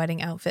wearing her wedding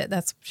outfit.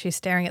 She's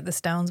staring at the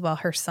stones while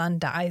her son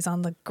dies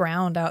on the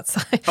ground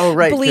outside. Oh,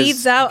 right, bleeds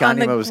 'cause out on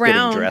the Ganima was ground.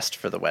 getting dressed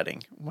for the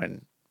wedding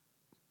when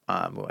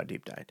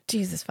Muad'Dib died.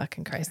 Jesus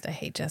fucking Christ! I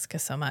hate Jessica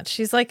so much.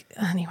 She's like,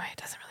 anyway,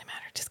 it doesn't really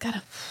matter. Just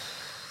gotta.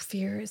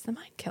 Fear is the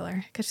mind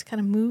killer. Could just kind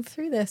of move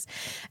through this.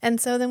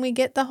 And so then we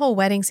get the whole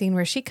wedding scene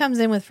where she comes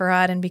in with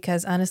Farad, and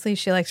because honestly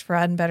she likes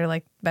Farad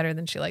better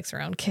than she likes her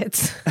own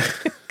kids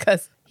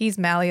because he's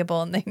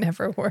malleable and they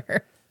never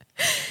were.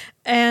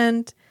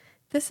 And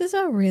this is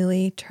a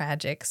really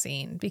tragic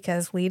scene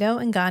because Leto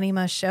and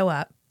Ganima show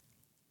up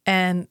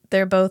and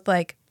they're both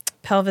like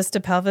pelvis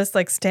to pelvis,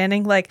 like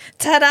standing like,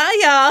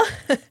 "Ta-da,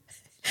 y'all."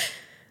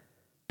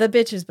 The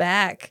bitch is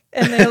back.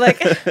 And they're like,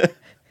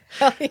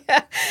 "Hell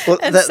yeah." Well,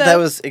 And that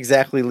was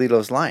exactly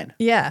Leto's line.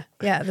 Yeah,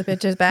 the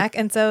bitch is back.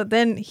 And so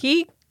then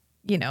he,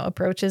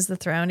 approaches the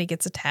throne. He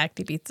gets attacked.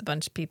 He beats a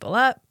bunch of people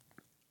up.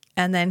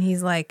 And then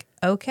he's like,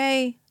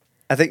 "Okay."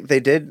 I think they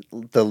did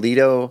the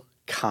Leto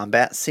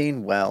combat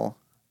scene well.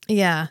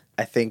 Yeah,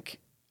 I think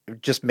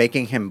just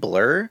making him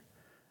blur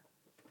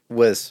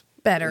was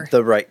better.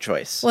 the right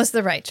choice. Was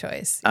the right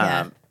choice.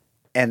 Yeah.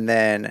 And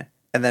then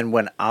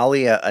when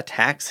Alia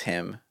attacks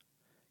him,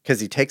 because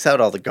he takes out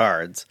all the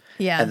guards,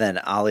 Yeah. and then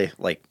Alia,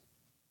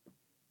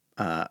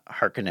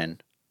 Harkonnen,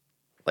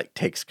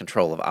 takes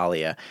control of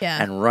Alia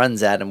Yeah. and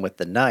runs at him with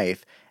the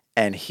knife,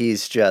 and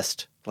he's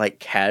just,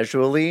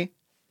 casually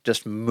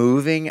just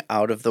moving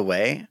out of the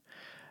way,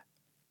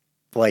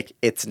 like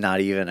it's not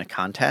even a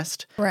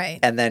contest. Right.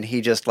 And then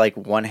he just,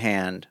 one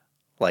hand,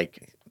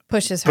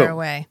 Pushes her boom.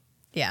 away.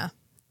 Yeah.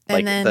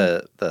 And then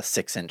the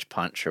 6-inch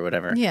punch or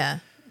whatever. yeah,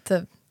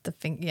 the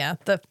thing. Yeah,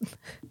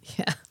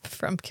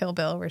 from Kill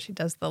Bill where she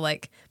does the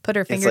put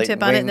her It's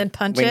fingertip on it and then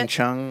punch Wing it.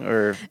 Chun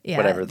or Yeah,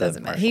 whatever it the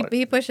doesn't matter. martial art.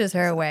 He pushes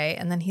her away,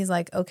 and then he's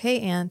like, "Okay,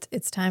 Aunt,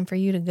 it's time for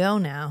you to go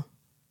now.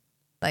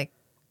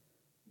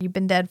 You've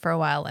been dead for a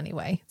while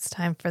anyway. It's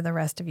time for the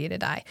rest of you to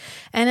die."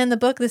 And in the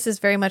book, this is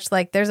very much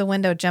like there's a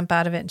window, jump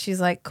out of it, and she's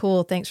like,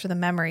 "Cool, thanks for the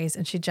memories,"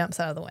 and she jumps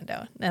out of the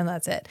window, and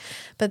that's it.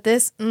 But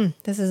this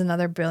is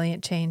another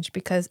brilliant change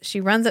because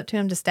she runs up to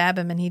him to stab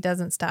him, and he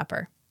doesn't stop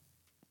her.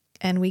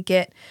 And we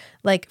get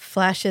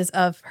flashes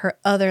of her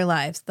other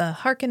lives, the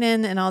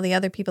Harkonnen and all the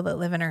other people that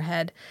live in her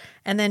head.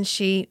 And then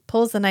she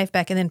pulls the knife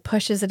back and then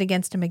pushes it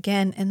against him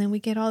again. And then we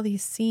get all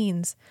these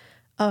scenes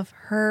of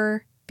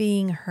her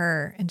being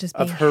her and just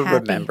being Of her happy.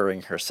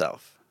 remembering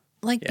herself.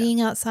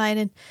 Being outside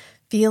and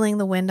feeling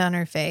the wind on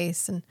her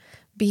face and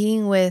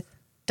being with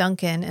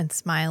Duncan and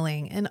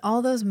smiling and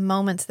all those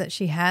moments that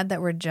she had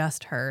that were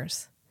just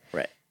hers.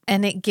 Right.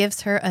 And it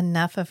gives her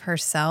enough of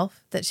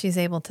herself that she's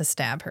able to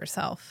stab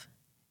herself.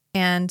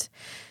 And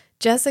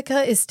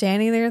Jessica is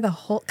standing there the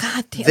whole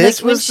goddamn.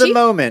 This was the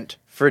moment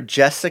for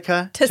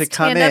Jessica to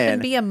come stand up in. and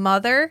be a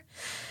mother,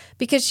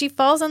 because she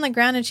falls on the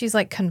ground and she's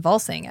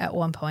convulsing at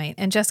one point,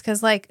 and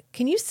Jessica's like,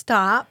 "Can you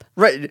stop?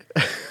 Right.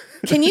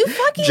 Can you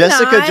fucking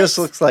Jessica not?" just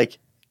looks like,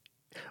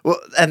 well,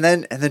 and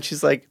then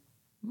she's like,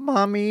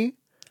 "Mommy,"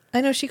 I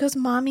know, she goes,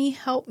 "Mommy,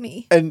 help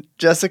me." and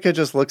Jessica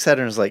just looks at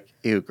her and is like,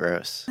 "Ew,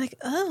 gross."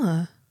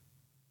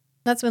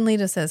 That's when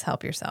Lita says,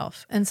 "Help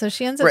yourself," and so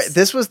she ends up. Right.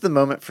 This was the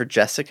moment for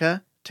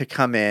Jessica to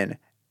come in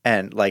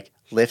and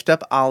lift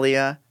up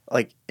Alia,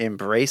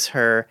 embrace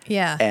her,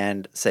 Yeah.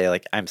 and say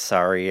I'm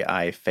sorry,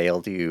 I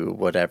failed you,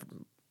 whatever.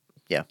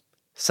 Yeah.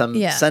 Some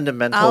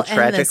sentimental, I'll end this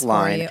tragic for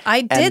line. you.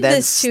 I did and then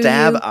this to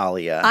stab you.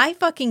 Alia. I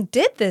fucking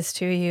did this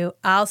to you.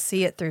 I'll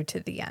see it through to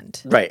the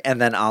end. Right.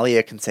 And then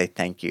Alia can say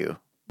thank you,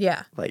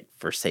 Yeah.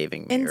 for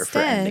saving me or for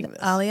ending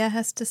Instead, this. Alia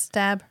has to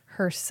stab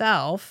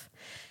herself,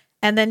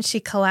 and then she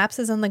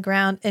collapses on the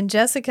ground, and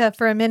Jessica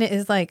for a minute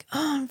is like,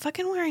 "Oh, I'm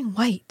fucking wearing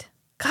white.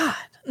 God."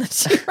 And then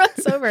she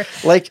runs over.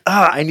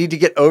 I need to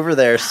get over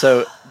there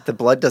so the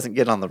blood doesn't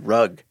get on the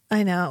rug.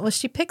 I know. Well,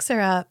 she picks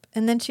her up,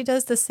 and then she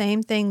does the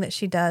same thing that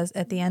she does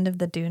at the end of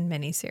the Dune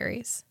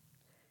miniseries.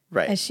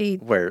 Right. As she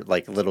where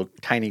like little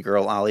tiny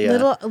girl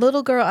Alia.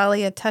 little girl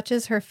Alia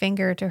touches her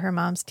finger to her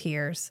mom's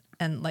tears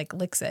and like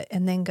licks it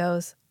and then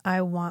goes,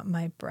 "I want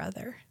my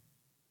brother."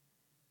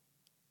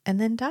 And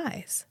then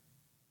dies.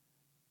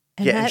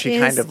 And she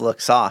kind of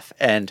looks off,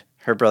 and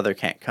her brother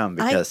can't come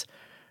because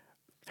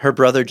her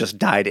brother just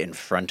died in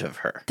front of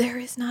her. There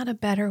is not a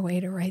better way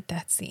to write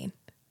that scene.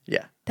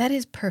 Yeah. That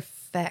is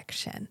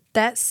perfection.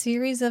 That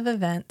series of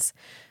events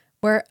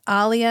where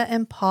Alia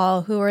and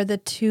Paul, who are the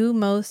two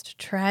most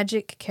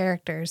tragic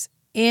characters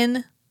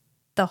in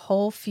the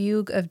whole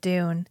fugue of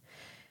Dune,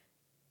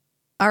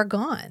 are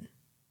gone.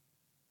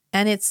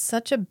 And it's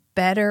such a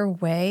better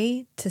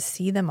way to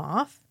see them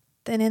off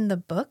than in the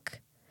book.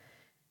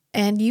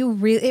 And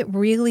it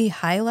really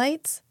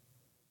highlights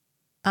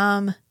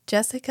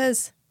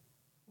Jessica's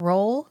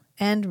role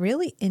and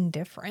really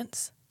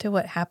indifference to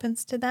what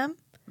happens to them.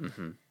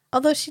 Mm-hmm.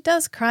 Although she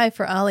does cry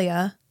for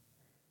Alia,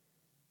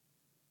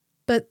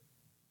 but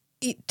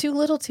too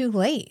little too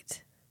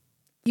late.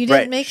 You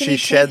didn't make any She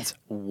sheds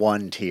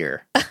one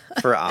tear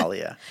for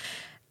Alia.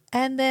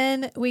 And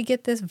then we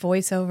get this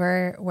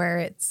voiceover where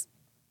it's,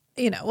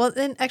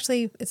 then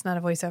actually it's not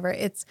a voiceover.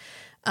 It's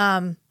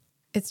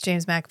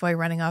James McAvoy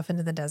running off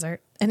into the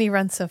desert, and he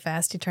runs so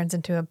fast he turns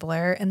into a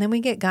blur. And then we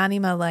get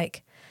Ghanima,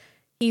 like,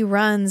 he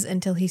runs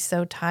until he's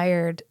so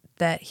tired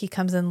that he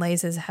comes and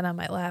lays his head on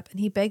my lap, and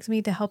he begs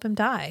me to help him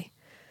die.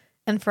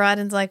 And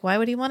Faradin's like, why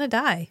would he want to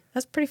die?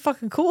 That's pretty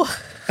fucking cool.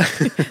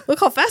 Look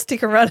how fast he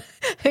can run.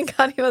 And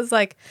Ghanima's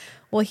like,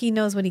 well, he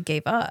knows what he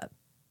gave up.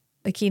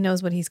 Like, he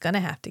knows what he's going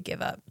to have to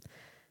give up.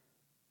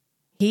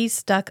 He's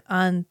stuck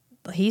on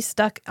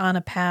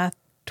a path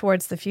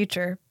towards the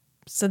future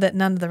so that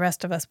none of the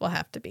rest of us will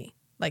have to be.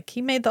 Like,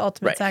 he made the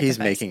ultimate sacrifice. He's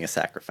making a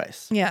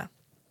sacrifice. Yeah.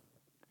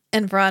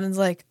 And Faradin's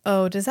like,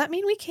 oh, does that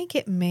mean we can't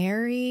get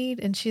married?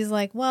 And she's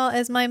like, well,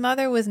 as my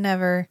mother was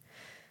never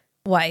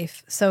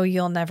wife, so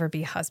you'll never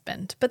be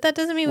husband. But that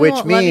doesn't mean we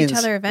won't love each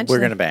other eventually.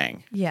 We're going to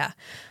bang. Yeah.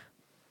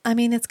 I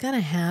mean, it's going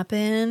to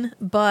happen,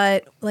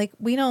 but like,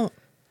 we're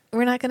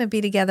not going to be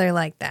together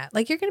like that.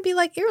 Like, you're going to be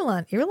like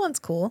Irulan. Irulan's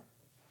cool.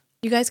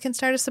 You guys can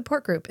start a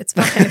support group. It's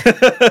fine.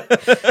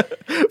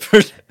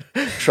 For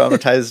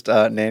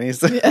traumatized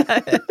nannies. Yeah.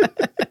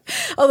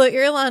 Although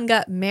Irulan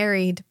got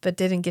married but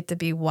didn't get to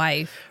be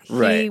wife.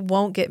 He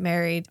won't get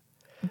married,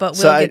 but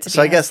will get to be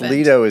So I guess husband.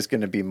 Leto is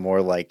going to be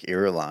more like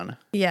Irulan.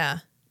 Yeah.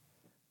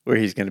 Where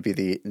he's going to be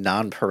the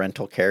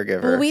non-parental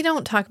caregiver. Well, we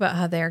don't talk about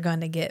how they're going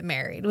to get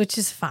married, which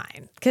is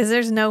fine. Because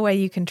there's no way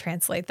you can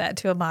translate that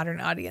to a modern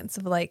audience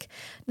of like,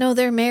 no,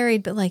 they're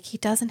married, but like he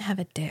doesn't have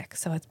a dick,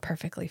 so it's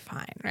perfectly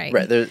fine, right?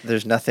 Right.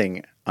 There's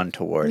nothing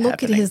untoward Look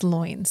happening. at his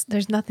loins.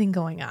 There's nothing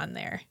going on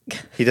there.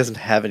 He doesn't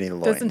have any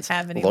loins. Doesn't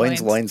have any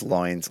loins. loins.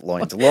 Loins.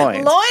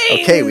 Loins!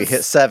 Okay, we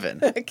hit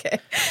 7. Okay.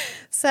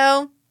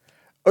 So.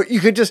 Or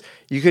you could just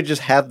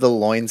have the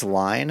loins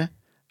line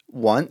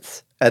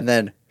once and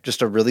then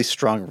just a really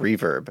strong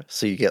reverb,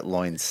 so you get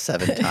loins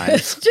 7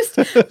 times. Just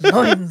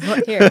loins.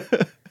 Here.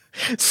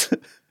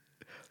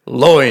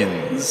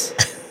 Loins.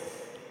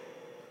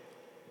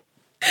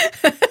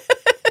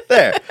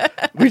 There.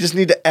 We just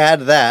need to add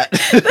that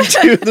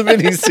to the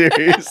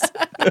miniseries.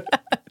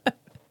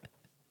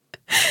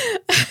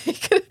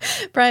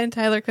 Brian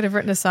Tyler could have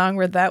written a song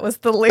where that was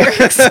the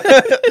lyrics.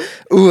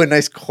 Ooh, a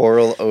nice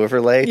choral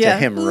overlay to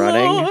him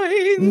running.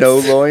 Loins. No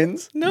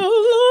loins. No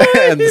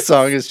loins. And the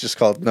song is just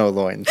called No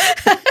Loins.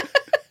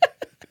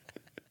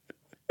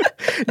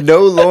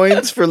 No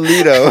loins for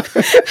Leto.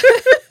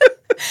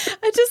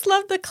 I just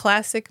love the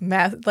classic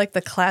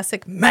the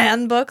classic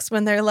man books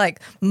when they're like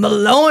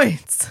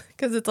Maloins,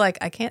 because it's like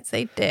I can't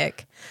say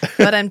dick,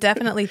 but I'm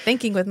definitely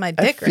thinking with my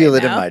dick. I feel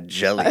right it now. in my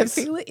jellies. I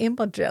feel it in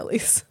my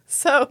jellies.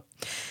 So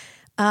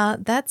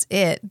that's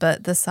it.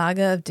 But the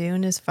saga of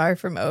Dune is far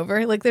from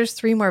over. Like, there's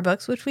 3 more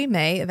books which we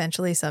may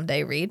eventually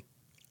someday read.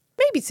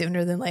 Maybe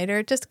sooner than later.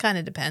 It just kind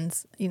of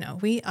depends.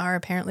 We are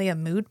apparently a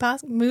mood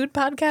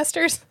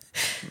podcasters.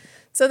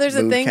 So there's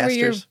a thing where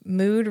you're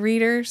mood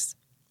readers,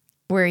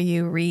 where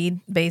you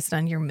read based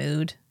on your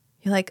mood.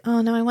 You're like,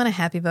 oh no, I want a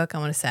happy book. I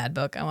want a sad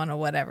book. I want a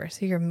whatever.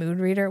 So you're a mood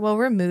reader. Well,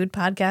 we're mood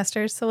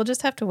podcasters. So we'll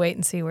just have to wait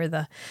and see where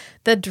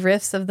the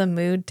drifts of the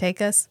mood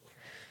take us.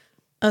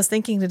 I was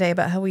thinking today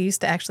about how we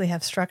used to actually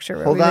have structure.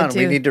 Where Hold on.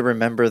 We need to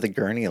remember the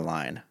Gurney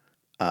line.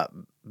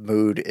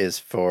 Mood is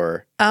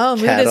for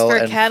mood is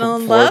for cattle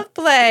and love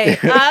play.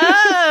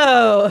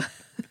 Oh.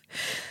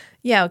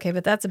 Yeah, okay,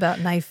 but that's about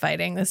knife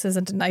fighting. This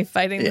isn't knife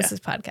fighting. Yeah. This is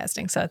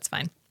podcasting, so it's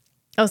fine.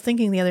 I was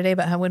thinking the other day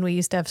about how when we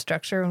used to have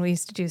structure, when we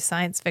used to do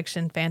science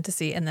fiction,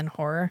 fantasy, and then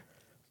horror.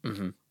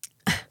 Mm-hmm.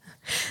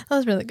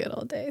 Those were the good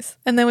old days.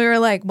 And then we were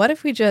like, what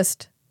if we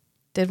just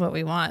did what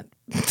we want?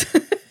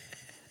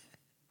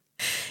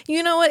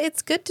 You know what?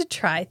 It's good to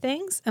try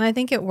things, and I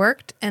think it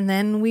worked. And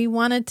then we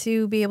wanted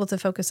to be able to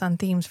focus on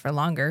themes for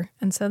longer,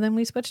 and so then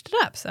we switched it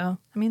up. So,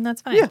 I mean,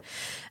 that's fine. Yeah.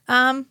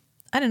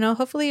 I don't know.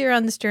 Hopefully you're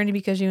on this journey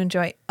because you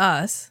enjoy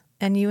us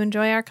and you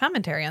enjoy our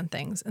commentary on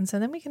things. And so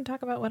then we can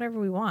talk about whatever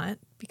we want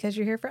because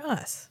you're here for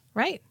us,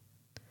 right?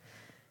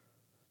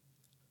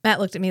 Matt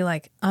looked at me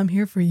like, I'm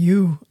here for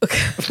you.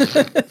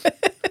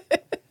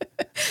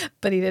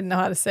 but he didn't know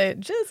how to say it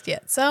just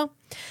yet. So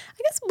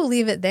I guess we'll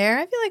leave it there.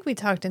 I feel like we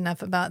talked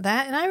enough about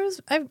that.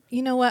 And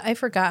you know what? I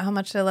forgot how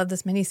much I love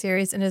this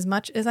miniseries. And as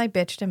much as I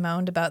bitched and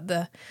moaned about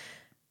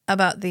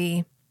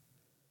the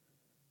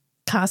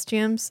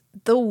costumes,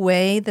 the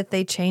way that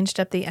they changed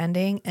up the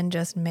ending and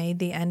just made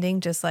the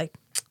ending just like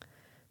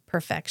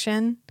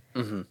perfection,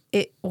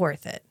 it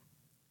worth it.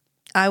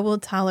 I will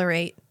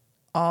tolerate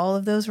all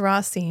of those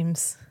raw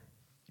seams.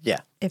 Yeah.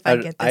 If I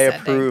get this I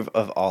ending. approve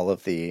of all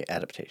of the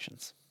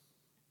adaptations.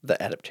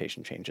 The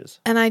adaptation changes.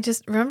 And I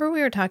just remember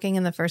we were talking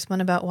in the first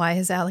one about why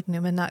has Alec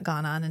Newman not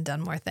gone on and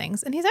done more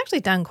things. And he's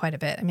actually done quite a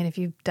bit. I mean, if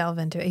you delve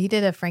into it, he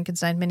did a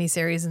Frankenstein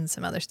miniseries and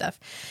some other stuff.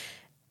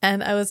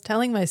 And I was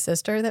telling my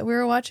sister that we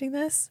were watching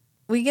this.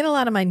 We get a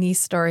lot of my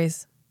niece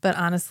stories, but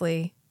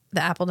honestly,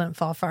 the apple didn't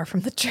fall far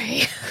from the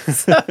tree.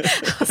 So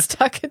I was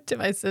talking to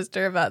my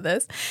sister about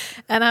this.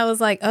 And I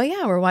was like, oh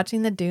yeah, we're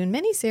watching the Dune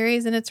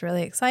miniseries and it's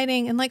really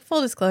exciting. And like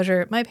full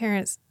disclosure, my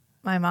parents,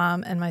 my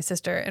mom and my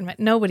sister and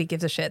nobody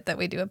gives a shit that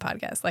we do a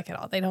podcast like at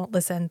all. They don't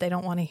listen. They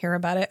don't want to hear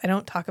about it. I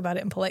don't talk about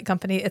it in polite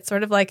company. It's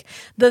sort of like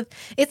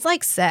it's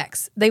like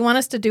sex. They want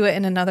us to do it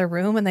in another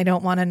room and they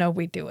don't want to know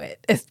we do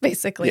it. It's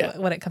basically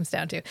what it comes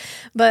down to.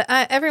 But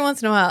every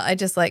once in a while, I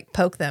just like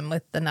poke them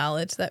with the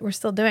knowledge that we're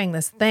still doing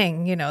this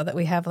thing, you know, that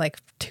we have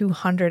like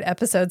 200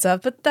 episodes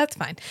of, but that's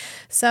fine.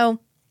 So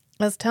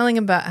I was telling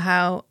him about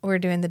how we're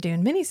doing the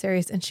Dune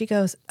miniseries and she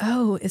goes,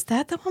 oh, is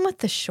that the one with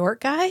the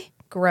short guy?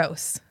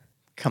 Gross.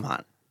 Come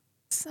on.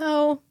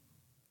 So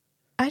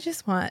I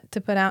just want to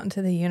put out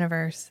into the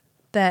universe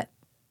that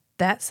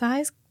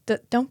size,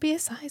 don't be a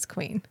size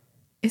queen.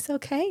 It's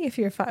okay if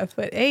you're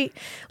 5'8".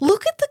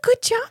 Look at the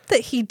good job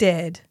that he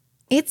did.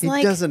 He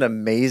does an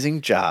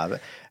amazing job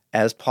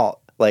as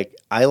Paul. Like,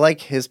 I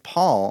like his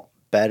Paul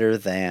better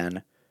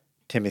than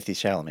Timothée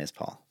Chalamet's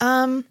Paul.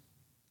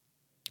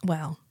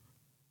 Well,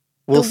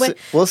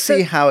 we'll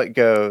see how it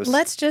goes.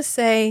 Let's just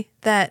say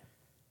that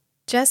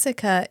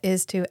Jessica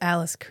is to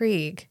Alice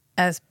Krieg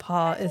as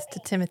Paul is to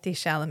Timothée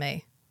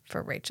Chalamet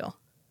for Rachel.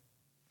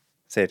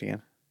 Say it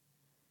again.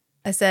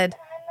 I said,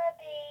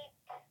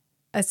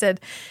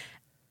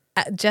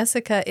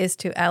 Jessica is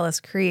to Alice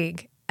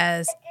Krieg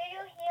as... Do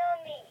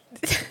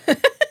you hear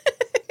me?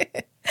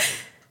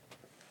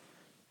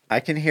 I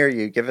can hear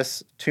you. Give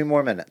us 2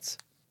 more minutes.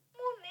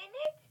 More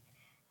minutes?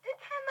 The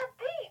time of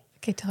beep.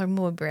 Okay, tell her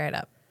we'll be right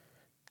up.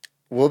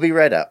 We'll be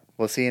right up.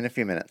 We'll see you in a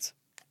few minutes.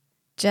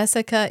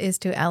 Jessica is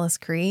to Alice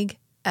Krieg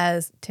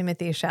as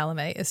Timothée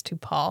Chalamet is to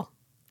Paul.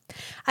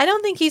 I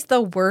don't think he's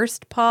the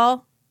worst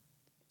Paul.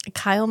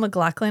 Kyle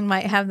MacLachlan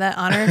might have that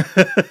honor.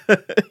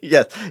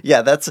 Yes.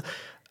 Yeah, that's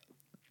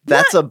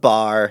a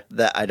bar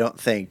that I don't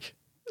think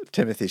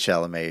Timothée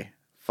Chalamet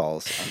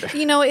falls under.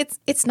 You know,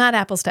 it's not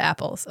apples to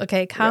apples.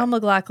 Okay, Kyle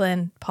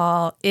MacLachlan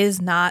Paul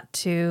is not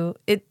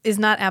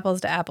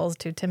apples to apples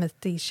to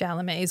Timothée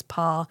Chalamet's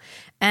Paul,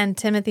 and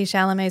Timothée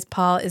Chalamet's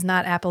Paul is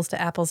not apples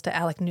to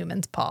Alec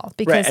Newman's Paul.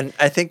 Because and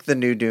I think the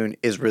new Dune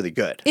is really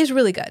good. Is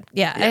really good.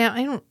 Yeah.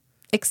 I don't,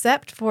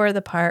 except for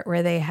the part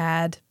where they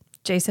had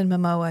Jason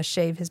Momoa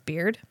shave his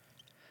beard.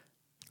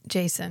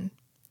 Jason,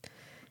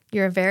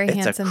 you're a very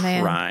handsome man.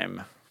 It's a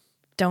crime.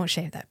 Don't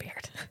shave that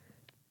beard.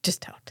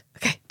 Just don't.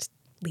 Okay, just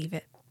leave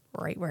it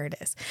right where it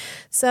is.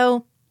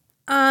 So,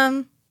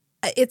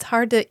 it's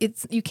hard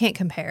you can't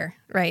compare,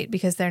 right?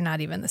 Because they're not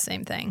even the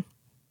same thing.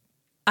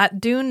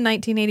 Dune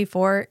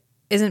 1984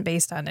 isn't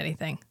based on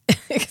anything.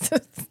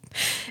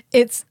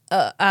 It's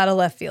out of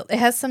left field. It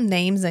has some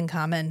names in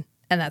common,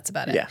 and that's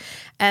about it. Yeah.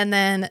 And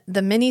then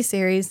the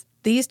miniseries,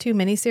 these 2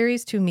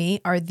 miniseries to me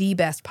are the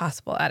best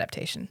possible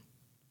adaptation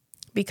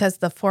because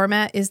the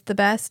format is the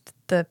best.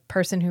 The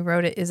person who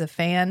wrote it is a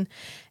fan,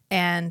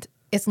 and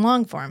it's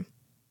long form.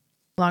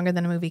 Longer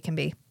than a movie can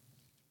be.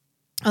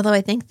 Although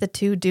I think the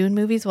 2 Dune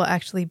movies will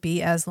actually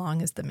be as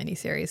long as the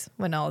miniseries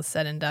when all is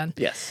said and done.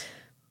 Yes.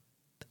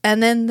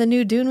 And then the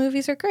new Dune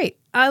movies are great.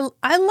 I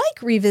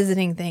like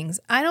revisiting things.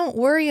 I don't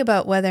worry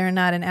about whether or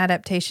not an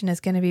adaptation is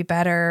going to be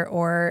better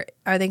or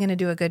are they going to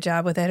do a good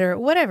job with it or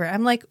whatever.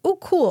 I'm like, oh,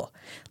 cool.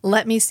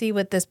 Let me see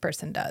what this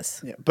person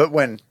does. Yeah, but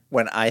when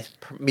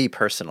me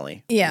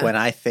personally, when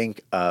I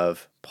think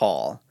of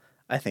Paul,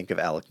 I think of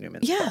Alec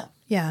Newman's Paul.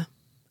 Yeah.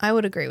 I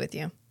would agree with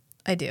you.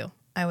 I do.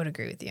 I would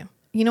agree with you.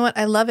 You know what?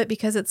 I love it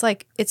because it's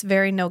like, it's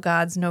very no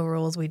gods, no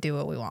rules. We do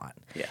what we want.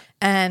 Yeah.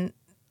 And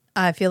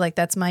I feel like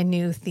that's my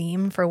new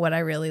theme for what I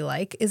really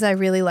like is I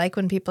really like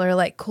when people are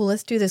like, cool,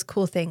 let's do this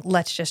cool thing.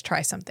 Let's just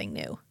try something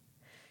new.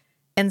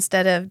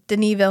 Instead of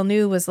Denis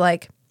Villeneuve was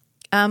like,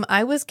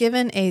 I was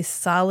given a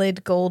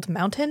solid gold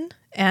mountain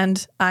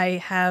and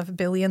I have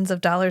billions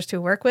of dollars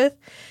to work with.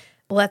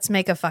 Let's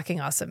make a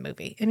fucking awesome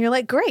movie. And you're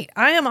like, great.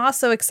 I am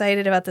also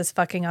excited about this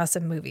fucking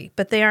awesome movie,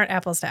 but they aren't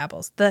apples to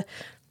apples. The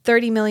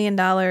 $30 million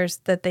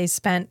that they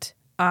spent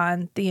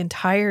on the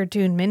entire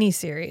Dune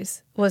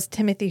miniseries was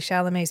Timothée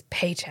Chalamet's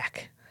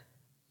paycheck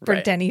for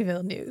Denis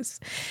Villeneuve.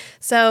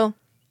 So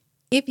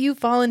if you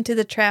fall into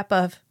the trap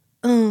of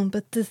oh,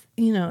 but this,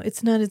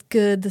 it's not as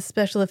good. The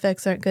special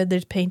effects aren't good.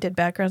 There's painted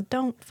backgrounds.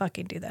 Don't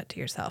fucking do that to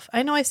yourself.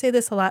 I know I say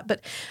this a lot,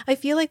 but I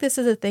feel like this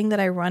is a thing that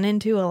I run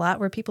into a lot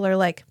where people are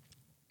like,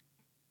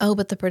 oh,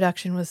 but the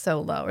production was so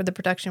low or the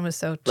production was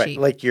so cheap. Right.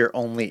 Like you're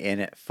only in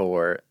it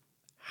for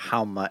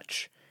how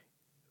much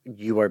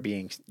you are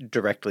being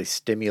directly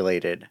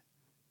stimulated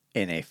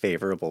in a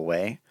favorable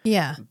way.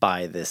 Yeah.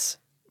 By this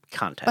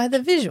content. By the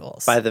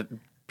visuals.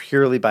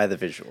 Purely by the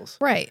visuals.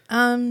 Right.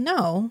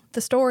 No,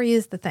 the story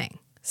is the thing.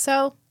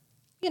 So,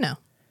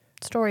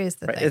 story is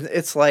the Right. thing.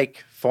 It's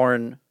like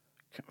foreign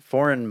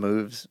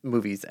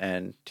movies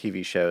and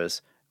TV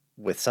shows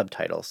with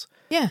subtitles.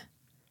 Yeah.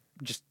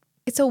 Just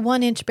it's a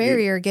 1-inch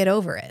barrier. Get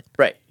over it.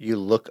 Right. You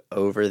look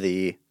over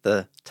the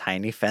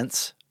tiny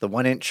fence, the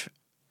 1-inch,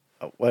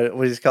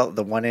 what is it called?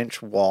 The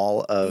 1-inch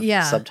wall of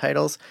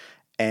subtitles,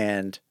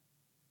 and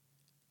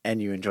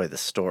you enjoy the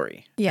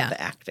story. Yeah. The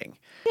acting.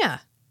 Yeah.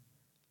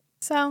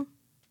 So, I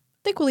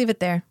think we'll leave it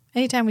there.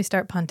 Anytime we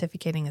start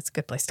pontificating, it's a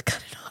good place to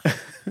cut it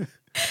off.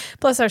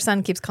 Plus, our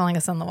son keeps calling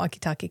us on the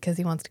walkie-talkie because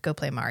he wants to go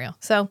play Mario.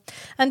 So,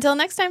 until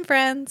next time,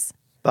 friends.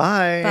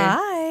 Bye.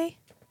 Bye.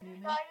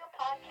 Mario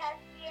Podcast